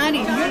 So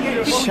Shani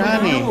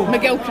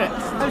McGilchrist.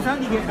 How's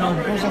that you get on?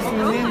 What's her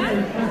full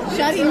name?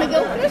 Shani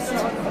McGilchrist.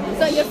 Is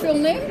that your full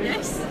name?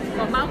 Yes.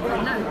 Well,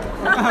 Malcolm now.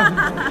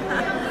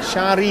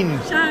 Shireen.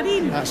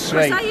 That's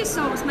right. That's how you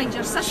saw us, mind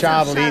your sister.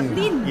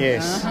 Charlene.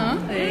 Yes.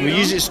 We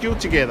used it at school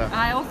together.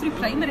 All through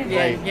primary.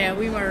 Yeah,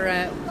 we were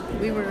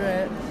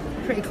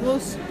pretty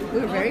close. We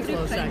were very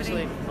close,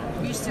 actually.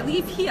 We used to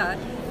leave here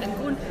and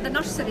go to the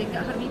nursery and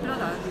get her wee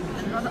brother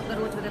and run up the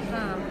road with a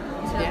pram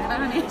to her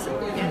granny's.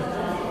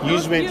 You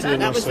went to the nursery.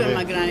 That was when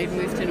my granny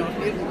moved to North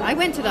Muirton. I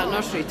went to that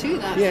nursery too.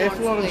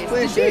 Florence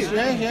Place. Did you?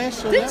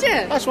 Yes. Did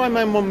you? That's why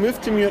my mum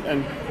moved to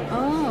Muirton.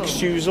 Oh.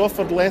 She was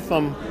offered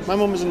Letham. My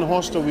mum was in the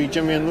hostel with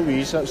Jimmy and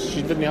Louise.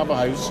 She didn't have a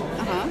house.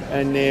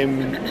 And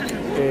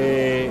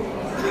they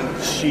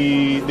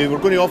were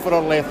going to offer her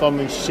Letham,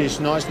 and she says,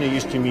 no, it's no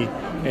use to me.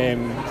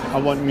 I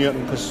want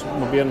Muirton because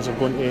my parents are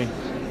going to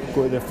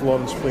go to the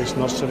Florence Place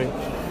nursery.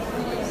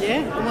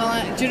 Yeah.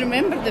 Well, do you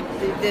remember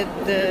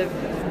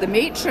the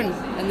matron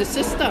and the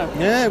sister?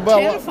 Yeah. Well,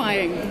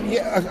 terrifying.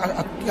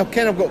 Yeah. I've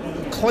kind of got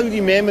cloudy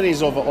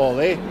memories of it all,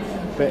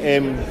 But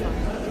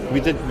we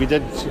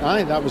did.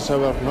 Aye, that was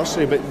our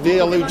nursery. But they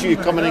allowed you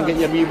to come in and get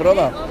your wee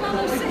brother.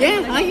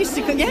 Yeah, I used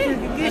to come. Yeah,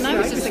 and I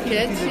was just a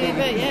kid.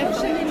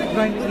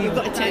 You've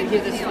got to tell you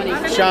this funny.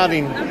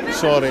 Shireen,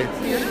 sorry.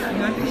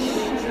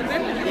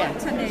 Yeah,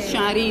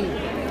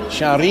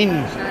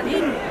 Shireen.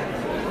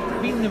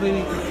 Being the way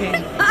we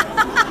pretend.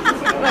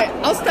 Right,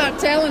 I'll start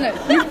telling it.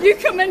 You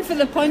come in for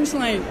the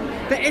punchline.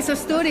 But it's a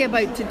story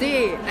about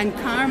today and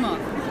karma.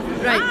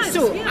 Right,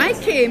 so I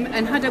came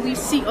and had a wee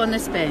seat on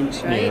this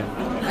bench, right?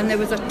 Yeah. And there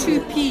was a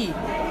 2p.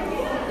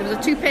 There was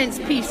a 2-pence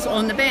piece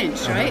on the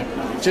bench, right?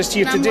 Just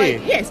here today?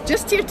 Like, yes,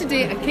 just here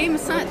today. I came and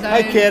sat down.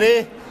 Hi,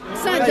 Kerry.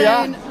 Sat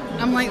down.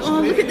 I'm like,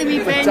 oh, look at the wee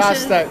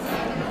benches. Fantastic.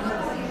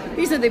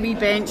 These are the wee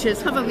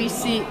benches. Have a wee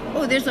seat.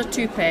 Oh, there's a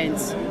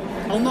 2-pence.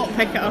 I'll not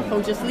pick it up.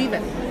 I'll just leave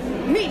it.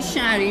 Meet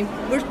Shari.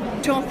 We're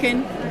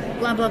talking,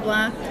 blah, blah,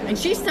 blah. And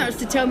she starts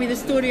to tell me the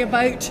story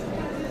about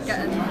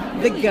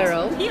the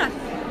girl. Here.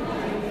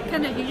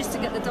 You used to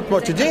get the double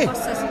what, today?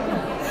 buses.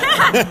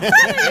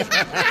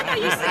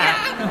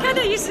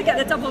 Kinda used to get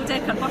the double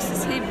decker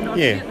buses home in North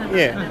Muirton,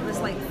 and it was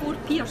like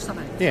 4p or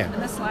something. Yeah.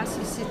 And this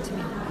lassie said to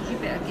me, you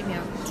better give me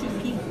a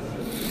 2p.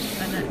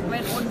 And it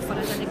went on for I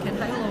didn't care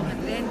how long.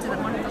 At the end of the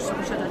month or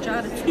something, she had a jar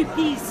of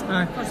 2p's.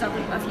 Because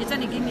if you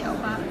didn't give me it, I'll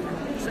back.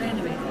 So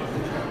anyway,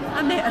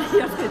 I met her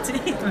here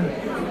today.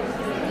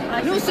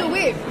 No, so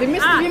wait, you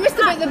missed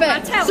about the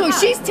bit. So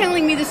she's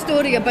telling me the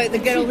story about the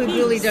girl who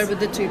bullied her with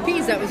the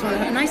 2p's. That was one of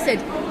her. And I said,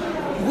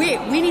 wait,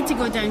 we need to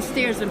go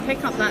downstairs and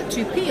pick up that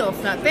 2p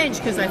off that bench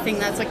because I think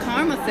that's a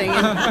karma thing.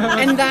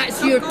 And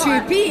that's your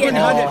 2p and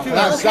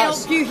it'll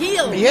help you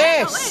heal.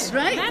 Yes.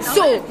 Right?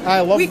 So I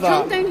love we that.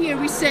 come down here,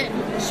 we sit,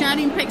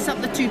 Shireen picks up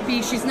the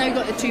 2p, she's now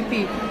got the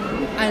 2p.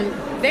 And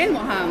then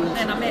what happened?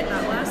 Then I met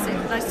that lassie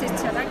and I said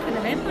to her, I can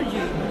remember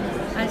you.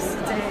 I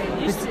said,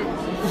 you used to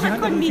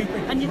pick on me.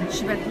 And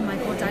she went, oh my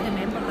God, I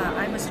remember that.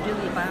 I was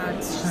really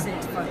bad, she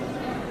said.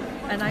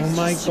 And I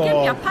said, she gave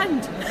me a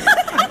pound. Do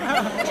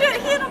you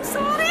hear? I'm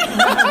sorry.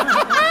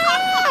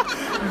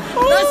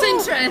 That's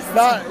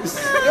interesting.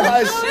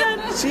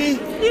 See,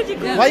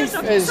 life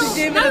is...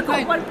 Now I've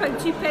got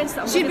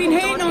 £1.2. She'd been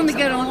hating on the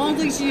girl all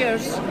these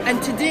years,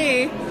 and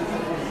today...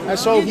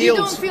 That's all healed.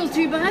 You don't feel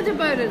too bad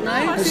about it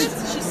now. She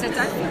said,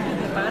 I feel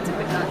really bad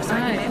about that because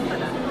I remember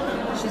that.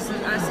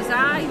 I says,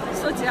 aye,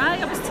 so did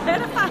I was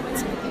terrified.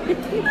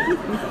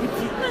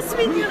 That's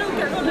when you're all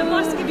getting on the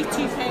bus, give me 2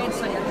 pence,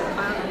 so you get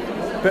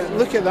back. But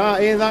look at that,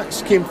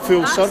 that came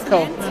full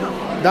circle.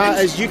 That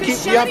is, you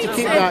have to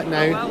keep that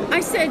now. I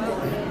said,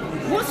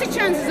 what's the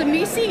chances of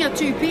me seeing a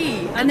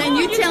 2p and then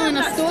you telling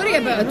a story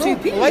about a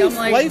 2p?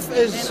 Life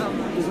is...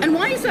 And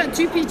why is that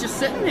 2p just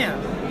sitting there?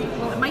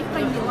 Well, it might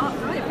bring you luck,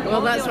 right?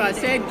 Well, that's what I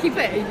said, keep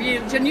it,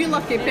 it's your new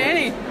lucky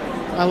penny.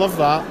 I love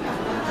that.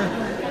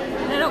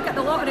 Then I'll get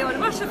the lottery on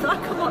Wish if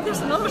that come up.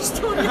 There's another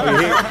story. You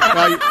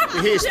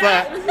hate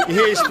split.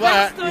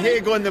 You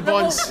hate going the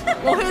bonds.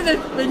 Well,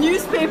 the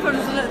newspapers,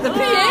 the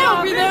PA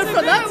will be there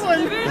for that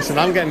one. Listen,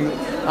 I'm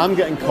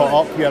getting caught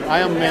up here. I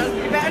am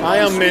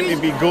meant to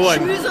be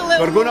going.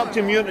 We're going up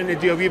to Muirton to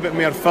do a wee bit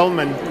more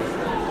filming.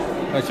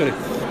 Oh, sorry.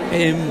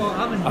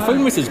 I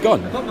found Mrs.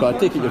 Gunn, but I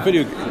take it your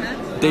video.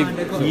 Dave.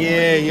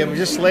 Yeah, we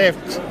just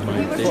left.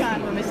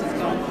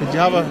 Did you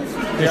have a?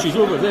 Yeah, she's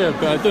over there,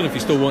 but I don't know if you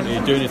still want to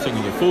do anything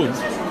on your phones.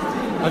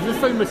 I just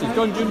found Mrs.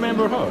 Gunn. Do you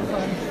remember her?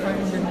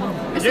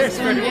 Yes,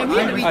 we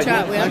had a wee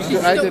chat with her.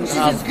 She's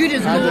as good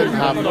as gold.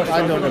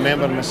 I don't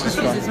remember Mrs.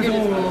 Gunn.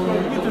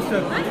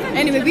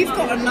 Anyway, we've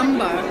got her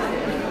number,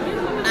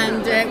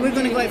 and we're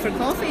going to go out for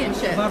coffee and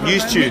shit.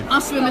 Used to.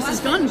 Us with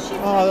Mrs. Gunn.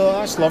 Oh,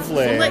 that's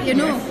lovely. I'll let you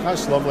know.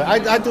 That's lovely.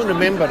 I don't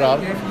remember her.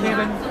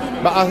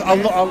 But I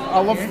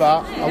love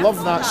that. I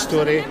love that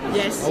story.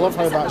 Yes. I love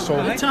how that's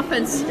all. The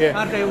tuppence. Yeah.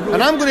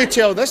 And I'm going to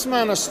tell this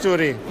man a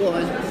story. Go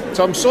on.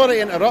 So I'm sorry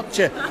to interrupt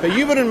you, but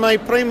you were in my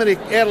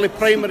early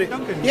primary.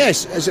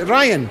 Yes. Is it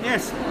Ryan?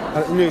 Yes.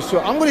 No, so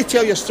I'm going to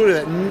tell you a story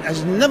that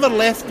has never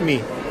left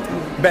me.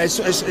 But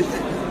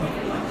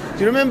do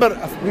you remember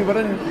we were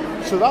in?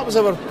 So that was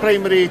our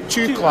primary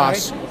 2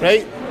 class,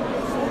 right?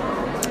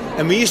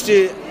 And we used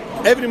to.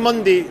 Every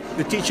Monday,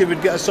 the teacher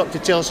would get us up to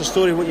tell us a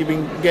story what you've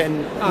been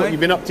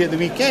up to at the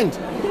weekend,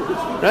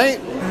 right?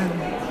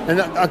 And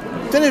I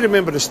didn't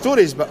remember the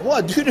stories, but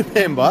what I do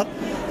remember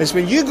is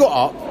when you got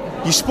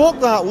up, you spoke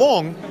that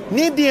long,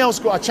 nobody else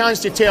got a chance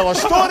to tell a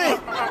story.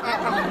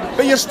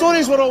 But your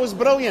stories were always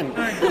brilliant.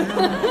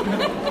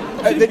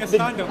 Should have been a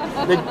stand-up.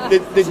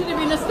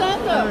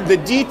 The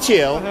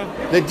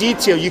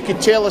detail, you could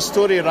tell a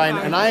story, Ryan,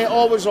 and I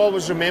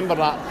always remember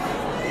that.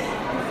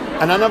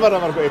 And I never ever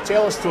got to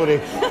tell a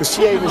story because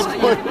she was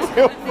going to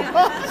tell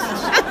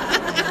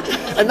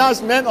and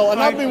that's mental.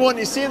 And I've been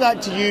wanting to say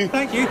that to you,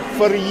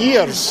 for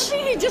years.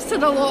 You just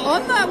had a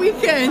lot on that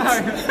weekend.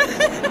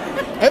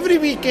 Every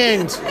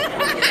weekend. Do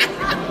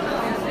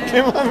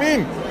you know what I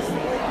mean?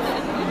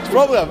 It's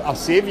probably a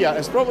saviour.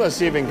 It's probably a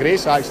saving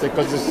grace, actually,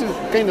 because it's the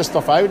kind of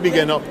stuff I would be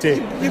getting up to.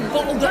 You've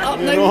bottled it up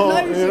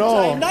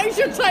now. Now's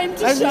your time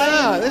to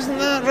shine. Isn't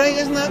that right?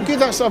 Isn't that good?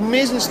 That's an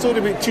amazing story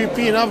about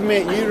 2P, and I've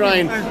met you,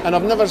 Ryan, and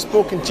I've never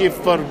spoken to you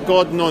for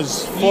God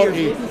knows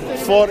 40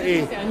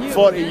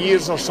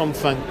 years or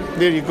something.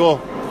 There you go.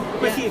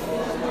 But see, as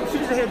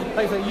soon as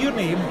I heard your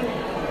name,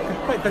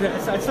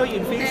 I saw you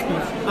on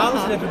Facebook.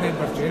 Alice never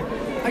remembered you.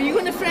 Are you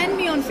going to friend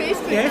me on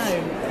Facebook now?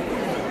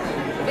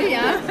 There you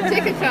are.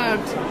 Take a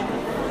card.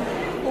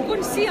 We'll go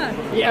and see her.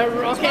 Yeah,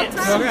 rockets.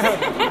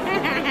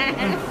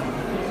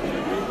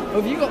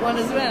 Have you got one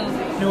as well?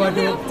 No, I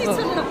don't. Up to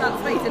turn up that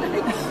Friday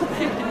night.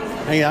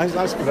 Hey,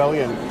 that's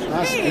brilliant.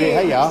 That's great.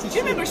 Hey, yeah. Do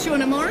you remember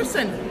Shona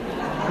Morrison?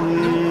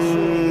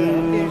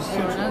 There's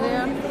Shona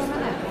there.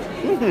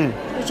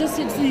 It's just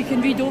so you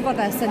can read over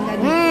this and then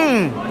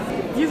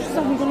you've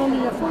something going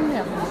on your phone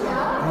there.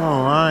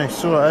 Oh, aye,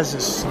 so it is.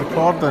 It's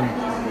recording.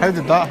 How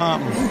did that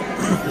happen?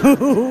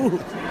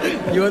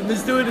 You want the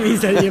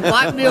stories and you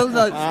blackmailed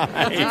us.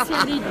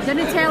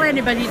 Didn't tell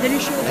anybody,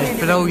 didn't show anybody. It's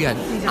brilliant,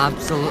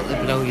 absolutely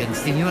brilliant.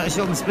 Steve, you want to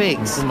show them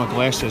specs? I've got my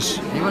glasses.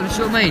 You want to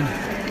show mine?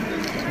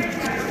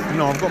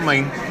 No, I've got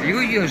mine. You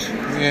got yours?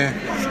 Yeah.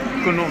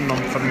 Go and open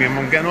them for me.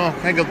 I'm getting all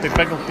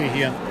higgledy-piggledy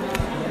here.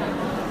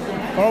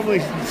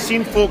 Probably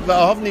seen folk that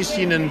I haven't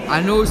seen in...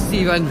 I know,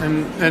 Stephen.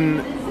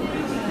 And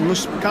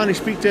can't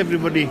speak to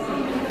everybody.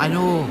 I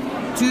know.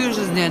 2 years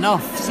isn't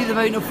enough. See the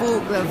amount of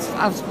folk that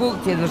I've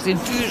spoken to, they're saying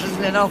 2 years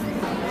isn't enough.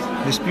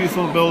 This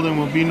beautiful building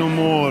will be no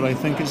more. I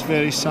think it's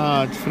very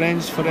sad.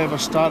 Friends forever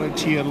started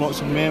here,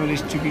 lots of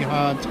memories to be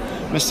had.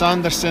 Miss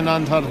Anderson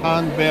and her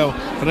handbell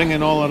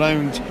ringing all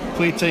around.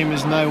 Playtime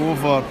is now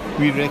over,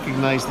 we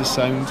recognise the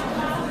sound.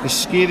 The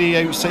scary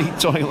outside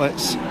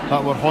toilets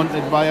that were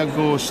haunted by a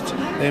ghost.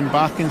 Then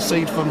back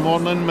inside for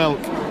morning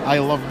milk. I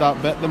loved that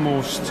bit the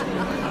most.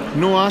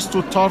 No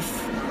astroturf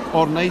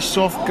or nice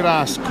soft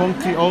grass,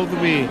 concrete all the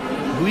way.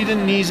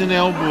 Bleeding knees and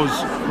elbows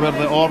were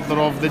the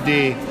order of the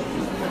day.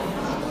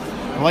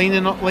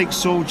 Lining up like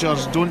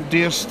soldiers, don't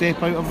dare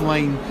step out of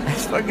line.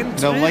 It's fucking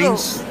the line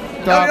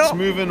starts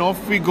moving,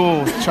 off we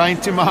go, trying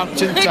to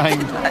march in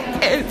time.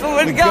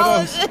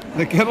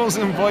 The girls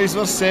and boys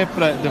were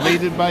separate,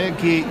 divided by a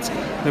gate.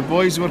 The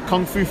boys were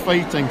kung fu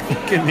fighting,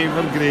 thinking they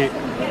were great.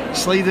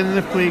 Sliding in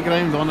the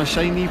playground on a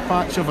shiny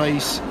patch of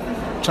ice,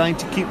 trying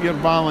to keep your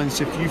balance.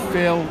 If you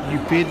fell, you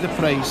paid the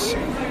price.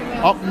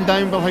 Up and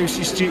down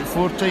Balhousie Street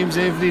 4 times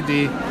every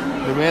day.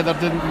 The weather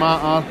didn't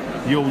matter,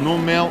 you'll no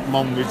melt,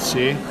 Mum would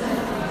say.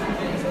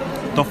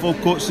 Duffel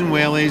coats and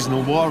wellies,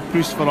 no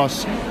waterproofs for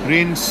us.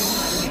 Rain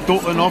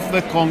stoating off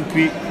the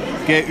concrete.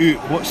 Get out,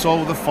 what's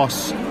all the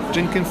fuss?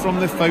 Drinking from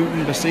the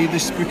fountain beside the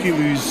spooky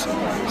loos.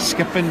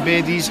 Skipping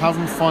beddies,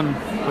 having fun,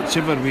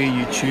 whichever way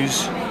you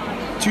choose.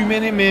 Too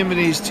many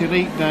memories to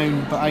write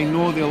down, but I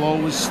know they'll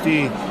always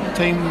stay.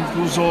 Time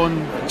goes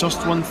on,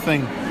 just one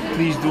thing.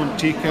 Please don't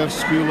take our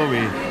school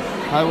away.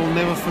 I will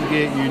never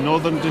forget you,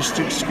 Northern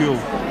District School,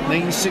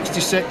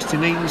 1966 to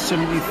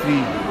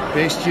 1973.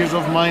 Best years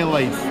of my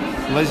life.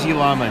 Lizzie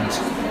Lamond.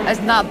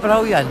 Isn't that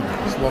brilliant?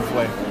 It's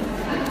lovely.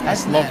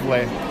 It's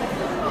lovely.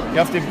 You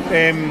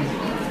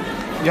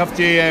have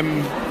to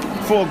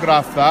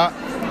photograph that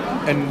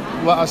and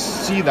let us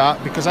see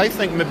that, because I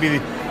think maybe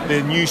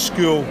the new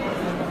school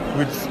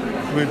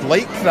would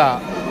like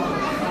that.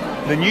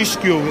 The new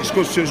school, it's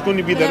going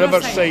to be the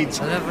Riverside.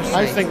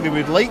 I think they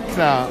would like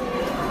that.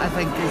 I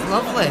think it's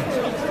lovely.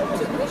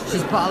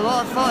 She's put a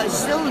lot of thought. She's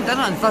still done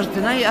it on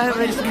Thursday night. I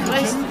was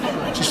surprised.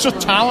 She's so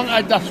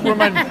talented, this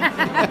woman.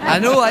 I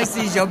know, I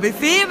see she'll be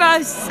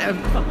famous.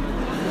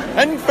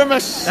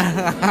 Infamous.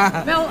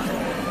 Well,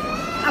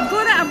 I've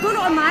got it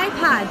on my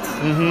iPad,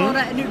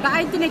 but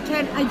I didn't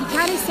can. You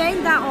can't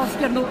send that off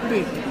your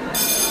notebook.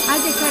 I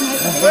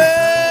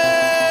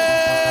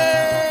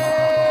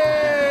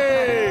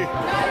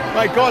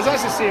My God,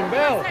 that's the same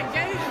bell.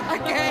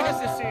 Okay. That's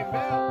the same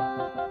bell.